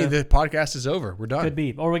don't have any, the podcast is over. We're done. Could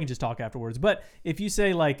be, or we can just talk afterwards. But if you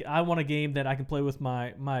say, like, I want a game that I can play with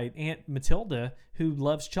my Aunt Matilda, who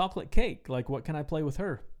loves chocolate cake, like, what can I play with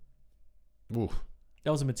her? Ooh.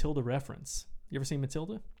 That was a Matilda reference. You ever seen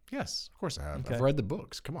Matilda? Yes, of course I have. Okay. I've read the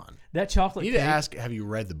books. Come on. That chocolate You cake. need to ask, have you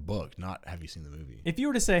read the book, not have you seen the movie? If you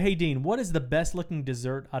were to say, hey, Dean, what is the best looking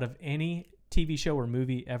dessert out of any TV show or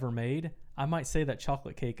movie ever made, I might say that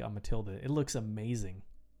chocolate cake on Matilda. It looks amazing.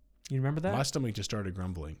 You remember that? My stomach just started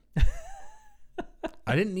grumbling.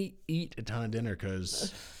 I didn't eat a ton of dinner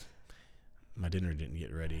because my dinner didn't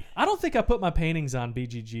get ready. I don't think I put my paintings on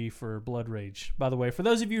BGG for Blood Rage, by the way. For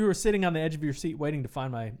those of you who are sitting on the edge of your seat waiting to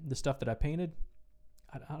find the stuff that I painted,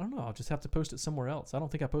 I don't know. I'll just have to post it somewhere else. I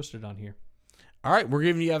don't think I posted it on here. All right, we're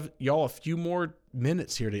giving y'all a few more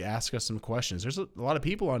minutes here to ask us some questions. There's a lot of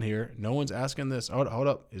people on here. No one's asking this. Hold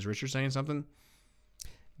up. Is Richard saying something?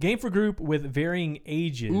 Game for group with varying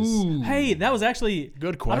ages. Ooh. Hey, that was actually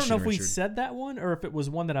good question. I don't know if Richard. we said that one or if it was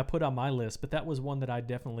one that I put on my list, but that was one that I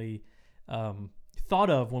definitely thought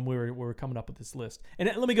of when we were coming up with this list.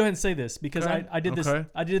 And let me go ahead and say this, because I did this.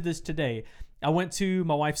 I did this today. I went to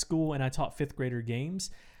my wife's school and I taught 5th grader games.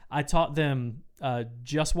 I taught them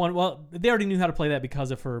Just One. Well, they already knew how to play that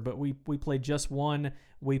because of her, but we played Just One.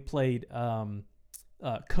 We played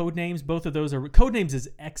Codenames. Both of those are Codenames is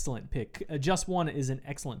excellent pick. Just One is an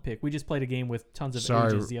excellent pick. We just played a game with tons of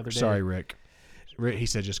ages the other day. Sorry, Rick. He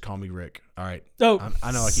said just call me Rick. All right. Oh,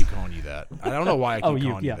 I know I keep calling you that. I don't know why I keep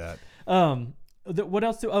calling you that. What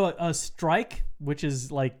else? Strike, which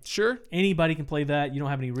is like sure anybody can play that. You don't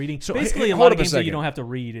have any reading. So basically, a lot of games that you don't have to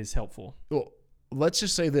read is helpful. Well, let's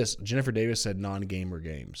just say this. Jennifer Davis said non-gamer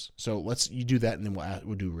games. So you do that, and then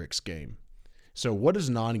we'll do Rick's game. So what is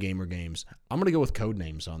non-gamer games? I'm going to go with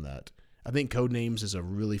Codenames on that. I think Codenames is a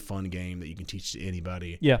really fun game that you can teach to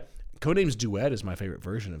anybody. Yeah. Codenames Duet is my favorite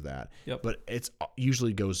version of that. Yep. But it's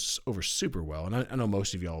usually goes over super well. And I know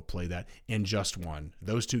most of y'all play that. And Just One.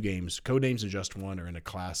 Those two games, Codenames and Just One, are in a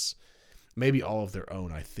class, maybe all of their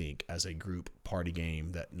own, I think, as a group party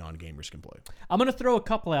game that non-gamers can play. I'm going to throw a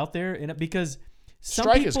couple out there because some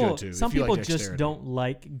Strike people, is good too, some if you people like just dexterity. don't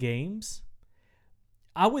like games.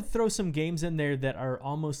 I would throw some games in there that are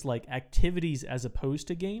almost like activities as opposed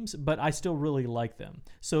to games, but I still really like them.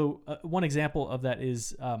 So one example of that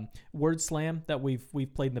is Word Slam that we've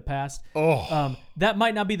played in the past. That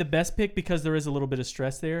might not be the best pick because there is a little bit of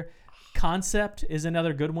stress there. Concept is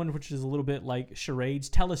another good one, which is a little bit like charades.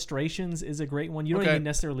 Telestrations is a great one. You don't even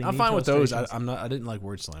necessarily. I'm need fine with those. telestrations. I didn't like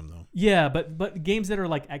Word Slam though. Yeah, but games that are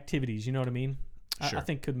like activities, you know what I mean? Sure. I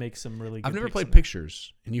think could make some really good I've never picks played in there.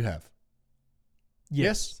 Pictures, and you have.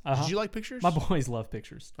 Yes. Did you like Pictures? My boys love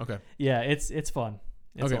Pictures. Okay. Yeah, it's fun.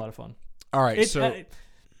 It's Okay. a lot of fun. All right.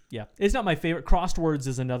 Yeah, it's not my favorite. Crosswords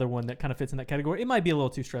is another one that kind of fits in that category. It might be a little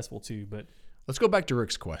too stressful too, but let's go back to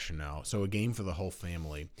Rick's question now. So a game for the whole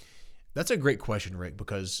family. That's a great question, Rick,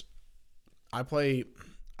 because I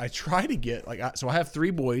try to get so I have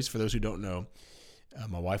 3 boys, for those who don't know.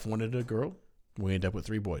 My wife wanted a girl. We ended up with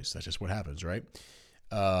 3 boys. That's just what happens, right?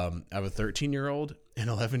 I have a 13-year-old, an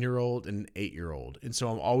 11-year-old, and an 8-year-old. And so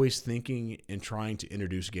I'm always thinking and trying to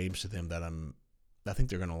introduce games to them that I think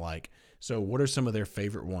they're going to like. So what are some of their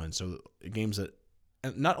favorite ones? So games that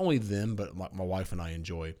not only them, but my wife and I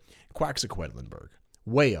enjoy. Quacks of Quedlinburg,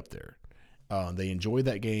 way up there. They enjoy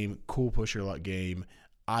that game. Cool pusher luck game.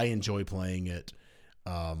 I enjoy playing it.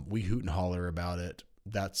 We hoot and holler about it.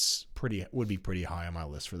 Would be pretty high on my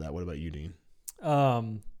list for that. What about you, Dean?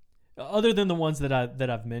 Other than the ones that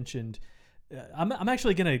I've mentioned, I'm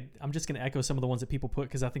just gonna echo some of the ones that people put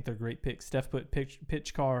because I think they're great picks. Steph put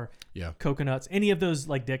pitch car, coconuts. Any of those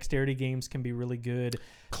like dexterity games can be really good.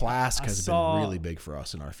 Clask has been really big for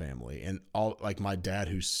us in our family, and all like my dad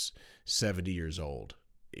who's 70 years old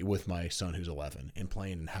with my son who's 11 and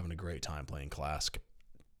playing and having a great time playing Clask.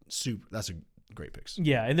 That's a great picks.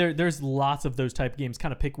 Yeah, and there's lots of those type of games.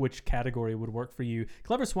 Kind of pick which category would work for you.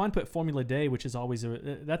 Clever Swine put Formula Day, which is always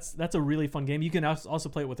that's a really fun game. You can also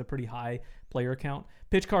play it with a pretty high player count.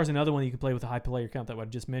 Pitch Car is another one you can play with a high player count that I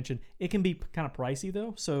just mentioned. It can be kind of pricey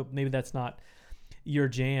though, so maybe that's not your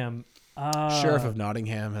jam. Sheriff of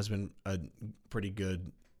Nottingham has been a pretty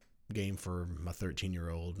good game for my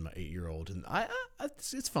 13-year-old and my 8-year-old, and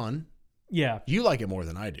it's fun. Yeah, you like it more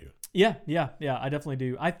than I do. Yeah, I definitely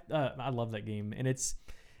do. I love that game, and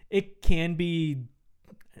it can be,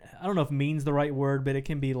 I don't know if mean's the right word, but it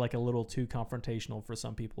can be like a little too confrontational for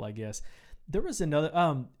some people, I guess. There was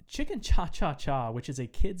another Chicken Cha Cha Cha, which is a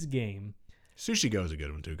kids game. Sushi Go is a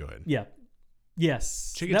good one too. Go ahead. Yeah.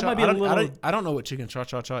 Yes. Chicken Cha. I don't know what Chicken Cha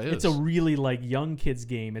Cha Cha is. It's a really like young kids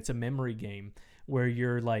game. It's a memory game where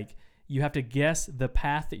you're like, you have to guess the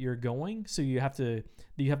path that you're going. So you have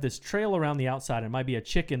this trail around the outside. And it might be a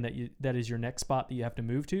chicken that is your next spot that you have to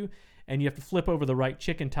move to, and you have to flip over the right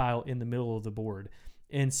chicken tile in the middle of the board.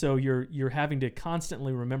 And so you're having to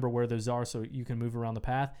constantly remember where those are so you can move around the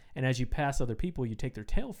path. And as you pass other people, you take their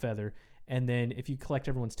tail feather, and then if you collect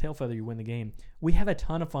everyone's tail feather, you win the game. We have a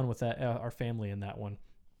ton of fun with that, our family in that one.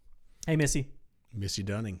 Hey, Missy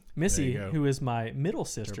Dunning. Missy, who is my middle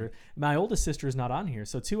sister. My oldest sister is not on here,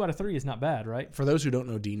 so 2 out of 3 is not bad, right? For those who don't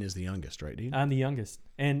know, Dean is the youngest, right, Dean? I'm the youngest,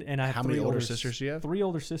 and I have how many older sisters do you have? 3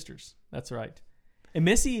 older sisters. That's right. And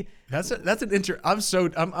Missy, I'm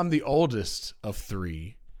the oldest of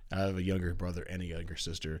 3. I have a younger brother and a younger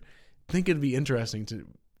sister. I think it'd be interesting to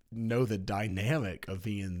know the dynamic of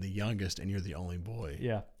being the youngest and you're the only boy.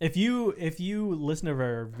 Yeah. If you listen to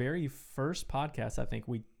our very first podcast, I think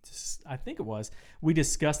we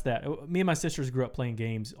discussed that. Me and my sisters grew up playing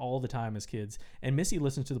games all the time as kids, and Missy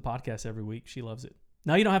listens to the podcast every week. She loves it.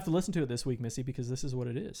 Now you don't have to listen to it this week, Missy, because this is what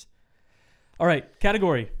it is. All right,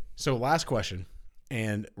 category. So last question.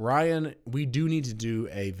 And Ryan, we do need to do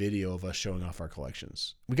a video of us showing off our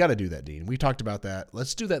collections. We got to do that, Dean. We talked about that.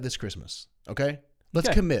 Let's do that this Christmas. Okay? Let's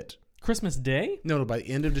commit. Christmas Day? No, by the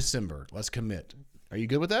end of December. Let's commit. Are you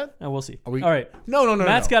good with that? Oh, we'll see. All right. No.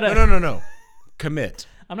 Matt's got to. No. Commit.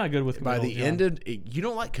 I'm not good with by the end of. You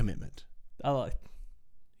don't like commitment. I like.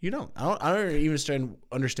 You don't. I don't even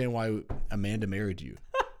understand why Amanda married you.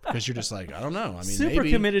 Because you're just like, I don't know. I mean, super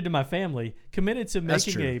committed to my family. Committed to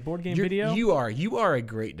making a board game video. You are a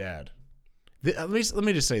great dad. Let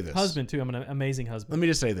me just say this. Husband too. I'm an amazing husband. Let me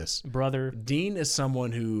just say this. Brother. Dean is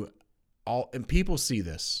someone who, and people see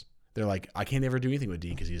this. They're like, I can't ever do anything with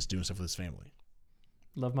Dean because he's doing stuff with his family.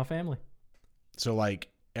 Love my family. So like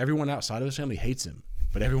everyone outside of his family hates him,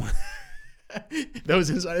 but everyone those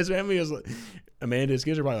inside his family is like, Amanda's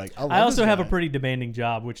kids are probably like, I also have a pretty demanding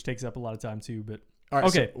job, which takes up a lot of time too. But all right,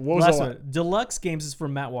 okay, so what was last one. Deluxe games is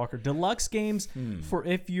from Matt Walker. Deluxe games for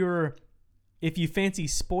if you fancy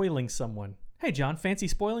spoiling someone. Hey John, fancy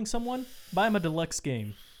spoiling someone? Buy him a deluxe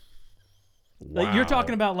game. Wow. Like, you're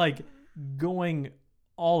talking about like going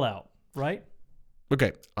all out, right?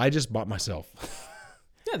 Okay, I just bought myself.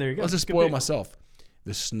 Yeah, there you go. Let's just spoil myself.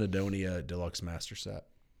 The Snowdonia Deluxe Master Set.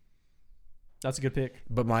 That's a good pick.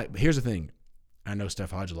 But here's the thing. I know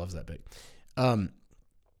Steph Hodge loves that pick.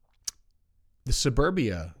 The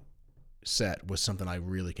Suburbia set was something I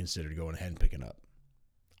really considered going ahead and picking up.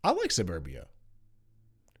 I like Suburbia.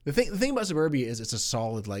 The thing about Suburbia is it's a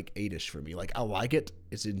solid like 8-ish for me. Like I like it.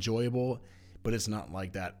 It's enjoyable, but it's not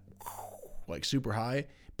like that like super high.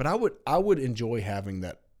 But I would enjoy having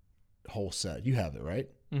that whole set. You have it, right?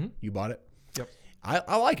 Mm-hmm. You bought it? Yep.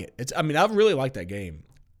 I like it. I really like that game.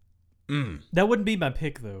 That wouldn't be my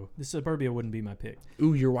pick, though. The Suburbia wouldn't be my pick.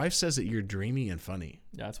 Ooh, your wife says that you're dreamy and funny.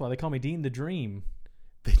 Yeah, that's why they call me Dean the Dream.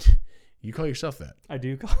 You call yourself that? I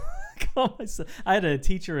do call myself. I had a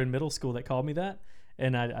teacher in middle school that called me that,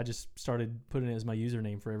 and I just started putting it as my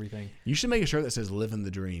username for everything. You should make a shirt that says "Living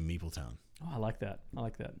the Dream, Meepletown." Oh, I like that. I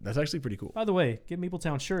like that. That's actually pretty cool. By the way, get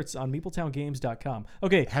Meepletown shirts on meepletowngames.com.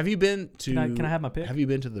 Okay. Have you been to? Can I have my pick? Have you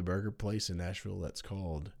been to the burger place in Nashville that's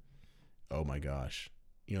called? Oh my gosh!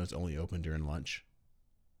 It's only open during lunch.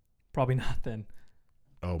 Probably not then.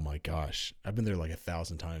 Oh my gosh! I've been there like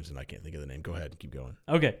 1,000 times and I can't think of the name. Go ahead, keep going.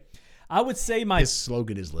 Okay, I would say my His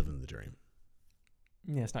slogan is "Living the Dream."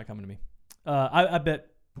 Yeah, it's not coming to me. I bet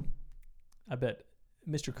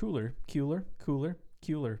Mr. Cooler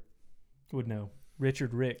would know.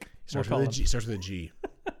 Richard Rick. Starts with a G.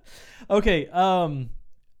 Okay.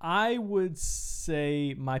 I would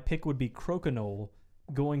say my pick would be Crokinole,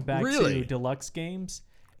 going back to deluxe games.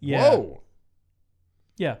 Yeah. Whoa.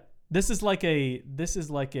 Yeah. This is like a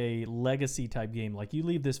legacy type game. Like you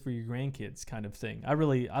leave this for your grandkids kind of thing. I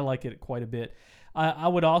like it quite a bit. I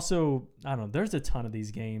would also, I don't know, there's a ton of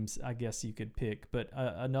these games I guess you could pick, but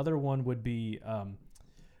another one would be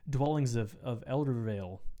Dwellings of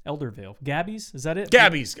Eldervale. Gabby's, is that it?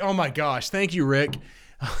 Gabby's. Oh my gosh. Thank you, Rick.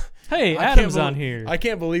 Hey, Adam's on here. I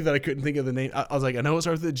can't believe that I couldn't think of the name. I was like, I know it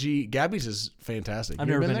starts with a G. Gabby's is fantastic. I've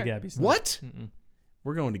never been to Gabby's. No. What? Mm-mm.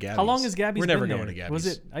 We're going to Gabby's. How long has Gabby's We're been never there? going to Gabby's. Was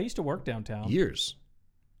it? I used to work downtown. Years.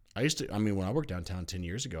 When I worked downtown 10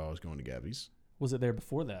 years ago, I was going to Gabby's. Was it there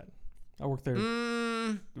before that? I worked there.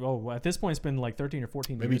 Oh, at this point, it's been like 13 or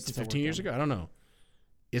 14 maybe years. Maybe 15 years ago. I don't know.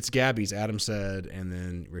 It's Gabby's, Adam said, and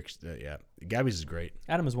then Rick. Yeah, Gabby's is great.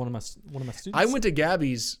 Adam is one of my students. I went to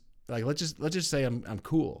Gabby's. Like, let's just say I'm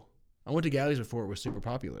cool. I went to Gabby's before it was super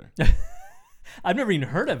popular. I've never even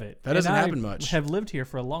heard of it. That doesn't happen much. I have lived here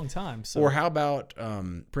for a long time. So. Or how about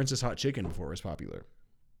Princess Hot Chicken before it was popular?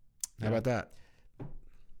 How about that?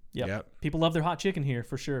 Yep. People love their hot chicken here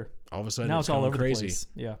for sure. All of a sudden, now it's all over crazy. the place.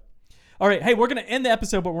 Yeah. All right. Hey, we're going to end the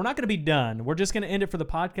episode, but we're not going to be done. We're just going to end it for the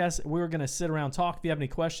podcast. We're going to sit around, talk. If you have any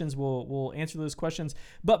questions, we'll answer those questions.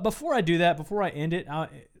 But before I do that, before I end it,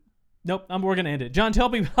 we're going to end it. John, tell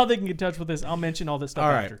me how they can get in touch with us. I'll mention all this stuff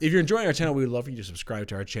after. If you're enjoying our channel, we would love for you to subscribe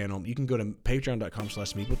to our channel. You can go to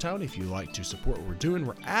patreon.com/Meepletown if you like to support what we're doing.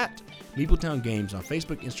 We're at Meepletown Games on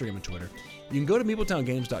Facebook, Instagram, and Twitter. You can go to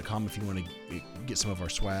meepletowngames.com if you want to get some of our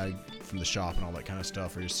swag from the shop and all that kind of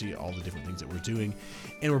stuff, or to see all the different things that we're doing.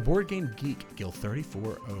 And we're Board Game Geek, Guild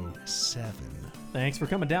 3407. Thanks for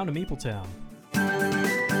coming down to Meepletown.